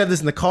 we said this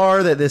in the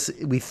car that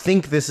we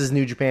think this is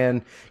New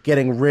Japan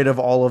getting rid of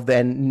all of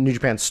the New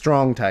Japan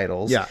Strong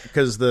titles. Yeah,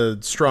 because the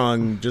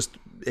Strong just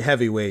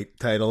heavyweight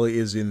title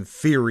is in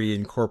theory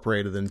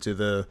incorporated into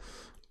the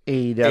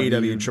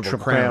AEW Triple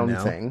Crown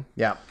now. Thing.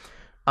 Yeah.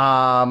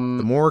 The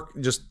more,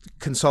 just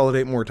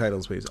consolidate more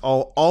titles, please.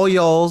 All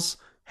y'alls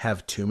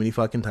have too many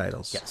fucking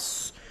titles.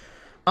 Yes.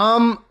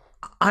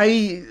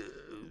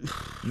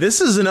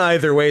 This is an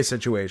either way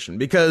situation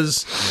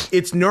because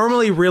it's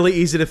normally really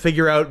easy to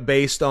figure out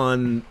based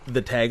on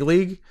the tag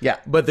league. Yeah.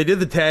 But they did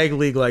the tag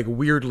league like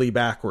weirdly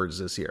backwards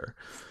this year.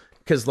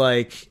 Because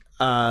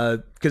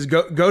Goto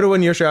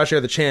and Yoshihashi are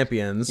the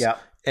champions. Yeah.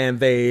 And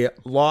they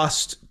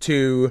lost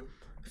to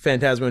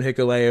Phantasmo and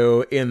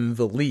Hikuleo in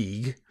the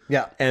league.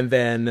 Yeah. And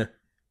then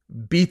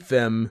beat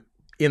them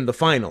in the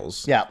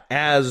finals. Yeah.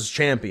 As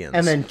champions.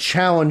 And then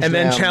challenge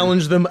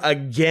them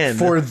again.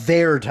 for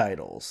their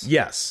titles.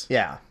 Yes.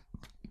 Yeah.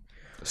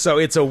 So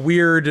it's a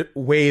weird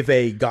way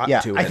they got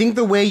to it. I think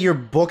the way you're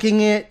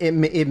booking it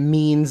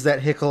means that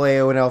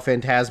Hikuleo and El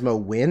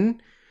Phantasmo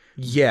win.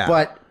 Yeah.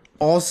 But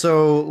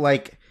also,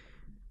 like,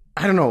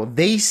 I don't know.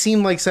 They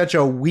seem like such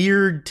a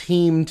weird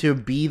team to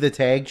be the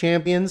tag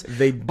champions.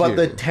 But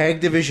the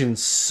tag division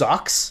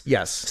sucks.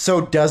 Yes.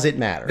 So does it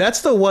matter? That's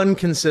the one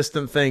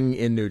consistent thing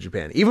in New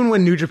Japan. Even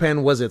when New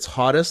Japan was its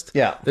hottest,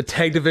 the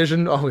tag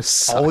division always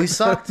sucked. Always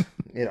sucked.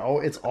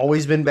 It's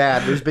always been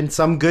bad. There's been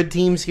some good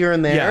teams here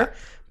and there. Yeah.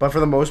 But for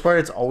the most part,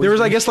 it's always there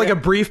was, I guess, like a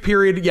brief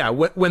period,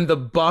 when the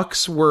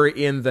Bucks were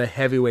in the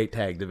heavyweight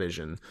tag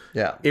division.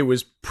 Yeah, it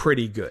was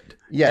pretty good.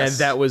 Yes, and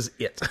that was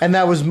it. And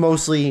that was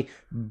mostly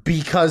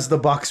because the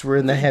Bucks were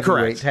in the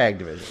heavyweight tag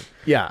division.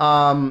 Yeah.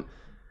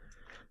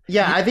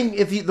 I think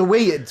the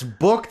way it's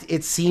booked,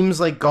 it seems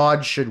like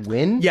God should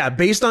win. Yeah,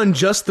 based on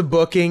just the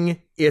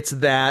booking, it's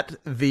that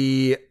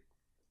the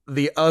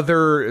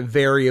other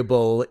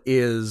variable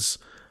is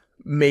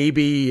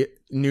maybe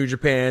New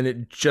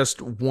Japan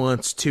just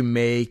wants to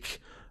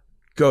make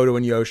Goto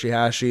and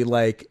Yoshihashi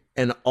like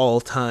an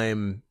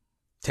all-time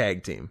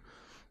tag team.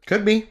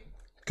 Could be.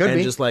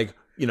 And just like,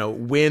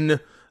 win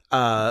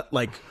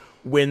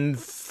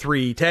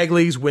 3 tag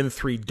leagues, win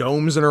 3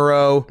 domes in a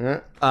row.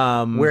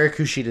 Wear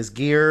Kushida's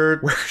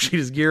gear.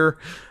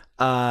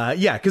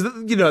 Yeah,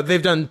 because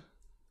they've done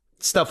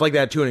stuff like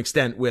that to an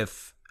extent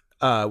with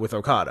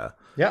Okada.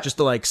 Yeah. Just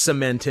to like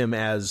cement him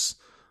as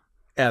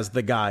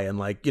the guy and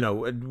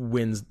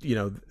wins,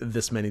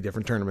 this many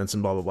different tournaments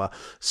and blah, blah, blah.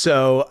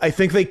 So I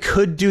think they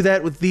could do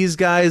that with these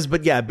guys.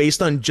 But yeah,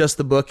 based on just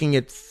the booking,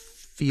 it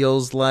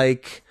feels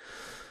like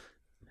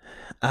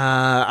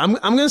I'm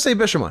going to say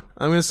Bishamon.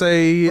 I'm going to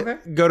say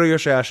Goto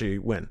Yoshihashi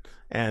win.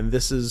 And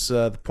this is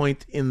the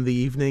point in the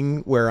evening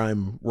where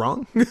I'm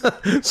wrong.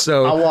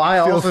 So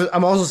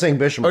I'm also saying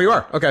Bishamon. Oh, you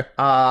are? Okay.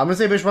 I'm gonna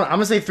say Bishamon. I'm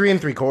gonna say 3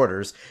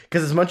 3/4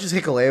 because as much as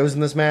Hikuleo's in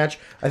this match,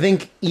 I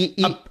think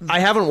I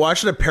haven't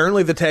watched it.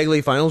 Apparently, the tag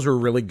league finals were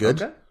really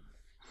good. Okay.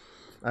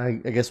 I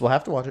guess we'll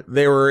have to watch it.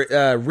 They were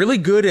really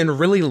good and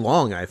really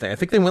long. I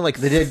think they went like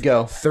they did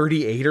go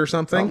 38 or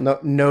something.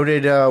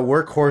 Noted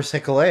workhorse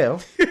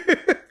Hikuleo.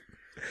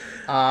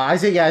 I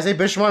say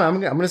Bishamon. I'm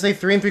gonna say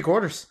 3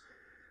 3/4.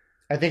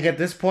 I think at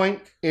this point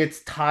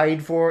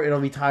it'll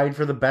be tied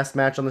for the best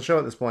match on the show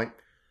at this point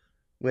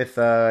with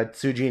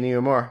Tsuji and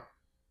Uemura.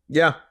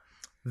 Yeah.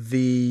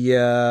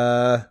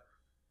 The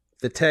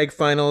tag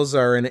finals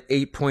are an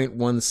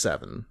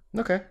 8.17.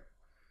 Okay.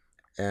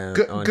 And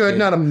Good,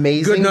 not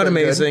amazing. Good, not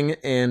amazing. Good.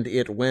 And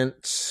it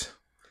went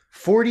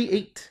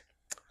 48.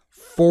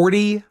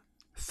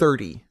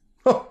 40-30.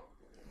 Oh.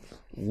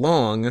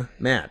 Long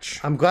match.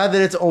 I'm glad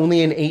that it's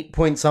only an 8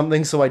 point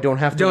something, so I don't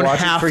have to watch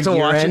it for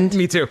year end.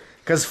 Me too.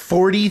 Because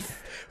 40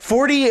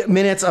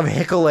 minutes of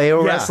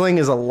Hikuleo wrestling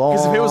is a long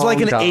time. Because if it was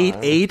like an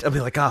 8-8, I'd be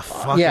like, oh,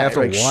 fuck, I have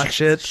to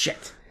watch it.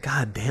 Shit.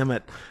 God damn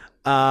it.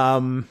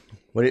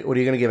 What are you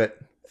going to give it?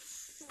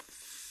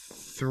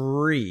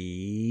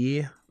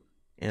 3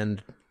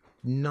 and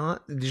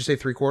not... Did you say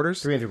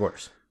 3/4? 3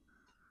 3/4.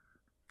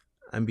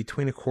 I'm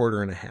between a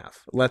quarter and a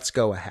half. Let's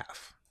go a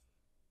half.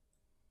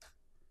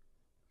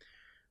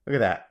 Look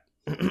at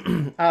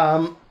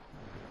that.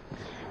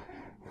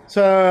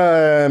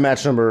 So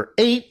match number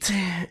 8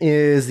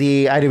 is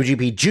the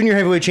IWGP Junior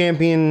Heavyweight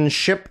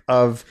Championship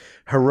of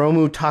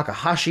Hiromu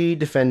Takahashi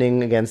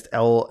defending against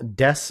El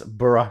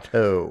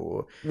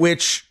Desperado.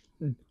 Which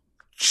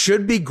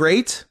should be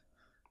great.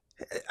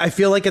 I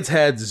feel like it's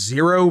had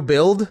 0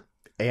 build.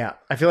 Yeah,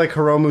 I feel like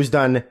Hiromu's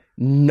done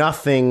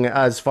nothing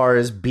as far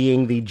as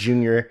being the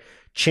junior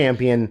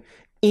champion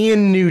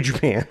in New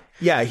Japan.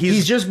 Yeah,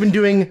 he's just been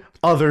doing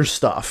other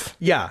stuff.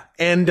 Yeah,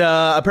 and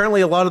apparently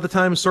a lot of the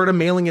time sort of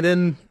mailing it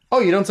in. Oh,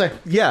 you don't say?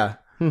 Yeah.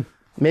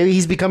 Maybe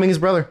he's becoming his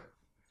brother.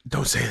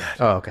 Don't say that.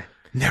 Oh, okay.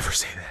 Never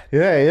say that.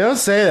 Yeah, you don't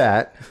say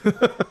that.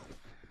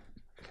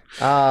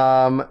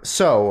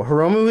 So,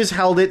 Hiromu has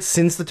held it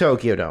since the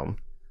Tokyo Dome.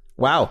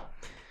 Wow.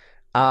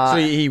 So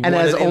he won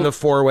it in the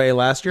 4-way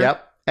last year?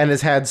 Yep. And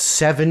has had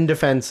 7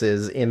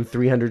 defenses in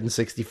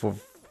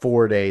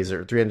 364 days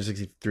or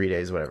 363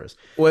 days, whatever it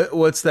is.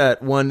 What's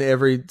that? One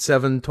every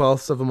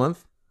 7/12 of a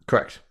month?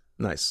 Correct.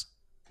 Nice.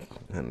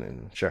 And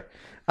then, sure.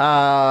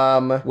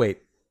 Wait.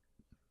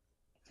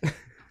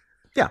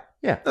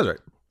 Yeah, that's right.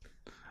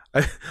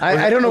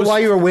 I don't know why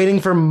you were waiting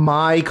for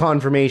my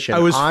confirmation.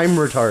 I'm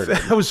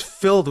retarded. I was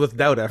filled with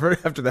doubt after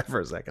that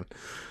for a second.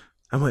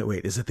 I'm like,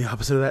 wait, is it the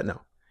opposite of that?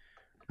 No.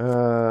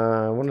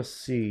 I want to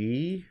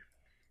see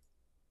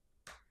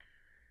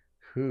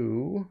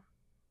who.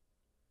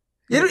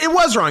 It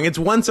was wrong. It's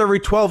once every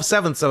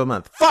 12/7 of a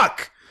month.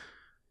 Fuck!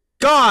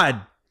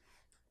 God!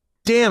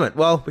 Damn it.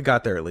 Well, we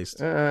got there at least.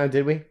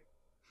 Did we?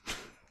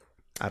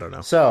 I don't know.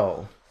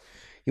 So,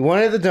 he won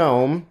at the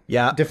Dome.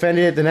 Yeah.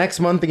 Defended it the next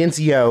month against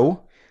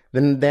Yo.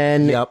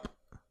 Then Yep.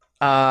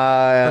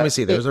 Let me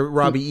see. There's a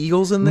Robbie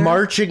Eagles in there.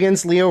 March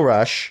against Leo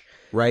Rush.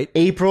 Right.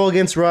 April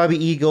against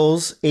Robbie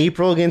Eagles.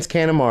 April against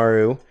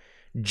Kanemaru.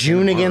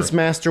 June against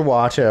Master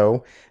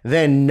Wato.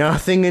 Then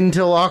nothing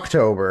until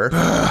October.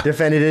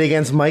 Defended it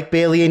against Mike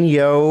Bailey and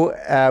Yo,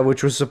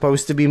 which was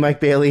supposed to be Mike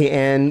Bailey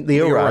and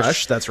Leo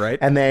Rush. That's right.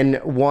 And then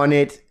won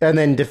it, and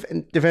then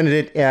defended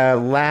it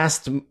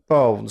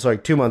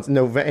 2 months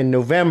in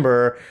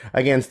November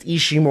against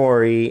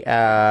Ishimori,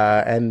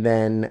 and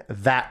then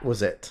that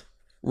was it.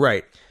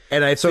 Right.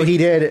 And so he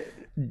did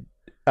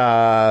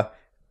one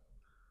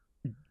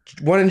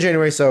in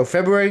January. So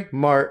February,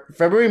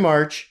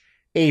 March,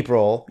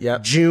 April,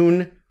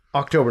 June,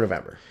 October,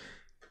 November.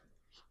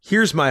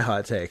 Here's my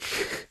hot take.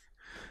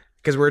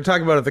 Because we were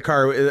talking about it at the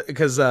car,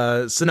 because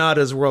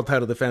Sonata's world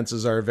title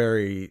defenses are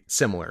very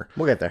similar.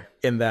 We'll get there.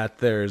 In that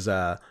there's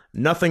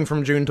nothing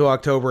from June to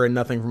October and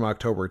nothing from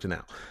October to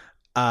now.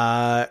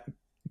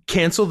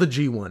 Cancel the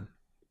G1.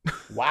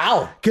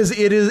 Wow. Because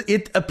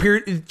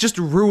it just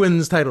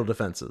ruins title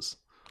defenses.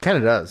 Kind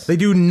of does. They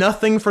do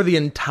nothing for the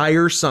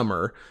entire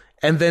summer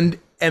and then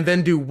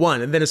do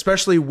one. And then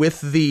especially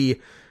with the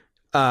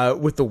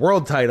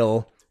world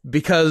title,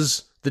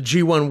 because the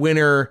G1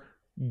 winner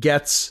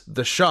gets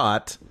the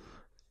shot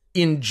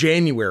in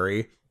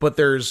January, but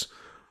there's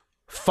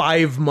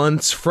 5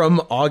 months from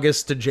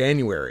August to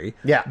January.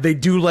 Yeah. They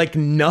do like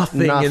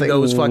nothing in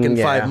those fucking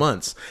 5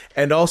 months.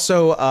 And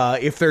also,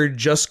 if they're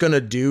just going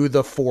to do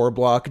the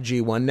 4-block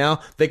G1 now,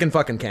 they can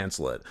fucking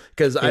cancel it.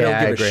 Because I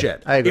don't give a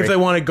shit. I agree. If they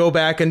want to go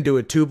back and do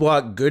a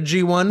 2-block good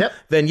G1,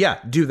 then yeah,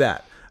 do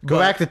that. Go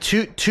back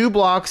to two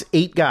blocks,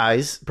 8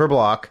 guys per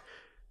block.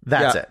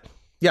 That's it.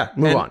 Yeah.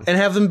 Move on. And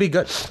have them be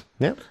good.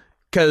 Yeah.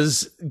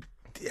 Because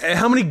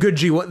how many good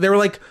G1? There were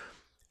like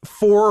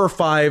 4 or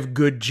 5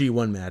 good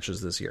G1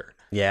 matches this year.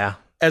 Yeah.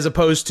 As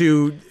opposed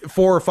to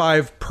 4 or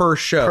 5 per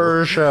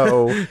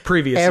show.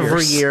 Previous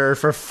every year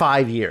for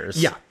 5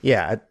 years. Yeah.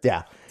 Yeah.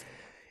 Yeah.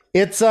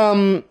 It's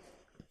a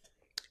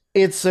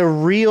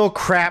real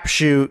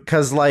crapshoot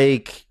because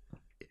like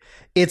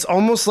it's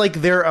almost like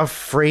they're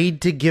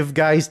afraid to give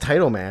guys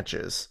title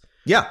matches.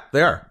 Yeah,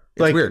 they are.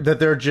 It's like weird. That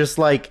they're just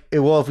like,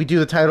 well, if we do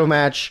the title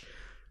match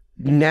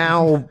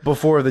now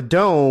before the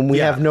Dome, we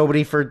have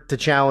nobody to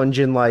challenge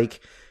in like,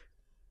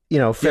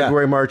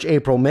 February, March,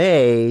 April,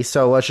 May.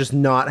 So let's just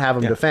not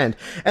have them defend.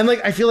 And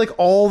like, I feel like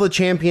all the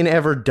champion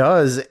ever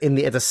does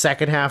at the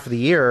second half of the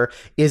year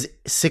is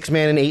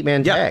 6-man and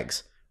 8-man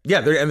tags.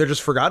 Yeah. They're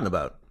just forgotten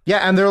about.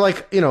 Yeah. And they're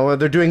like,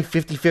 they're doing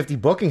 50-50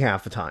 booking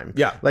half the time.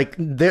 Yeah. Like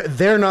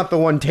they're not the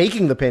one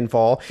taking the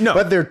pinfall,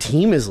 but their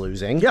team is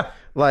losing. Yeah.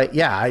 Like,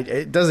 yeah,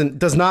 it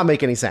does not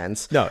make any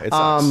sense. No, it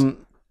sucks.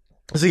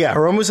 So yeah,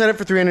 Hiromu had it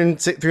for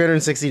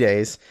 360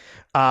 days.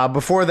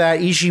 Before that,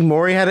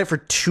 Ishimori had it for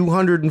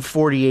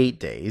 248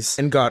 days.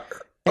 And got...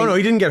 Oh, no,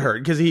 he didn't get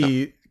hurt because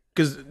he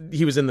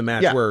was in the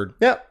match where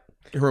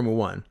Hiromu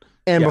won.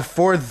 And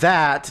before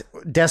that,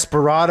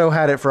 Desperado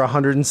had it for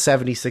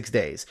 176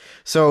 days.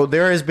 So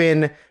there has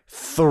been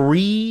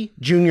 3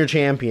 junior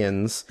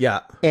champions. Yeah.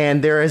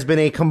 And there has been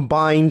a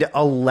combined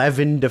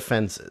 11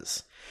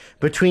 defenses.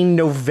 Between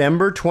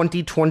November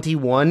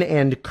 2021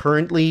 and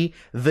currently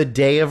the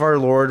day of our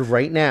Lord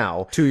right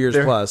now. 2 years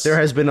plus. There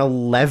has been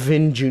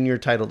 11 junior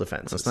title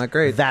defenses. That's not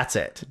great. That's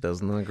it.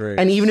 That's not great.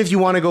 And even if you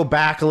want to go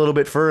back a little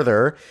bit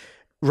further,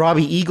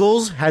 Robbie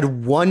Eagles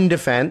had 1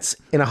 defense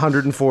in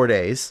 104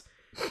 days.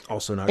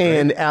 Also not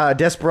great. And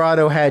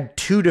Desperado had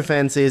 2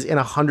 defenses in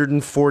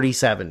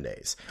 147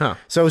 days. Huh.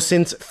 So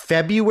since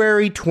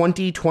February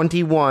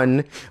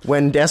 2021,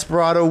 when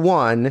Desperado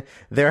won,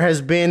 there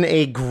has been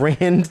a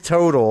grand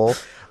total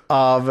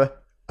of,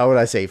 what would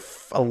I say,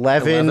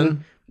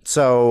 11?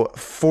 So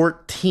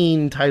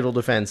 14 title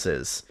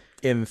defenses.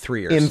 In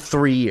 3 years. In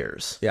 3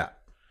 years. Yeah.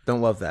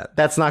 Don't love that.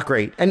 That's not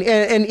great. And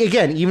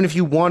again, even if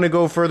you want to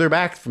go further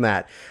back from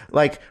that,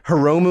 like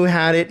Hiromu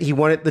had it, he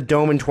won it the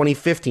Dome in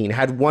 2015,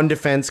 had 1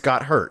 defense,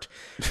 got hurt.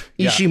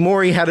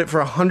 Ishimori had it for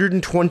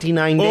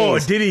 129 days. Oh,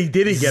 did he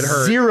get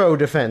hurt? 0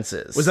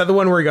 defenses. Was that the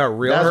one where he got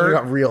real hurt? That's where he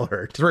got real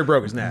hurt. That's where he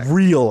broke his neck.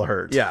 Real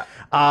hurt. Yeah.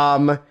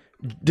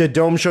 The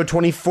Dome Show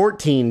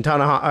 2014,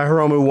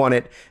 Hiromu won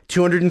it.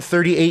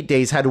 238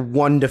 days, had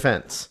 1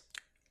 defense.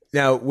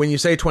 Now, when you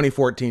say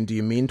 2014, do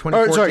you mean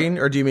 2014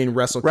 or do you mean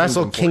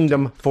Wrestle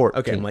Kingdom 14?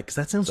 Okay, I'm like, because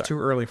that sounds too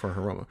early for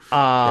Hiromu.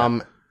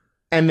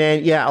 And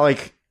then,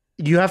 like,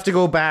 you have to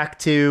go back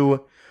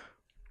to,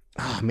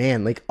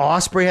 like,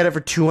 Ospreay had it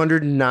for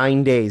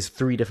 209 days,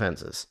 3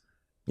 defenses.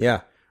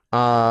 Yeah.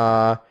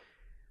 Hiromu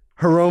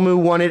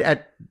won it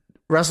at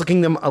Wrestle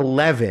Kingdom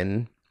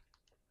 11,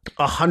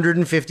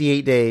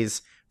 158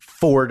 days,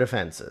 4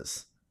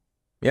 defenses.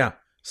 Yeah.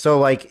 So,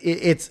 like,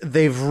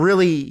 they've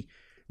really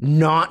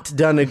not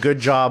done a good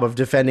job of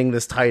defending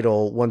this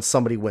title once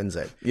somebody wins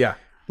it. Yeah.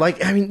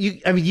 Like, I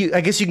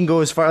guess you can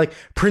go as far, like,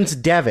 Prince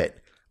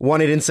Devitt won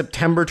it in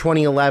September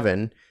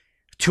 2011,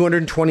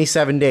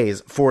 227 days,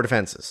 4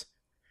 defenses.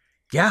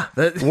 Yeah.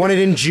 Won it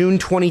in June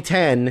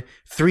 2010,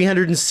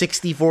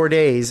 364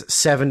 days,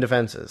 7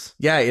 defenses.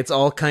 Yeah, it's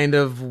all kind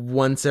of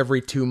once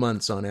every 2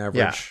 months on average.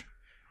 Yeah.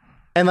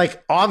 And,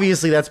 like,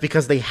 obviously that's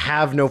because they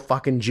have no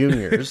fucking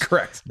juniors.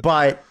 Correct.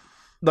 But,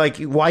 like,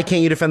 why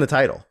can't you defend the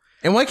title?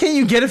 And why can't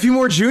you get a few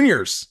more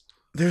juniors?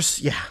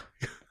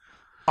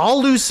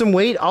 I'll lose some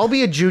weight. I'll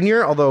be a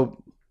junior,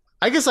 although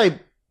I guess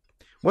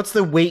what's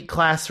the weight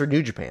class for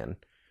New Japan?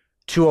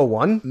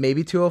 201?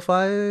 Maybe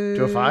 205?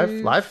 205?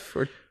 Live?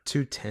 Or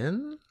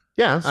 210?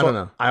 Yeah. So I don't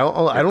know. I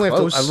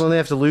only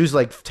have to lose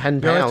like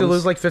 10 pounds. You have to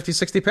lose like 50,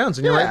 60 pounds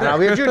and you're right there. I'll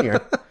be a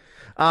junior.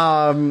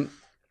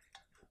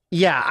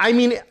 Yeah, I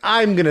mean,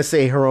 I'm going to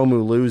say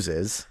Hiromu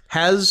loses.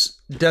 Has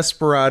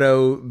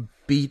Desperado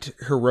beat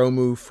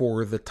Hiromu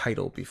for the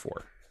title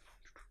before?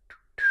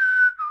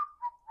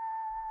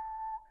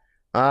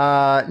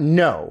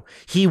 No.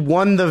 He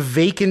won the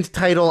vacant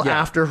title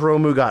after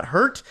Hiromu got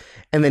hurt,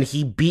 and then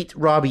he beat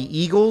Robbie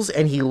Eagles,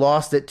 and he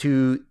lost it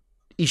to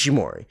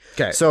Ishimori.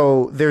 Okay.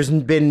 So there's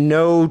been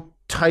no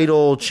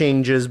title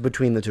changes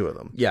between the two of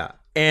them. Yeah.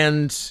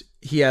 And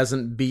he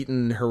hasn't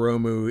beaten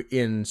Hiromu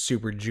in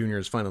Super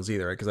Juniors finals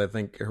either, because I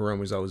think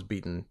Hiromu's always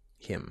beaten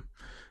him.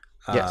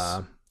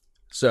 Yes.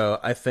 So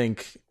I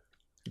think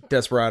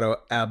Desperado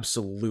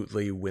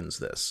absolutely wins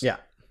this. Yeah.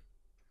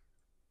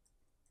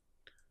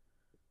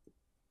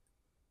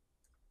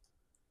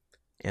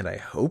 And I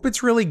hope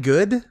it's really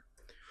good.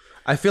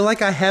 I feel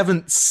like I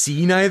haven't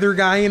seen either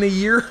guy in a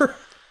year.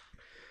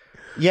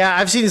 Yeah,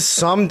 I've seen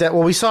some.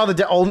 We saw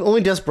the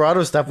only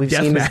Desperado stuff we've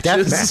seen is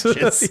death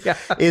matches.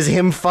 Is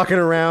him fucking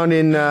around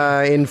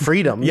in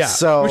Freedom. Yeah,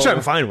 so which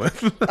I'm fine with.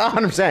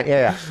 100%.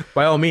 Yeah.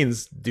 By all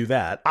means, do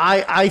that.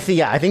 I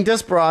think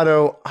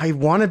Desperado. I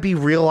want to be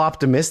real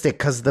optimistic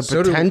because the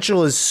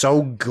potential is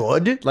so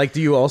good. Like,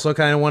 do you also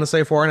kind of want to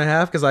say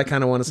 4.5? Because I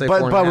kind of want to say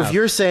 4.5. But if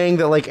you're saying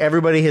that like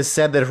everybody has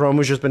said that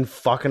Hiromu's just been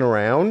fucking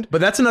around,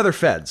 but that's another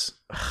Feds.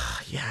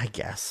 Yeah, I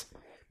guess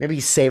maybe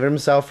he's saving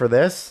himself for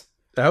this.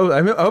 I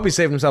hope he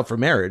saved himself for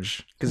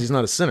marriage because he's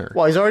not a sinner.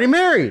 Well, he's already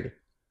married.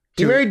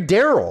 He married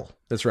Daryl.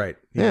 That's right.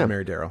 He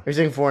married Daryl. He's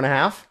saying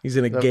 4.5. He's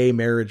in a gay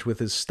marriage with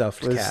his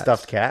stuffed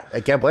cat.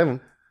 I can't blame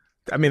him.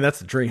 I mean, that's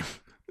the dream.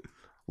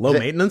 Low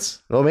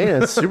maintenance. Low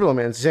maintenance. Super low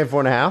maintenance. He's saying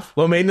 4.5.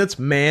 Low maintenance.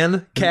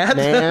 Cat.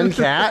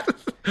 Cat.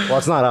 Well,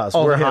 it's not us.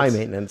 We're high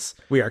maintenance.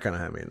 We are kind of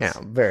high maintenance.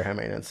 Yeah, very high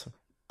maintenance.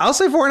 I'll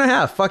say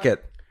 4.5. Fuck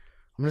it.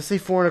 I'm gonna say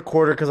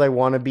 4.25 because I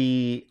want to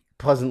be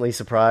pleasantly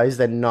surprised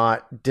and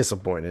not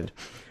disappointed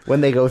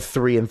when they go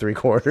 3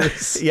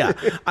 3/4. Yeah,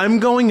 I'm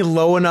going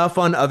low enough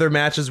on other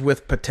matches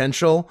with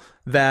potential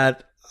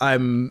that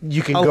I'm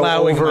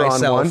allowing go over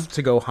myself on one.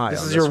 to go high.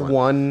 This is your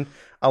one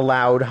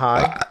allowed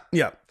high.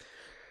 Yeah.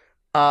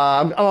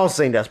 I'm also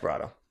saying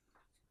Desperado.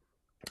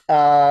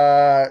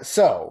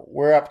 So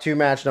we're up to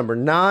match number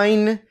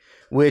 9,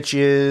 which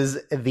is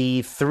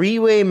the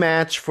 3-way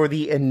match for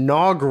the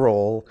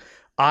inaugural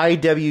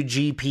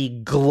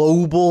IWGP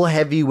Global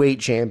Heavyweight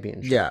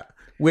Championship. Yeah,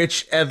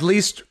 which at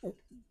least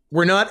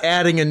we're not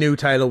adding a new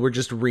title, we're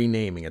just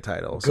renaming a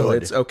title. So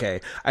Good. it's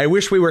okay. I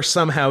wish we were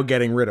somehow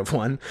getting rid of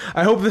one.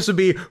 I hope this would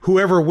be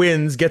whoever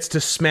wins gets to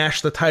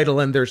smash the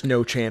title and there's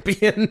no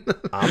champion.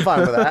 I'm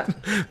fine with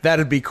that.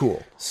 That'd be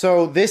cool.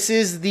 So this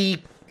is the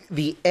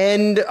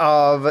end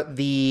of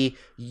the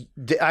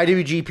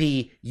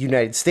IWGP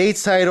United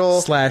States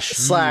title Slash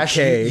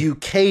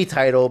UK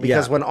title,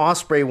 because Yeah. when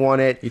Ospreay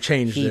won it, He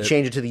changed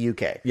it to the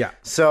UK. Yeah.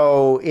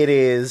 So it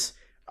is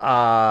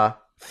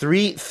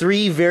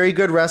three very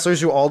good wrestlers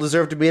who all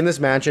deserve to be in this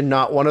match, and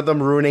not one of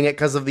them ruining it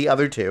because of the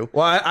other two.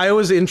 Well, I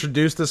always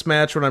introduce this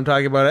match when I'm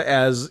talking about it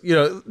as, you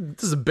know,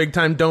 this is a big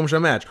time dome show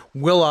match.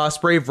 Will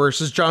Ospreay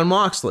versus Jon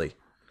Moxley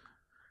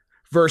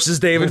versus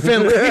David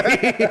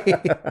Finlay.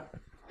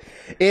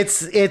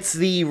 It's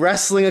the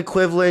wrestling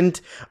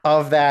equivalent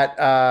of that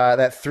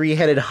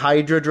 3-headed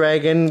Hydra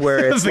dragon,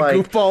 where it's The like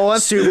goofball one.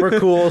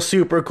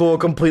 super cool,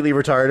 completely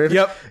retarded.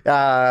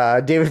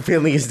 Yep. David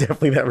Finlay is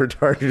definitely that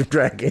retarded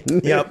dragon.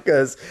 Yep.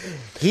 Because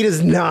he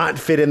does not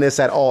fit in this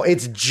at all.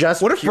 It's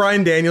just What if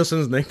Bryan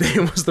Danielson's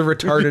nickname was the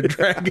retarded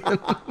dragon?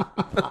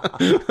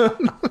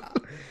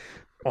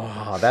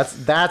 Oh,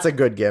 that's a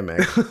good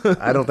gimmick.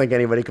 I don't think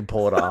anybody could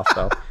pull it off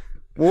though.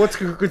 Well, what's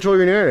Control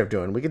Your Narrative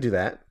doing? We could do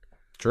that.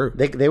 True.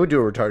 They would do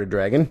a retarded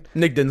dragon.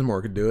 Nick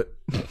Dinsmore could do it.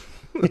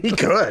 He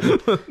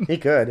could. He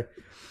could.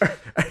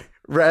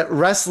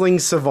 Wrestling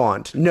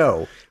savant.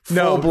 No.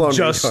 Full-blown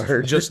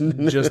retard.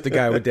 just the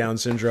guy with Down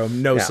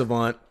syndrome. No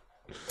savant.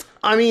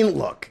 I mean,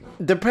 look,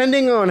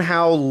 depending on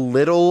how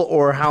little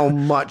or how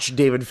much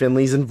David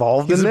Finlay's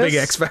involved He's in a this.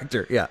 big X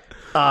Factor. Yeah.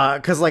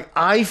 Because, like,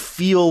 I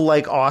feel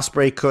like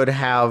Ospreay could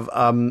have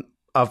a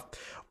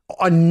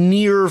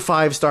near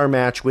 5-star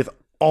match with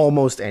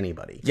almost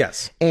anybody.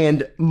 Yes.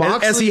 And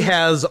Moxley, As he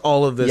has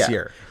all of this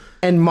year.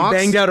 And He Mox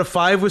banged out a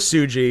 5 with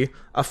Suji,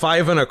 a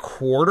 5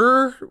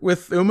 5.25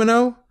 with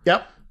Umino,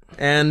 Yep.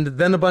 and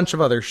then a bunch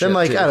of other shit. Then,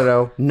 like, too. I don't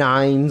know,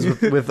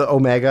 9s with the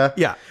Omega.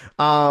 Yeah.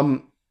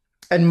 And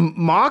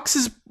Mox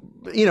is,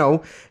 you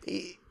know,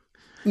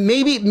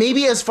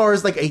 maybe as far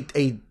as like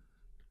a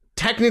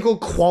technical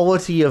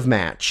quality of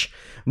match,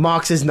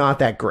 Mox is not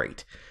that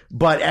great.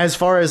 But as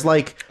far as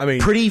like, I mean,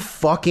 pretty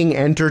fucking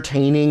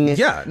entertaining,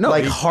 Yeah, no,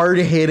 like hard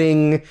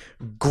hitting,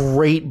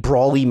 great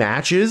brawly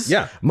matches,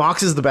 Yeah.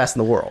 Mox is the best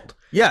in the world.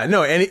 Yeah,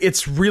 no, and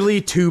it's really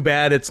too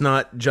bad it's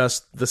not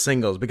just the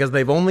singles, because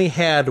they've only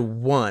had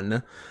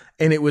one,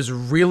 and it was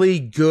really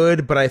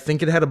good, but I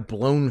think it had a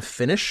blown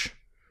finish.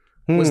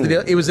 Was the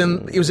deal? It was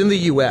in the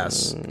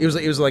US. It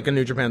was like a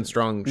New Japan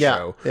Strong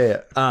show.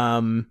 Yeah.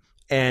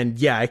 And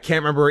yeah, I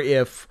can't remember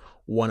if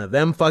one of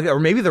them fucked up, or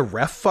maybe the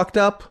ref fucked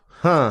up.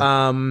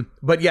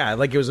 But yeah,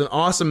 like it was an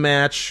awesome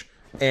match,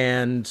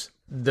 and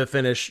the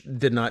finish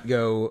did not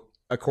go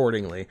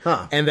accordingly.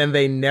 And then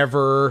they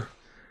never.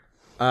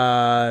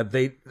 I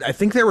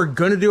think they were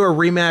going to do a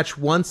rematch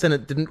once, and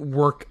it didn't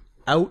work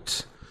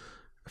out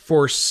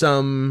for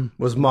some.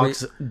 Was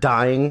Mox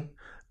dying?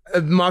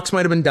 Mox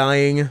might have been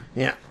dying.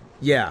 Yeah.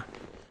 Yeah,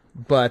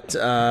 but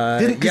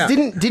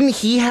Didn't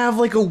he have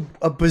like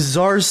a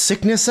bizarre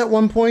sickness at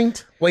one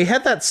point? Well, he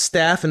had that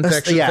staph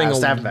infection yeah, thing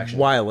staph a infection.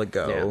 while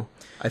ago.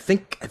 I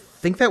think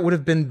that would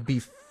have been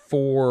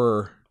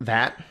before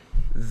That?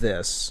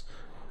 this.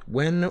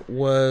 When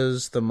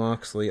was the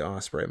Moxley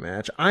Ospreay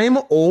match? I'm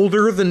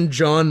older than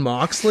Jon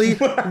Moxley.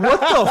 What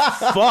the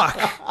fuck?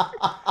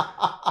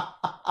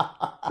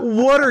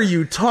 What are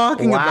you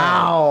talking about?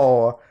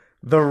 Wow.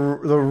 The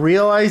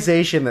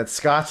realization that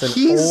Scott's an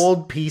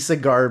old piece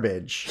of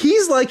garbage.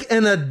 He's like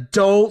an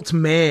adult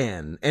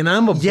man, and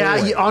I'm a boy.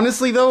 Yeah,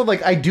 honestly though,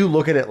 like I do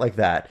look at it like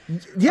that.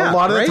 Yeah, a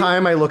lot of right? the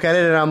time I look at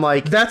it and I'm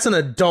like, That's an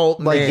adult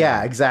like man.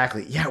 yeah,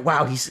 exactly. Yeah,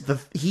 wow, he's the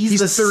 38. He's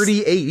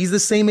the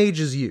same age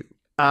as you.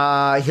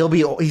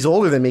 he's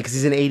older than me because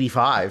he's in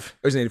 85.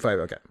 Oh, he's an 85.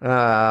 Okay.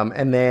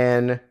 And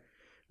then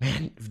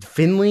man,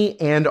 Finlay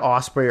and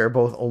Ospreay are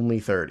both only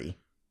 30.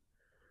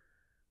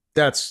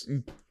 That's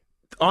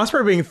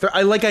Ospreay being.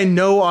 I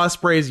know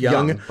Ospreay's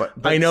young. But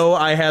I know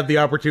I had the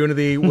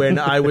opportunity when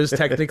I was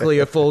technically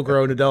a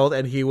full-grown adult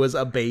and he was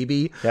a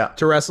baby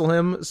to wrestle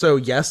him. So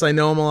yes, I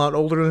know I'm a lot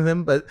older than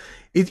him, but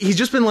he's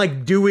just been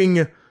like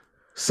doing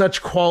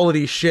such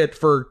quality shit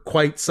for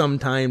quite some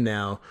time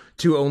now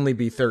to only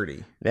be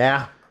 30.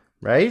 Yeah,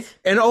 right?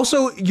 And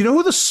also, you know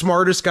who the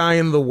smartest guy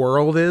in the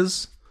world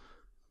is?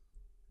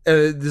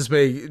 This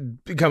may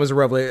become as a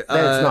revelation.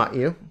 Then it's not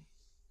you.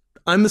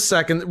 I'm the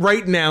second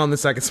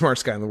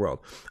smartest guy in the world.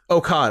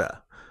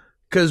 Okada.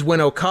 Because when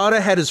Okada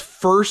had his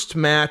first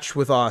match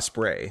with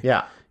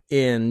Ospreay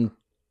in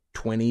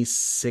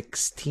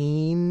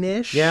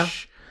 2016-ish,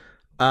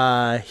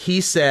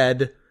 he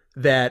said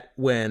that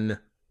when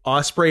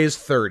Ospreay is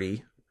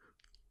 30,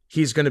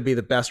 he's going to be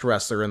the best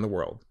wrestler in the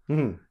world.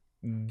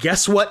 Mm-hmm.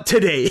 Guess what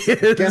today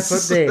is? Guess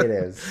what day it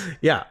is?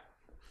 Yeah.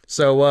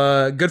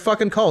 So, good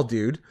fucking call,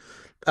 dude.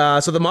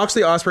 So the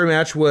Moxley Ospreay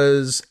match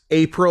was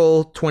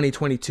April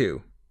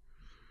 2022.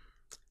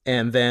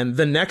 And then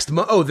the next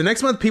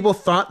month people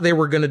thought they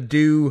were going to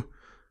do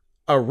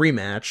a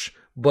rematch,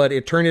 but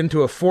it turned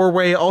into a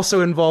 4-way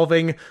also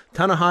involving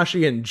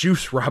Tanahashi and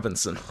Juice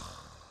Robinson.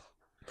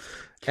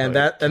 And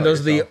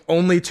those are the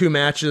only 2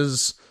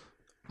 matches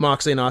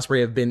Moxley and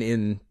Ospreay have been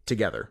in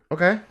together.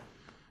 Okay.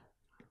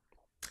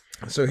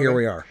 So here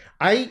we are.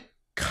 I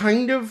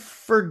kind of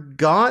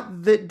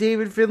forgot that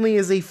David Finlay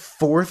is a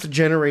 4th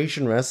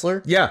generation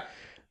wrestler. Yeah.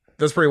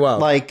 That's pretty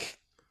wild. Like,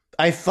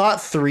 I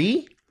thought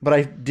 3, but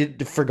I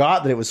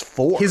forgot that it was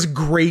 4. His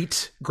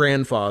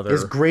great-grandfather.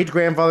 His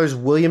great-grandfathers,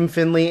 William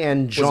Finlay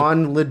and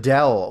John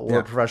Liddell,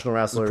 were professional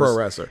wrestlers. Pro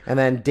wrestler. And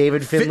then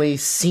David Finlay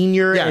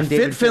Sr. and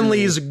David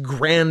Finlay's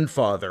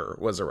grandfather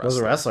was a wrestler. Was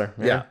a wrestler,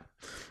 yeah.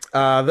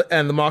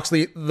 And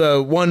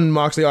the one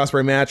Moxley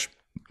Ospreay match,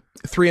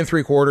 3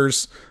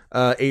 3/4,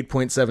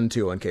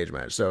 8.72 on Cage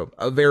Match. So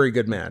a very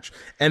good match.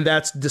 And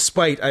that's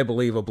despite, I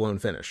believe, a blown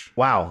finish.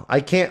 Wow. I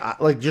can't,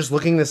 like, just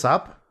looking this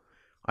up,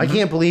 I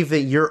can't believe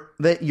that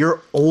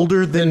you're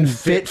older than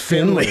Fit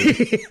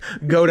Finlay.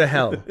 Go to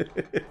hell.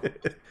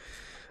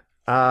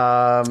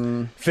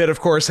 Fit, of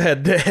course,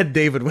 had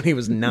David when he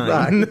was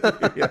 9.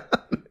 Yeah.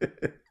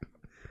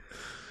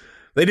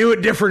 They do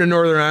it different in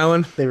Northern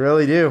Ireland. They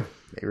really do.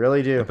 They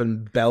really do. Up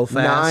in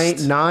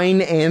Belfast.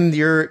 9 and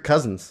your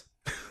cousins.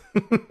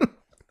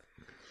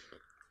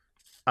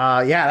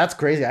 Yeah, that's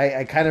crazy.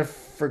 I kind of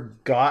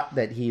forgot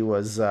that he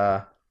was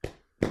that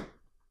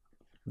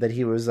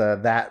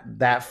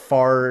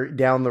far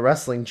down the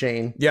wrestling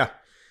chain. Yeah.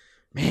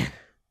 Man.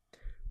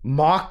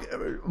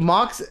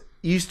 Mox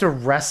used to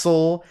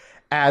wrestle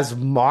as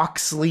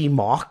Moxley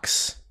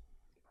Mox.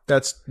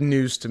 That's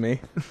news to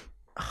me.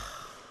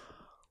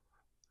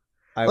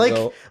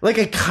 Like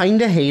I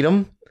kind of hate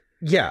him.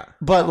 Yeah.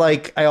 But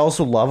like I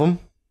also love him.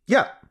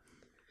 Yeah.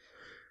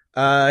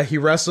 He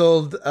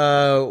wrestled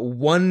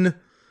one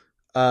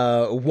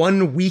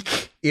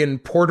week in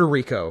Puerto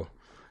Rico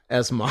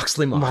as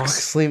Moxley Mox.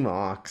 Moxley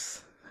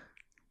Mox.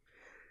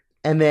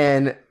 And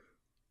then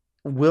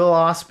Will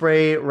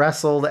Ospreay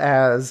wrestled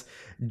as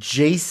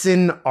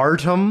Jason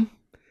Artem,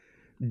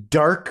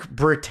 Dark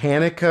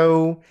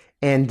Britannico,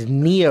 and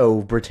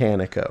Neo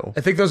Britannico.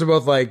 I think those are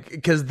both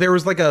because there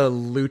was like a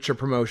lucha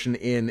promotion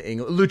in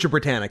England, Lucha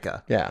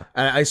Britannica. Yeah.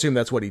 I assume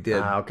that's what he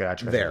did. Okay,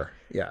 gotcha. There.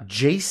 Yeah.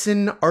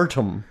 Jason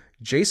Artem.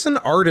 Jason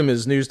Artem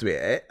is news to me.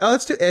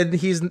 And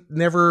he's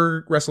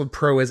never wrestled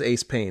pro as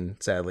Ace Payne,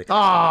 sadly.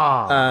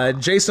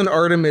 Jason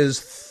Artem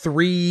is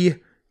 3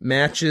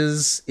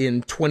 matches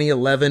in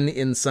 2011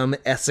 in some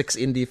Essex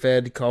indie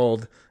fed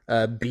called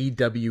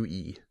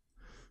BWE.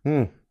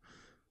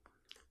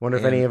 Wonder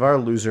if any of our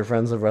loser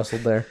friends have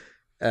wrestled there.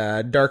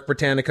 Dark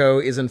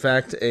Britannico is in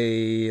fact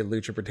a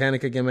Lucha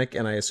Britannica gimmick,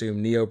 and I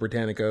assume Neo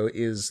Britannico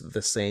is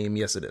the same.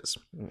 Yes, it is.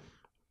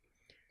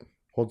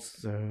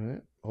 Holds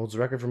the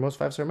record for most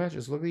 5-star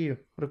matches. Look at you.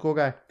 What a cool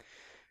guy.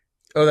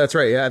 Oh, that's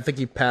right. Yeah, I think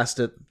he passed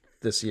it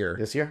this year.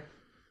 This year?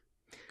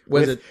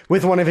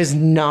 With one of his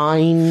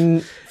 9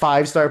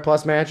 5-star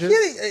plus matches?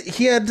 Yeah,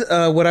 he had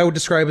what I would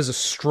describe as a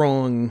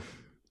strong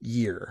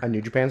year. A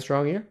New Japan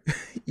strong year?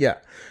 Yeah.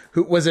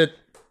 Who was it?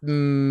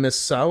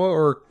 Misawa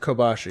or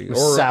Kobashi?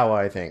 Misawa,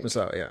 I think.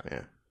 Misawa,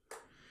 yeah.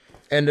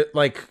 And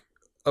like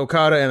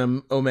Okada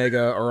and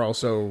Omega are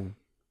also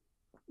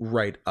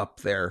right up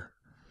there.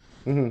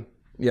 Mm-hmm.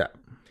 Yeah.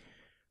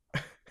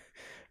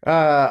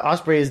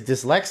 Ospreay is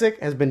dyslexic,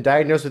 has been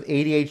diagnosed with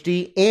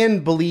ADHD,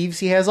 and believes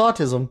he has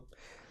autism.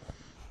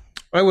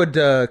 I would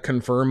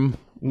confirm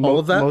all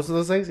of that. Most of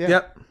those things, yeah.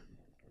 Yep.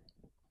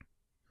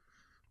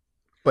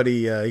 But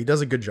he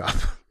does a good job.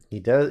 He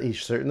does. He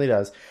certainly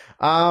does.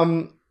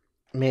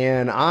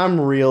 Man, I'm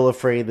real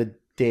afraid that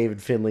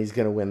David Finlay's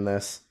going to win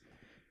this.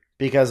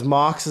 Because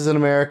Mox is an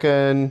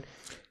American.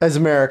 As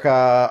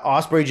America,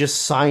 Ospreay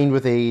just signed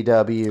with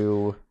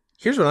AEW.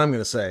 Here's what I'm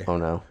going to say. Oh,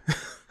 no.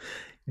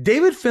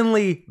 David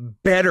Finlay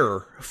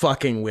better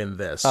fucking win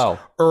this. Oh.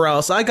 Or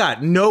else I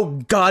got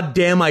no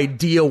goddamn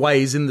idea why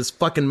he's in this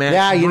fucking match.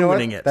 Yeah, you know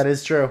what? It. That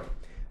is true.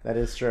 That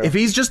is true. If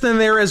he's just in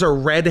there as a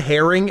red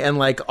herring and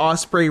like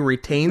Ospreay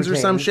retains or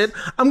some shit,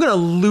 I'm going to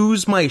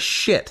lose my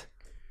shit.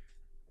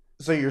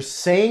 So you're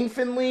saying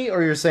Finlay,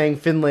 or you're saying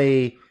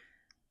Finlay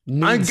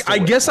needs to I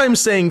win? guess I'm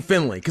saying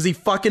Finlay, because he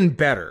fucking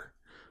better.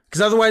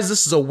 Because otherwise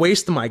this is a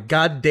waste of my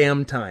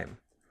goddamn time.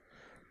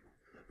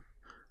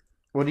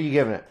 What are you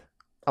giving it?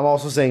 I'm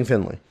also saying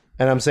Finlay.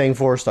 And I'm saying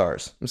 4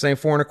 stars. I'm saying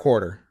 4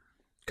 1/4.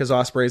 Because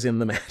Ospreay's in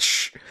the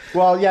match.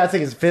 Well, yeah, I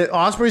think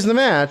Ospreay's in the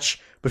match,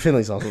 but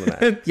Finlay's also in the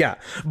match. Yeah.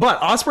 But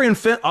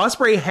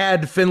Ospreay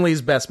had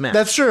Finlay's best match.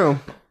 That's true.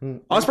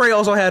 Ospreay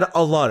also had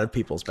a lot of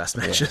people's best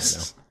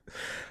matches. Yeah,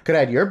 could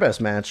have had your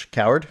best match,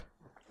 coward.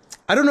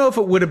 I don't know if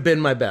it would have been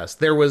my best.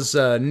 There was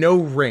no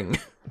ring.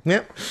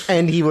 Yep.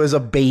 And he was a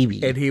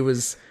baby. And he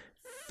was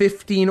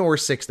 15 or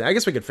 16. I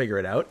guess we could figure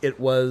it out. It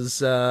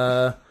was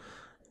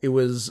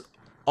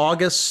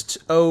August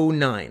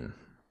 09.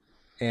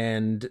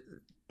 And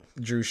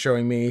Drew's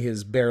showing me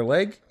his bare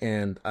leg,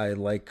 and I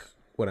like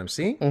what I'm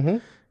seeing. Mm-hmm.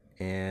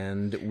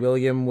 And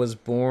William was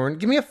born...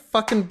 Give me a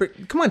fucking...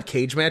 Come on,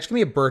 Cage Match. Give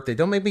me a birthday.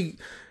 Don't make me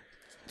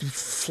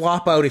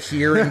flop out of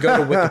here and go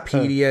to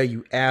Wikipedia,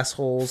 you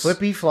assholes.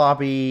 Flippy,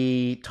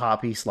 floppy,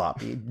 toppy,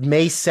 sloppy.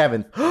 May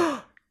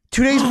 7th.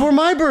 2 days before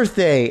my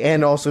birthday,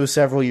 and also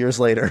several years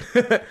later.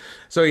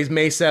 So he's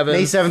May 7th.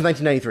 May 7th,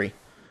 1993.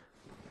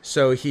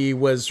 So he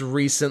was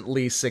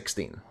recently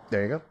 16.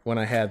 There you go. When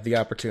I had the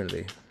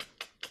opportunity.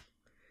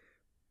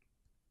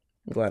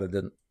 I'm glad I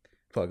didn't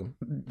fuck him.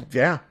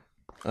 Yeah.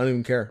 I don't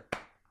even care.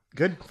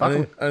 Good. I Fuck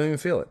him. don't even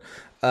feel it.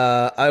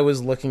 I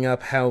was looking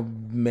up how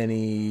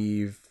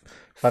many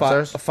 5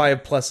 stars?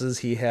 5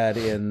 pluses he had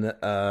in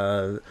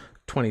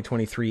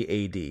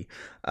 2023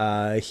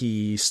 AD.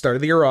 He started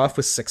the year off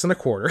with 6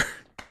 1/4.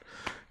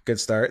 Good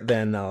start.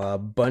 Then a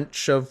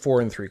bunch of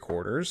 4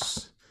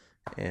 3/4,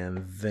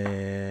 and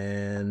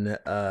then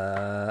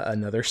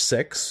another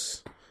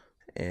 6,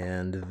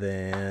 and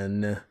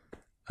then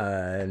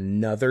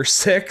another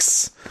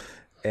 6,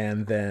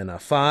 and then a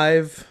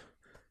 5,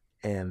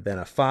 and then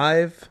a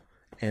 5,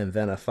 and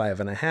then a 5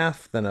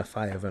 1/2, then a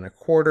 5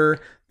 1/4,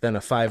 then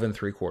a 5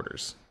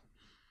 3/4.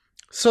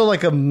 So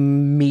like a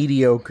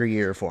mediocre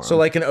year for him. So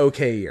like an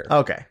okay year.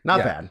 Okay,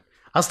 not bad.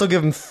 I'll still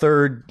give him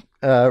third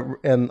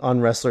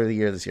on Wrestler of the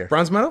Year this year.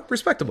 Bronze medal,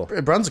 respectable.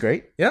 Bronze,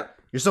 great. Yeah,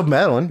 You're still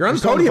medaling. You're on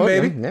the podium,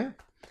 baby. Yeah.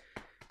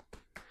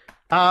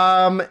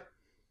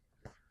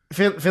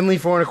 Finley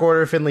 4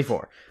 1/4. Finley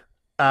 4.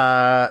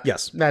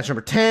 Yes. Match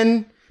number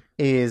 10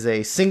 is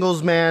a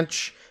singles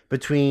match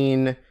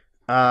between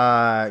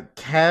Kazuchika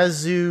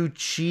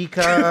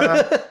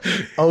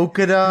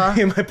Okada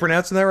Am I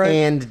pronouncing that right?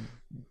 and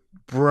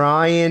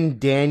Brian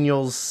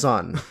Daniels'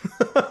 son.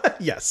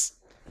 Yes.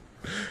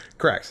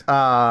 Correct.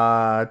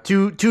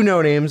 Two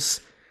no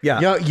names.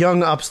 Yeah.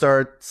 Young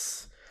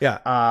upstarts. Yeah.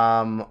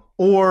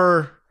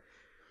 Or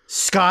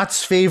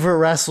Scott's favorite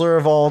wrestler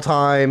of all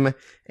time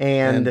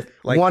and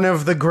like- one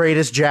of the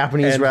greatest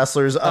Japanese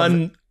wrestlers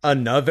of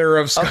Another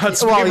of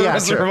Scott's favorite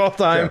wrestler of all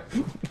time.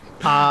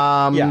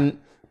 Sure.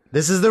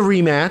 This is the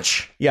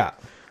rematch. Yeah.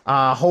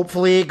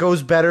 Hopefully it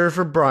goes better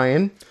for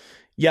Brian.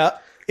 Yeah.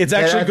 It's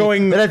actually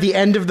going... But at the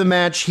end of the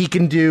match, he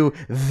can do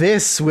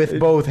this with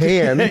both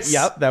hands.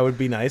 Yep, that would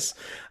be nice.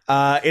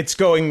 It's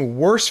going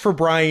worse for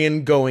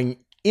Brian going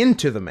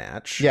into the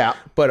match. Yeah.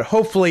 But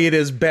hopefully it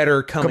is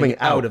better coming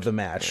out out of the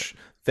match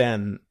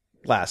than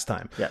last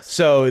time. Yes.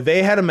 So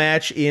they had a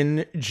match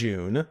in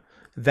June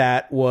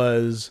that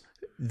was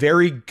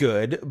very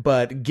good,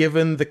 but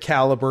given the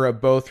caliber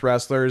of both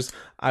wrestlers,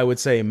 I would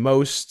say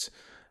most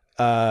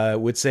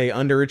would say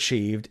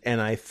underachieved,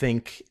 and I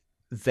think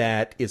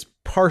that is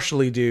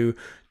partially due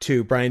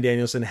to Bryan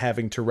Danielson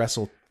having to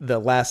wrestle the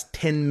last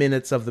 10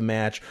 minutes of the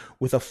match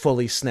with a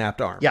fully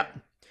snapped arm. Yeah.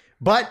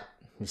 But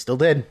he still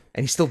did.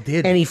 And he still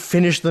did. And he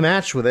finished the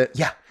match with it.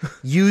 Yeah.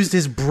 Used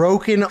his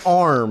broken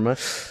arm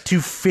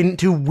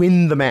to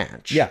win the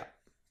match. Yeah.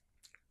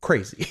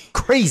 Crazy.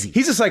 Crazy.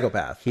 He's a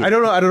psychopath. I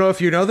don't know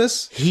if you know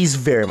this. He's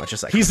very much a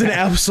psychopath. He's an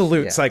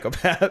absolute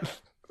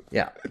psychopath.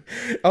 Yeah.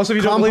 Also, if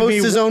you don't believe me,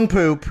 Composts his own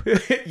poop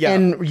Yeah.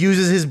 and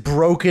uses his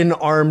broken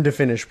arm to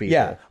finish people.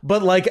 yeah,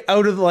 but like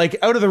out of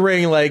the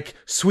ring, like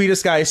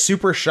sweetest guy,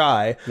 super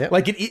shy. Yep.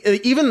 Like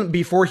even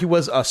before he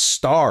was a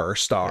star,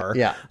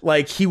 Yeah.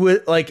 Like he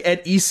would like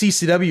at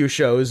ECCW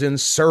shows in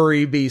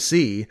Surrey,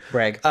 BC.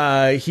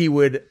 Brag. He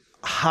would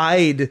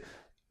hide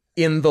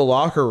in the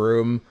locker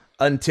room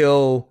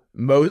until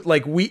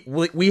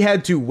we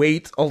had to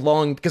wait a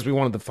long because we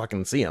wanted to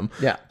fucking see him.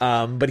 Yeah.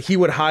 But he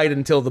would hide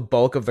until the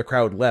bulk of the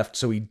crowd left,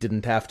 so he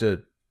didn't have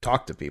to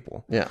talk to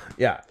people. Yeah.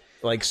 Yeah.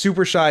 Like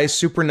super shy,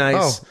 super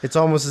nice. Oh, it's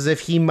almost as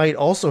if he might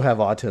also have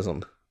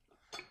autism.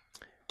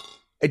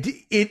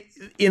 It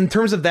in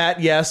terms of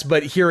that, yes,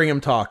 but hearing him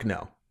talk,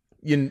 no.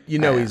 You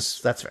know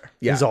That's fair.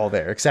 Yeah. He's all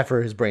there, except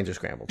for his brains are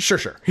scrambled.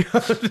 sure.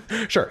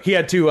 Sure. He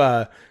had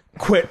to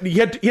quit. He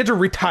had to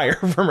retire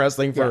from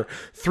wrestling for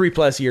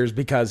 3+ years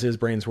because his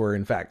brains were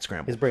in fact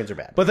scrambled. His brains are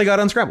bad. But they got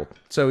unscrambled,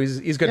 so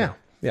he's good now.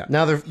 Yeah,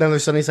 Now they're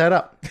sunny side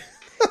up.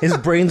 His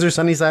brains are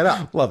sunny side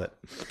up. love it.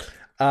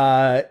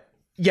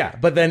 Yeah,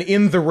 but then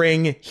in the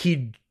ring,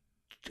 he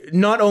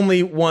not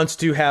only wants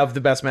to have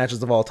the best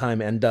matches of all time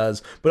and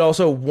does, but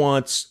also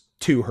wants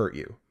to hurt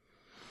you.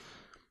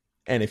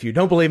 And if you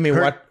don't believe me,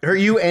 Hurt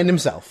you and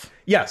himself.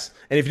 yes.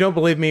 And if you don't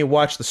believe me,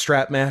 watch the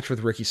strap match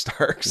with Ricky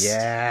Starks.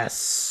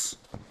 Yes.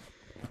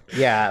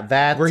 Yeah,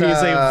 that Where he's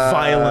a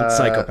violent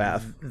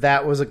psychopath.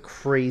 That was a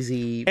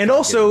crazy. And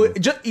also,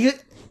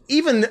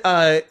 even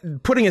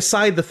putting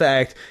aside the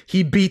fact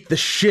he beat the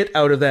shit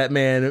out of that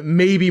man,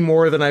 maybe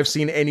more than I've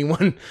seen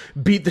anyone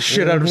beat the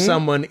shit out of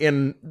someone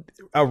in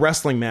a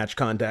wrestling match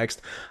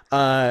context.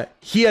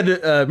 He had,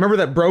 remember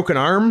that broken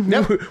arm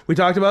we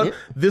talked about? Yep.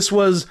 This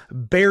was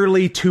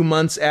barely 2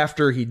 months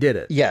after he did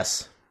it.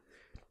 Yes.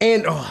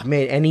 And oh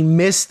man, and he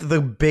missed the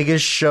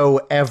biggest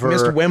show ever.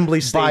 Missed Wembley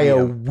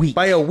Stadium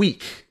by a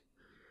week.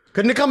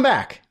 Couldn't have come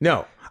back.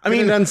 No. I Mean,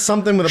 mean, done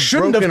something with a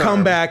shouldn't broken have come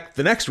arm. back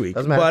the next week,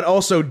 Doesn't matter. but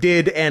also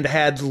did and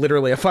had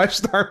literally a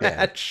 5-star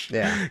match.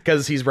 Yeah.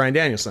 Because he's Bryan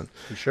Danielson.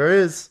 He sure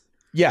is.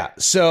 Yeah.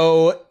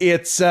 So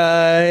it's,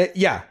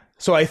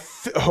 So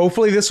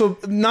hopefully this will,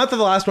 not that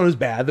the last one was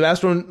bad. The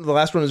last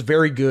one was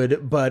very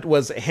good, but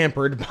was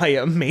hampered by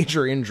a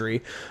major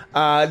injury.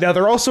 Now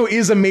there also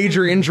is a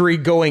major injury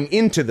going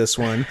into this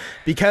one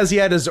because he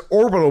had his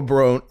orbital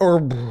bone,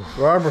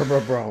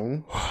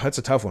 that's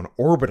a tough one.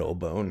 Orbital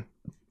bone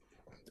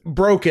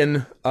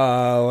broken,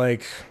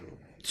 like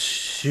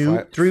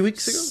 3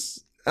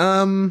 weeks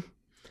ago.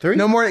 3?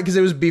 No more, because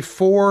it was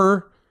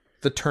before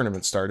the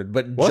tournament started.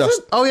 But Was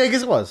it? Oh yeah, I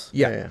guess it was.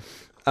 Yeah.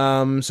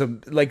 So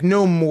like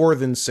no more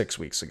than 6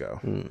 weeks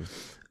ago.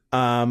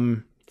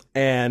 And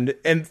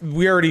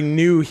we already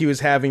knew he was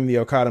having the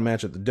Okada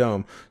match at the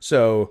Dome.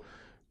 So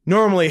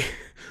normally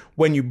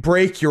when you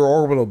break your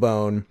orbital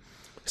bone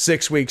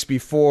 6 weeks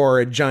before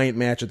a giant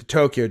match at the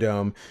Tokyo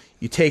Dome,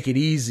 you take it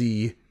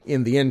easy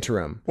in the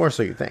interim. Or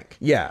so you think.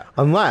 Yeah.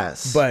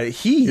 Unless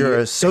you're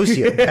a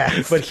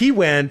sociopath. But he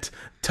went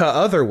to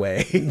other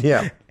way.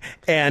 Yeah.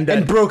 And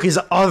broke his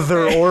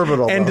other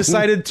orbital and bone.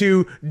 decided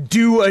to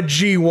do a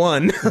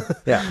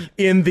G1 Yeah.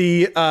 in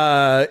the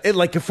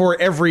like for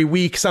every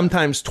week,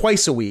 sometimes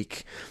twice a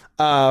week,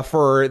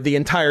 for the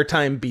entire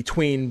time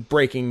between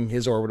breaking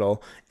his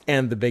orbital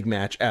and the big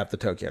match at the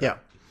Tokyo. Yeah.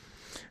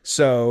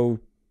 So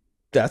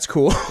that's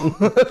cool.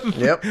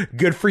 Yep.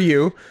 Good for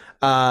you.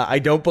 I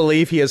don't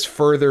believe he has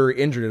further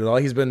injured at all.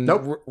 He's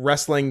been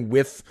wrestling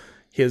with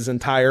his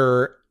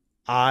entire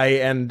eye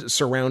and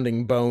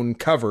surrounding bone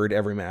covered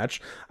every match.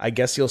 I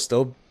guess he'll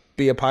still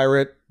be a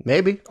pirate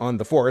Maybe. on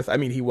the 4th. I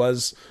mean, he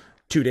was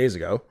 2 days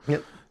ago.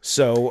 Yep.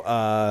 So,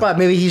 but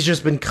maybe he's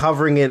just been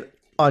covering it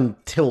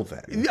until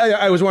then.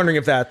 I was wondering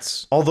if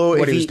that's Although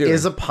what if he was doing.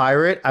 is a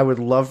pirate, I would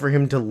love for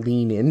him to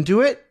lean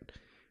into it,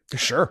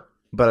 Sure.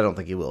 but I don't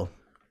think he will.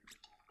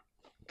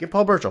 Get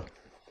Paul Burchill.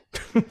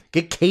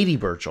 Get Katie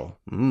Burchill.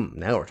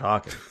 Now we're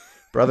talking.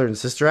 Brother and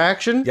sister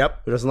action?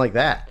 Yep. Who doesn't like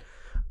that?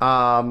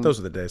 Those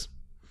are the days.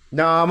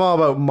 No, I'm all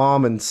about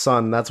mom and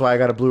son. That's why I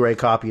got a Blu-ray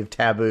copy of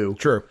Taboo.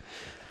 True.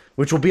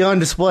 Which will be on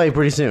display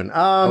pretty soon.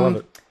 I love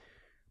it.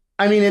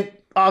 I mean,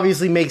 it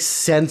obviously makes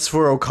sense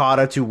for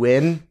Okada to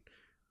win,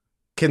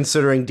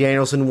 considering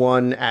Danielson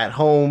won at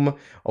home.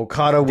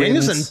 Okada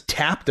wins. Danielson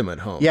tapped him at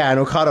home. Yeah, and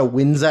Okada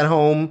wins at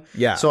home.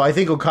 Yeah. So I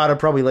think Okada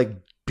probably like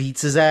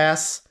beats his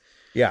ass.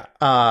 Yeah.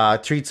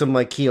 Treats him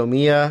like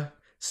Kiyomiya,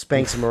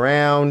 spanks him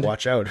around.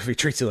 Watch out if he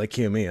treats you like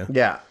Kiyomiya.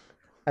 Yeah.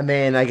 And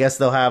then I guess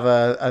they'll have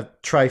a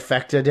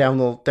trifecta down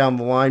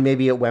the line,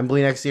 maybe at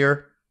Wembley next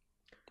year.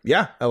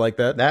 Yeah, I like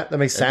that. That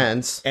makes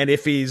sense. And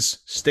if he's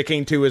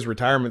sticking to his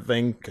retirement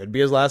thing, could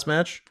be his last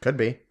match. Could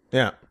be.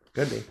 Yeah.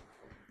 Could be.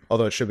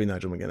 Although it should be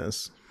Nigel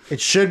McGuinness. It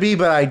should be,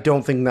 but I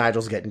don't think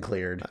Nigel's getting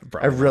cleared.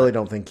 Probably I really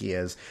don't think he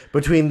is.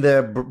 Between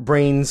the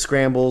brain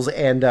scrambles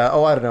and, I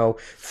don't know,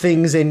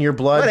 things in your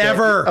blood.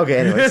 Whatever. Okay,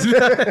 anyways.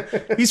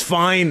 He's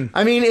fine.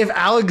 I mean, if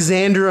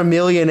Alexander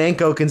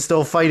Emelianenko can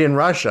still fight in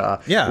Russia,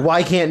 Yeah.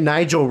 why can't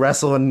Nigel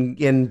wrestle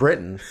in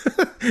Britain?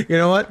 You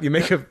know what? You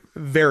make a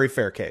very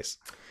fair case.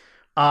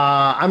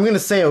 I'm going to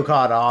say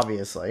Okada,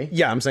 obviously.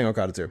 Yeah, I'm saying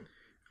Okada too.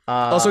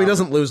 Also, he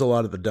doesn't lose a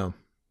lot at the Dome.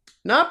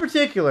 Not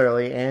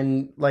particularly,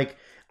 and, like,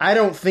 I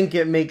don't think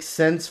it makes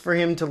sense for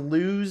him to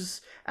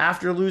lose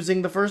after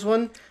losing the first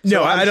one.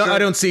 No, So I'm I don't. sure I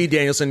don't see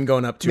Danielson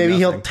going up to. Maybe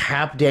nothing. he'll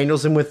tap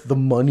Danielson with the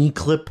money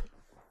clip.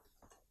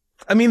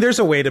 I mean, there's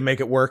a way to make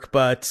it work,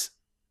 but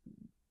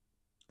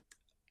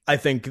I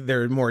think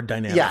there are more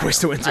dynamic ways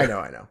to win. I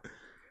know.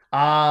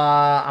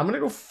 I'm gonna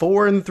go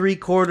 4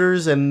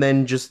 3/4, and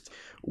then just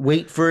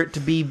wait for it to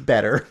be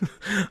better.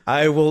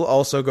 I will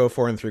also go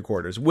 4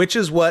 3/4, which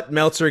is what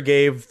Meltzer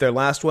gave their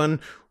last one,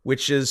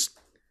 which is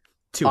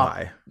too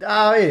high.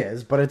 It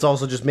is, but it's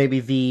also just maybe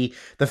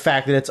the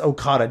fact that it's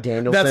Okada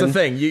Danielson. That's the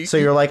thing. So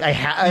you're like,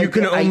 you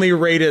can only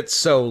rate it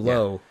so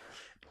low.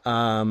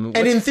 And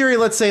in theory,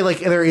 let's say like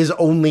there is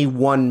only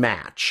one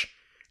match.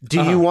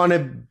 Do you want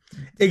to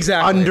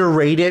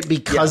underrate it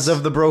because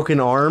of the broken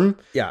arm?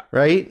 Yeah.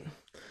 Right?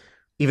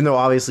 Even though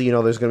obviously,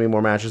 there's going to be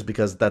more matches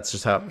because that's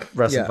just how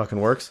wrestling fucking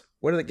works.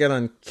 What did it get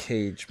on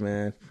Cage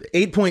Match?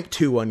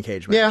 8.2 on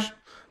Cage Match. Yeah.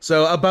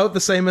 So about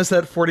the same as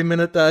that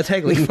 40-minute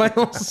tag league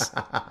finals.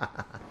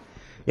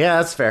 Yeah,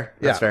 that's fair.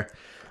 That's fair.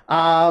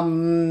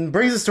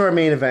 Brings us to our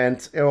main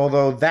event,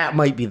 although that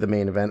might be the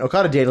main event.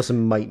 Okada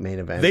Danielson might main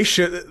event. They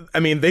should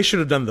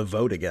have done the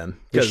vote again.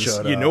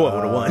 Because you know what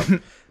would have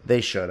won. They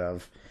should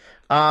have.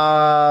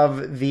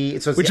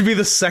 Which would be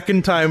the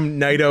second time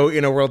Naito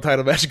in a world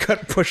title match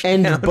got pushed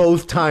and down.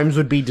 Both times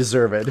would be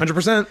deserved.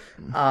 100%.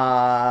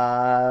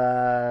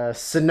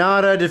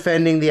 Sonata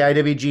defending the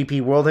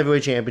IWGP World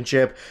Heavyweight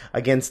Championship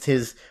against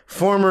his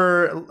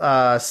former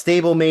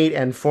stablemate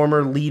and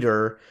former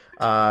leader,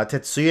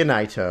 Tetsuya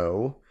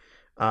Naito.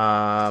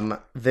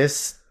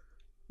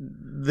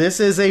 This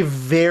is a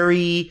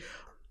very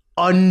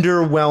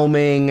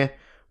underwhelming,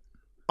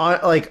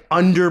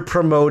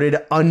 under-promoted,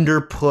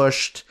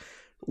 under-pushed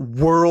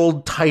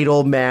world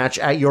title match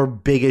at your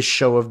biggest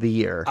show of the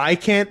year. I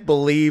can't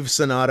believe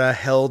Sonata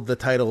held the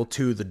title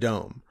to the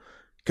Dome.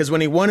 Because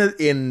when he won it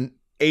in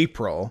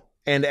April,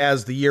 And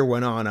as the year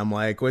went on, I'm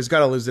like, well, he's got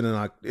to lose it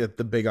at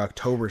the big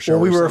October show.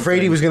 Well, we or were afraid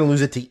he something. was going to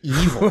lose it to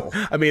Evil.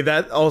 I mean,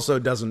 that also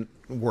doesn't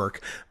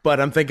work. But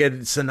I'm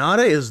thinking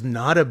Sonata is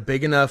not a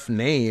big enough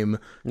name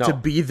to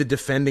be the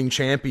defending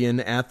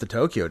champion at the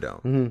Tokyo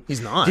Dome.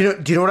 He's not.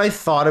 Do you know what I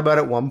thought about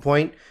at one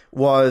point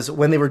was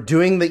when they were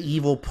doing the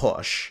Evil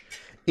push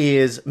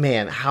is,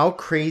 man, how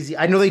crazy.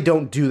 I know they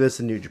don't do this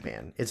in New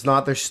Japan. It's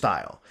not their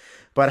style.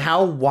 But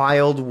how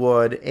wild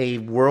would a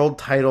world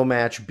title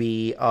match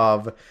be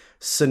of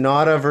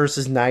Sonata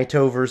versus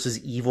Naito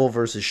versus Evil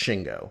versus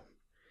Shingo?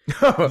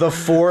 The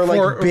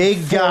four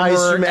big guys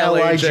from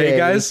LIJ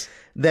guys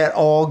that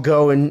all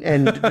go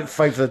and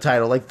fight for the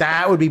title. Like,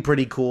 that would be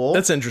pretty cool.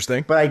 That's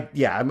interesting. But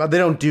they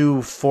don't do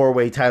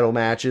 4-way title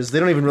matches. They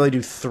don't even really do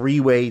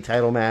 3-way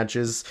title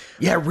matches.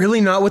 Yeah,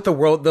 really not with the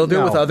world. They'll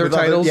do it with other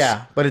titles.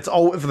 But it's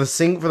all for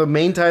the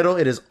main title.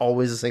 It is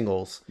always a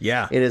singles.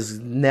 Yeah, it is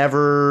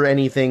never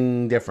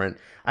anything different.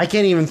 I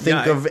can't even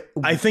think of.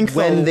 I think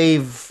when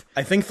they've.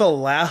 I think the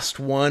last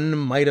one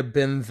might have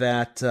been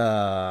that.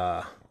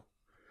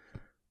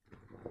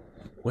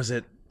 Was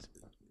it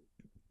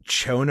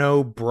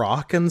Chono,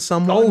 Brock, and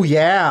someone? Oh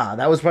yeah,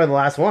 that was probably the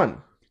last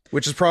one.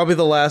 Which is probably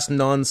the last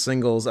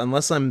non-singles,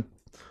 unless I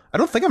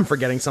don't think I'm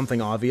forgetting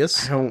something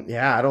obvious.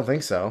 I don't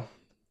think so.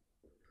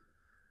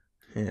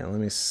 Yeah, let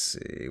me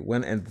see.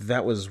 And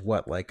that was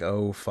what, like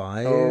 05?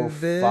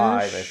 05,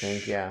 I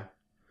think, yeah.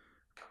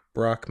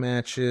 Brock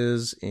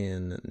matches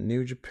in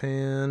New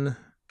Japan.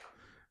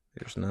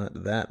 There's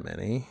not that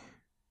many.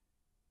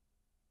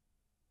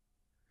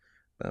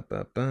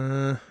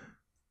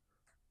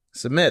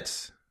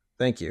 Submit.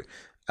 Thank you.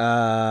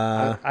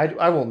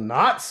 I will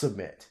not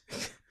submit.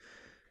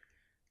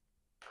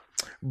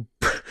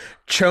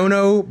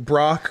 Chono,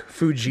 Brock,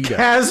 Fujita.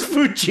 As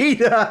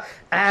Fujita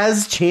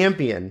as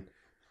champion.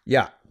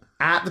 Yeah.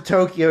 At the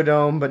Tokyo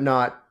Dome, but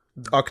not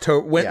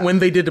October when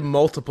they did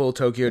multiple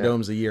Tokyo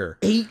Domes a year.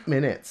 8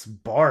 minutes.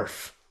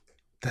 Barf.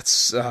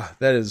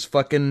 That is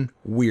fucking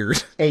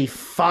weird. A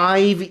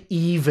 5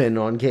 even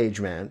on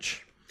cage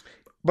match,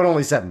 but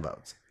only 7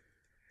 votes.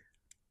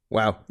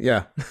 Wow.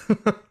 Yeah.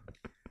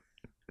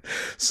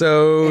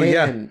 So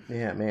yeah,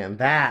 man,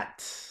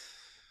 that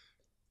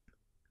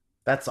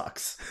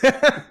sucks.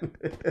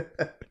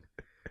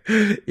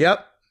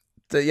 Yep.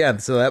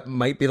 So that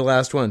might be the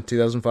last one,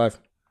 2005.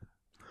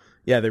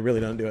 Yeah, they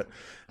really don't do it.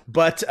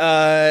 But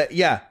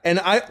and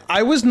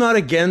I was not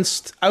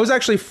against. I was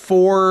actually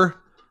for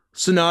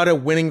Sonata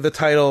winning the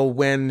title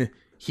when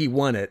he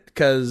won it,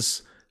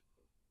 because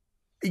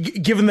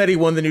given that he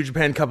won the New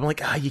Japan Cup, I'm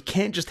like, you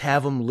can't just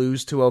have him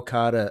lose to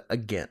Okada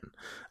again.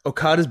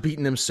 Okada's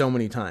beaten him so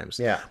many times.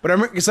 Yeah. But I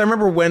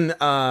remember when,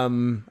 I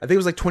think it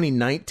was like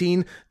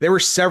 2019, there were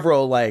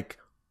several like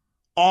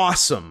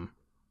awesome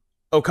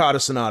Okada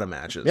Sonata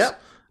matches. Yep.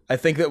 I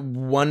think that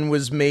one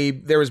was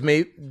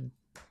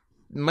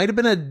might have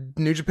been a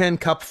New Japan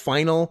Cup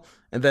final,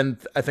 and then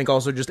I think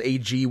also just a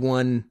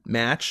G1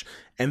 match,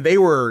 and they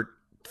were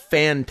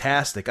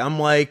fantastic. I'm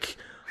like,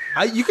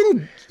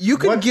 you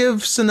can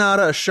give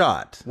Sonata a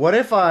shot. What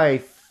if I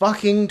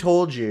fucking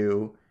told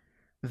you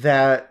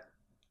that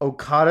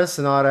Okada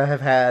Sonata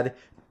have had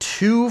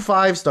 2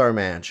 5-star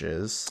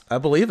matches? I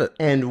believe it.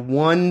 And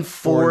 1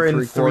 4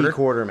 and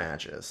 3/4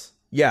 matches.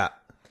 Yeah.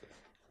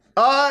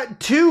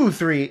 2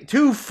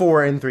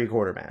 4 and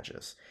 3/4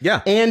 matches.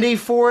 Yeah. And a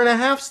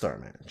 4.5-star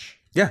match.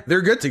 Yeah,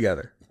 they're good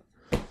together.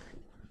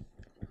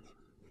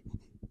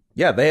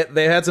 Yeah,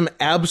 they had some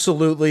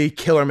absolutely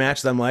killer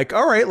matches. I'm like,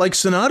 all right, like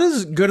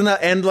Sonata's good enough.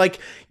 And like,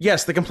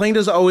 yes, the complaint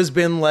has always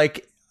been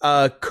like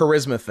a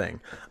charisma thing.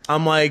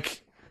 I'm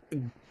like,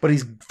 but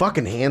he's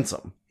fucking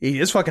handsome. He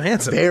is fucking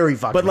handsome. Very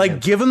fucking But like,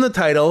 handsome. give him the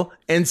title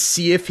and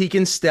see if he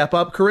can step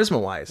up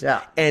charisma-wise.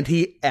 Yeah. And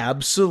he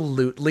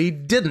absolutely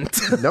didn't.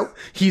 Nope.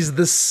 He's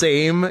the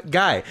same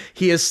guy.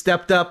 He has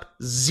stepped up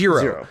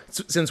zero.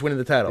 Since winning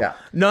the title. Yeah.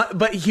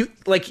 But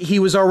he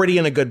was already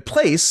in a good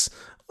place,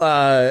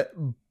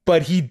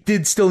 but he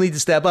did still need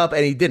to step up,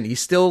 and he didn't. He's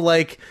still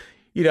like,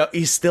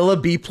 he's still a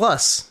B+.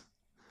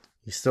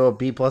 He's still a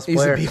B+ player. He's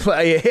a B+.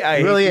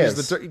 He really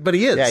is. But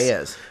he is. Yeah, he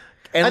is.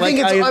 And I think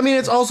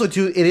it's also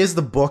too, it is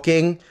the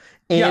booking,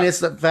 and it's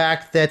the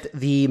fact that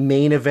the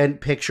main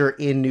event picture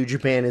in New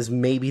Japan is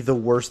maybe the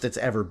worst it's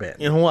ever been.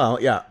 In a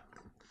while, yeah.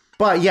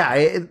 But yeah,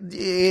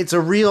 it's a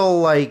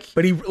real like.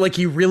 But he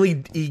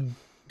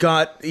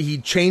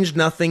changed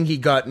nothing. He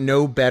got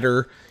no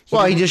better.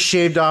 He just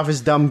shaved off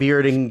his dumb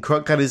beard and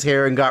cut his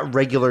hair and got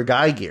regular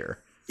guy gear.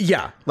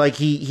 Yeah. Like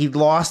he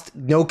lost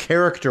no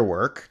character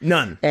work.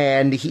 None.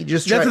 And he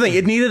just That's the thing.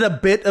 It needed a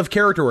bit of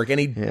character work,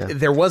 and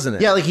there wasn't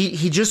it. Yeah, like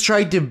he just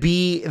tried to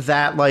be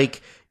that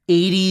like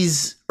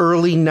 80s,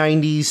 early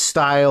 90s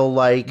style,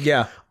 like,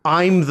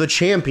 I'm the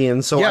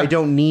champion, so I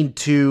don't need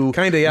to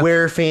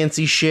wear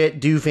fancy shit,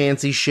 do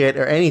fancy shit,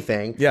 or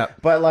anything. Yeah.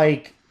 But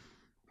like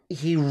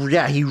he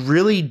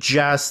really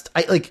just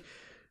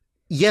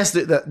yes,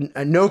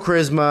 no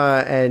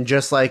charisma and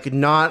just like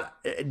not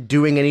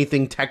doing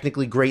anything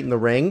technically great in the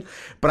ring,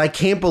 but I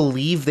can't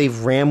believe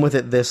they've ran with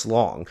it this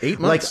long. 8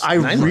 months. Like I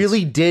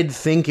really did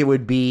think it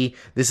would be,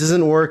 this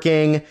isn't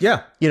working.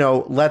 Yeah. You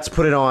know, let's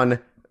put it on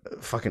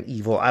fucking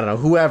Evil, I don't know,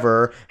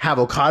 whoever, have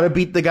Okada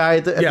beat the guy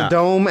at the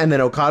Dome, and then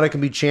Okada can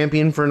be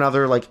champion for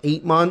another like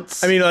 8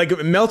 months. I mean,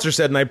 like Meltzer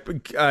said,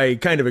 and I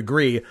kind of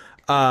agree.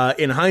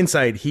 In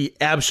hindsight, he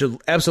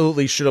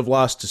absolutely should have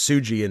lost to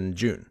Tsuji in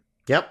June.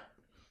 Yep.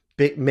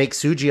 Make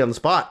Tsuji on the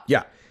spot.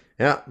 Yeah.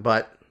 Yeah,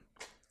 but...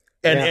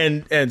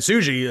 And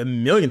Tsuji, a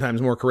million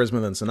times more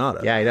charisma than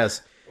Sonata. Yeah, he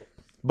does.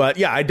 But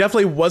yeah, I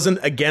definitely wasn't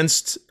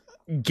against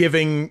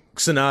giving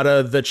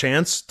Sonata the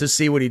chance to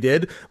see what he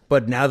did.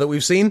 But now that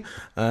we've seen,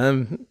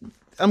 I'm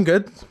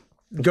good.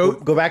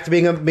 Go back to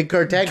being a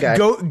mid-card tag guy.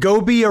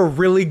 Go be a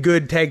really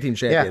good tag team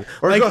champion.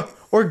 Yeah.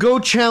 Or go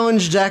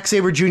challenge Zack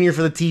Sabre Jr.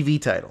 for the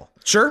TV title.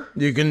 Sure,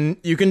 you can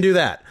do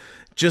that.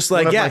 Just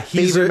like, One of my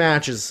he's favorite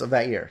matches of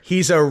that year.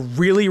 He's a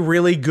really,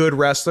 really good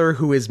wrestler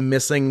who is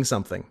missing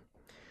something.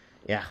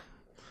 Yeah.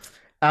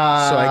 So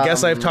I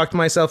guess I've talked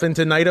myself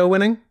into Naito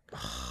winning.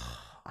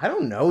 I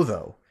don't know,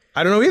 though.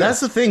 I don't know either. That's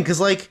the thing, because,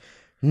 like,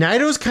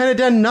 Naito's kind of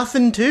done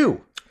nothing,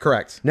 too.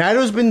 Correct.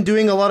 Naito's been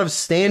doing a lot of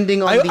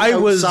standing on the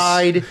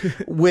outside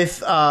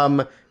with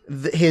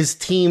his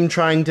team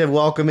trying to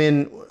welcome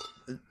in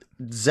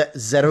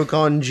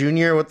Zedokon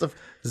Jr. What the...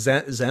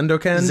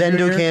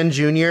 Zendokan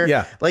Jr.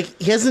 Yeah. Like,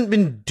 he hasn't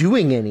been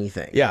doing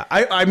anything. Yeah.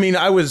 I mean,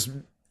 I was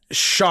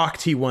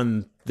shocked he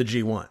won the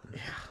G1.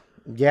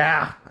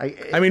 Yeah.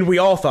 I mean, we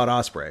all thought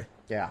Ospreay.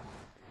 Yeah.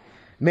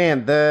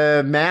 Man,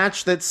 the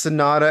match that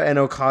Sonata and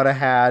Okada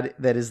had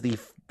that is the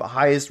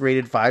highest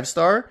rated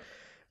 5-star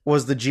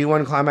was the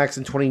G1 Climax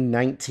in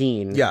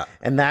 2019. Yeah.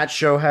 And that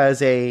show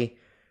has a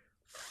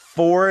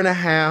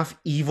 4.5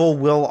 Evil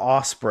Will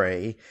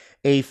Ospreay,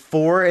 a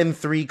 4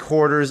 3/4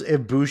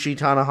 Ibushi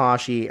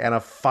Tanahashi, and a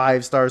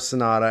 5-star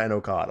Sonata and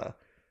Okada.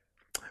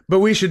 But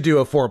we should do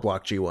a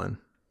 4-block G1.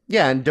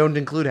 Yeah, and don't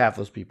include half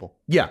those people.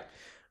 Yeah.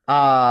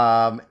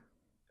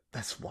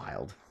 That's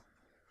wild.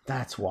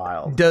 That's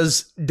wild.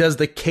 Does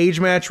the cage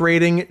match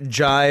rating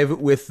jive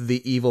with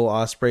the Evil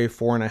Ospreay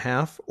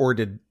 4.5, or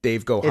did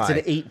Dave go high? It's an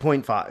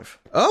 8.5.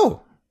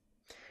 Oh.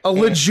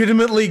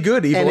 Legitimately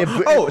good Evil.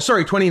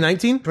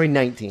 2019?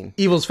 2019.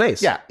 Evil's face.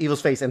 Yeah,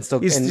 Evil's face, and still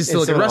he's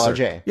still a good wrestler.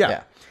 LJ.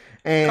 Yeah.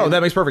 And,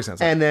 that makes perfect sense.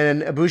 And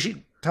then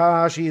Ibushi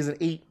Tanahashi is an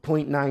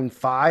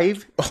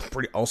 8.95.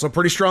 Also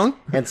pretty strong.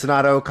 And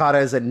Sonata Okada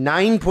is a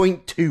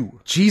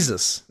 9.2.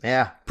 Jesus.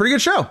 Yeah. Pretty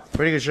good show.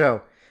 Pretty good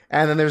show.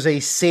 And then there's a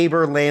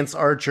Saber Lance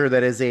Archer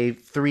that is a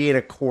 3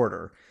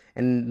 1/4.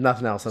 And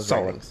nothing else has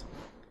ratings.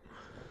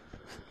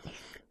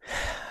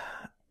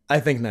 I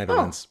think Naito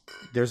wins.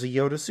 There's a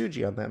Yoda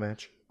Tsuji on that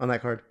match. On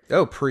that card.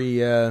 Oh,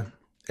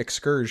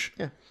 Excurge.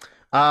 Yeah.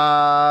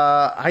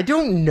 I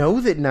don't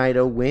know that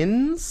Naito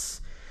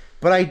wins.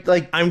 But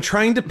I'm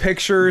trying to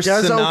picture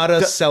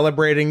Sonata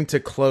celebrating to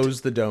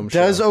close the Dome show.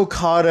 Does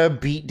Okada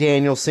beat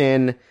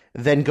Danielson,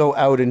 then go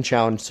out and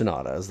challenge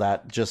Sonata? Is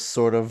that just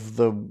sort of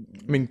the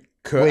way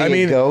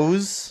it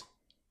goes?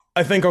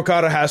 I think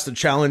Okada has to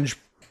challenge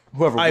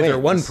whoever either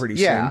wins. one pretty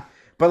soon.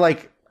 But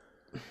like,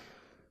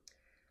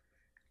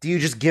 do you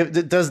just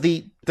does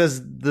the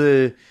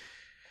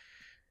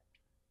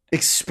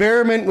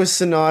experiment with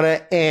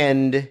Sonata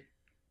end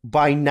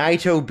by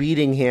Naito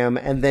beating him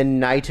and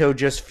then Naito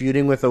just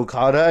feuding with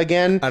Okada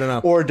again? I don't know.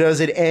 Or does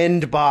it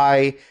end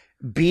by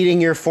beating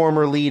your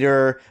former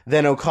leader,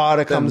 then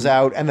Okada comes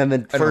out, and then the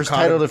first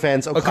title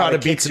defense, Okada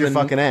kicks your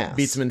fucking ass.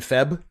 Beats him in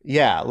Feb?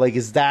 Yeah, like,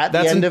 is that the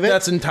end of it?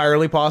 That's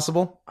entirely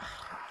possible.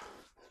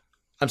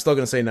 I'm still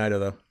going to say Naito,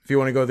 though. If you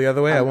want to go the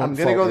other way, I won't. I'm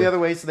going to go the other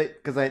way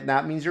because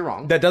that means you're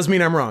wrong. That does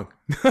mean I'm wrong.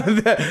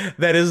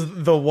 that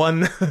is the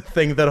one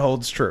thing that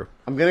holds true.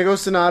 I'm going to go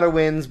Sonata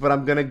wins, but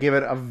I'm going to give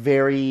it a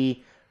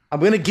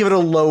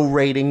low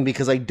rating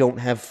because I don't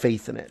have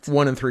faith in it.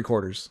 1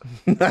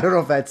 3/4. I don't know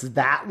if that's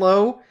that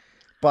low,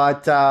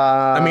 but...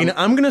 I mean,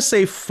 I'm going to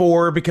say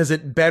 4 because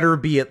it better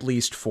be at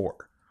least 4.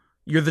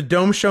 You're the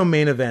Dome Show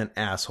main event,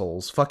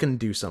 assholes. Fucking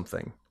do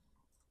something.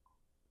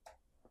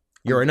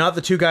 You're not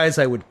the two guys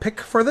I would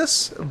pick for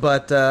this,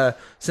 but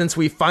since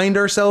we find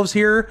ourselves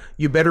here,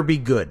 you better be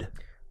good.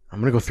 I'm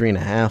going to go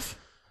 3.5.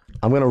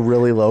 I'm going to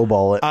really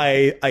lowball it.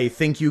 I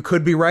think you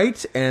could be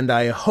right, and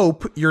I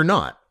hope you're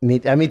not. Me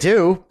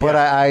too, but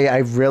yeah. I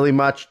really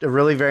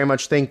very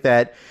much think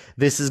that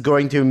this is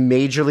going to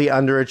majorly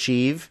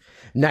underachieve.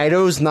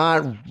 Naito's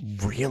not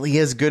really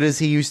as good as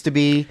he used to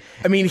be.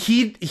 I mean,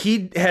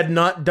 he had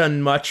not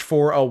done much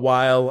for a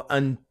while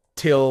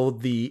until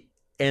the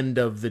end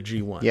of the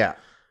G1. Yeah.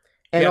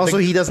 And also,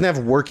 he doesn't have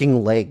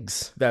working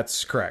legs.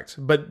 That's correct.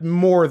 But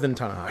more than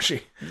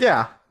Tanahashi.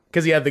 Yeah.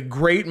 Because he had the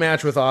great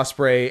match with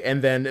Ospreay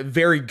and then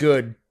very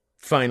good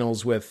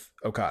finals with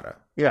Okada.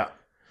 Yeah.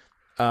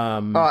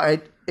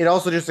 It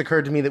also just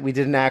occurred to me that we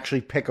didn't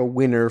actually pick a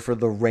winner for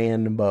the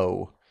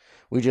Rambo.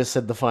 We just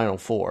said the final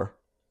 4.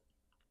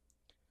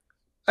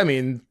 I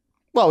mean...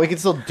 Well, we can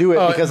still do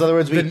it because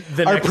otherwise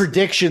our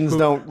predictions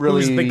don't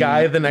really... Who's the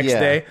guy the next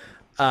day?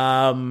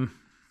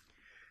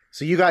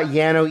 So you got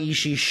Yano,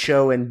 Ishii,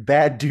 Sho, and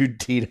Bad Dude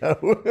Tito.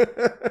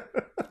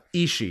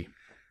 Ishii.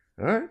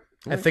 All right.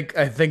 I think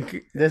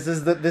This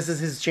is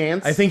his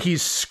chance. I think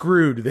he's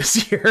screwed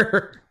this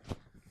year. I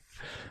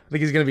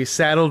think he's going to be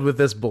saddled with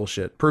this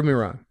bullshit. Prove me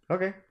wrong.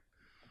 Okay.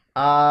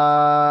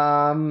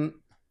 I'm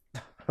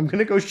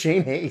gonna go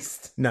Shane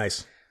Haste.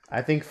 Nice.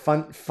 I think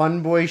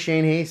fun boy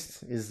Shane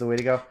Haste is the way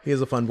to go. He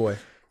is a fun boy.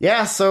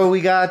 Yeah. So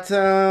we got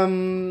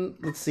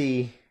let's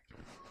see,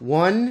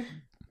 1,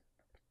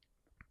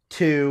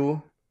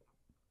 2.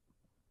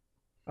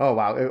 Oh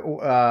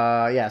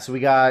wow. Yeah. So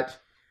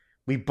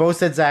we both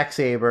said Zack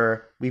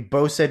Sabre. We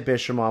both said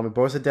Bishamon. We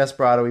both said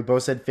Desperado. We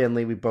both said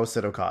Finlay. We both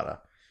said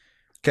Okada.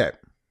 Okay.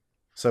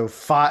 So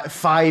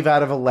 5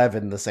 out of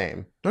 11 the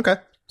same. Okay.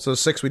 So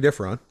 6 we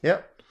differ on.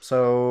 Yep.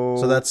 So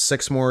that's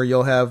 6 more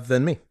you'll have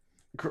than me.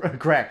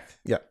 Correct.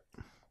 Yeah.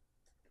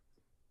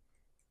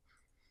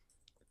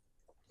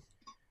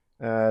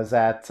 Is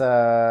that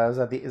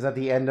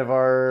the end of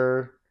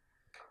our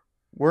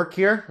work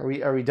here?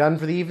 Are we done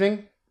for the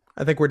evening?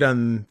 I think we're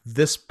done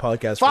this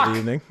podcast for the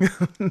evening.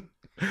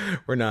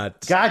 We're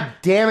not. God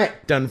damn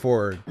it! Done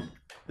for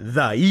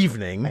the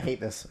evening. I hate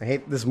this. I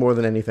hate this more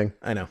than anything.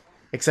 I know.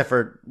 Except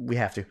for we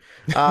have to.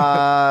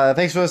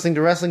 Thanks for listening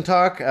to Wrestling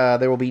Talk.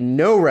 There will be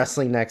no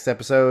wrestling next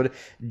episode.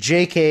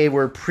 JK,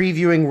 we're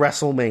previewing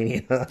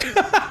WrestleMania.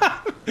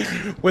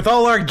 With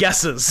all our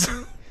guesses.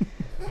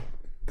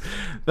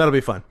 That'll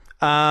be fun.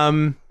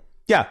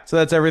 Yeah, so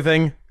that's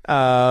everything.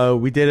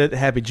 We did it.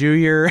 Happy Jew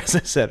Year, as I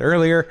said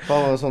earlier.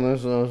 Follow us on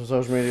those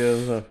social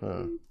media.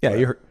 Yeah,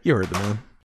 you heard the man.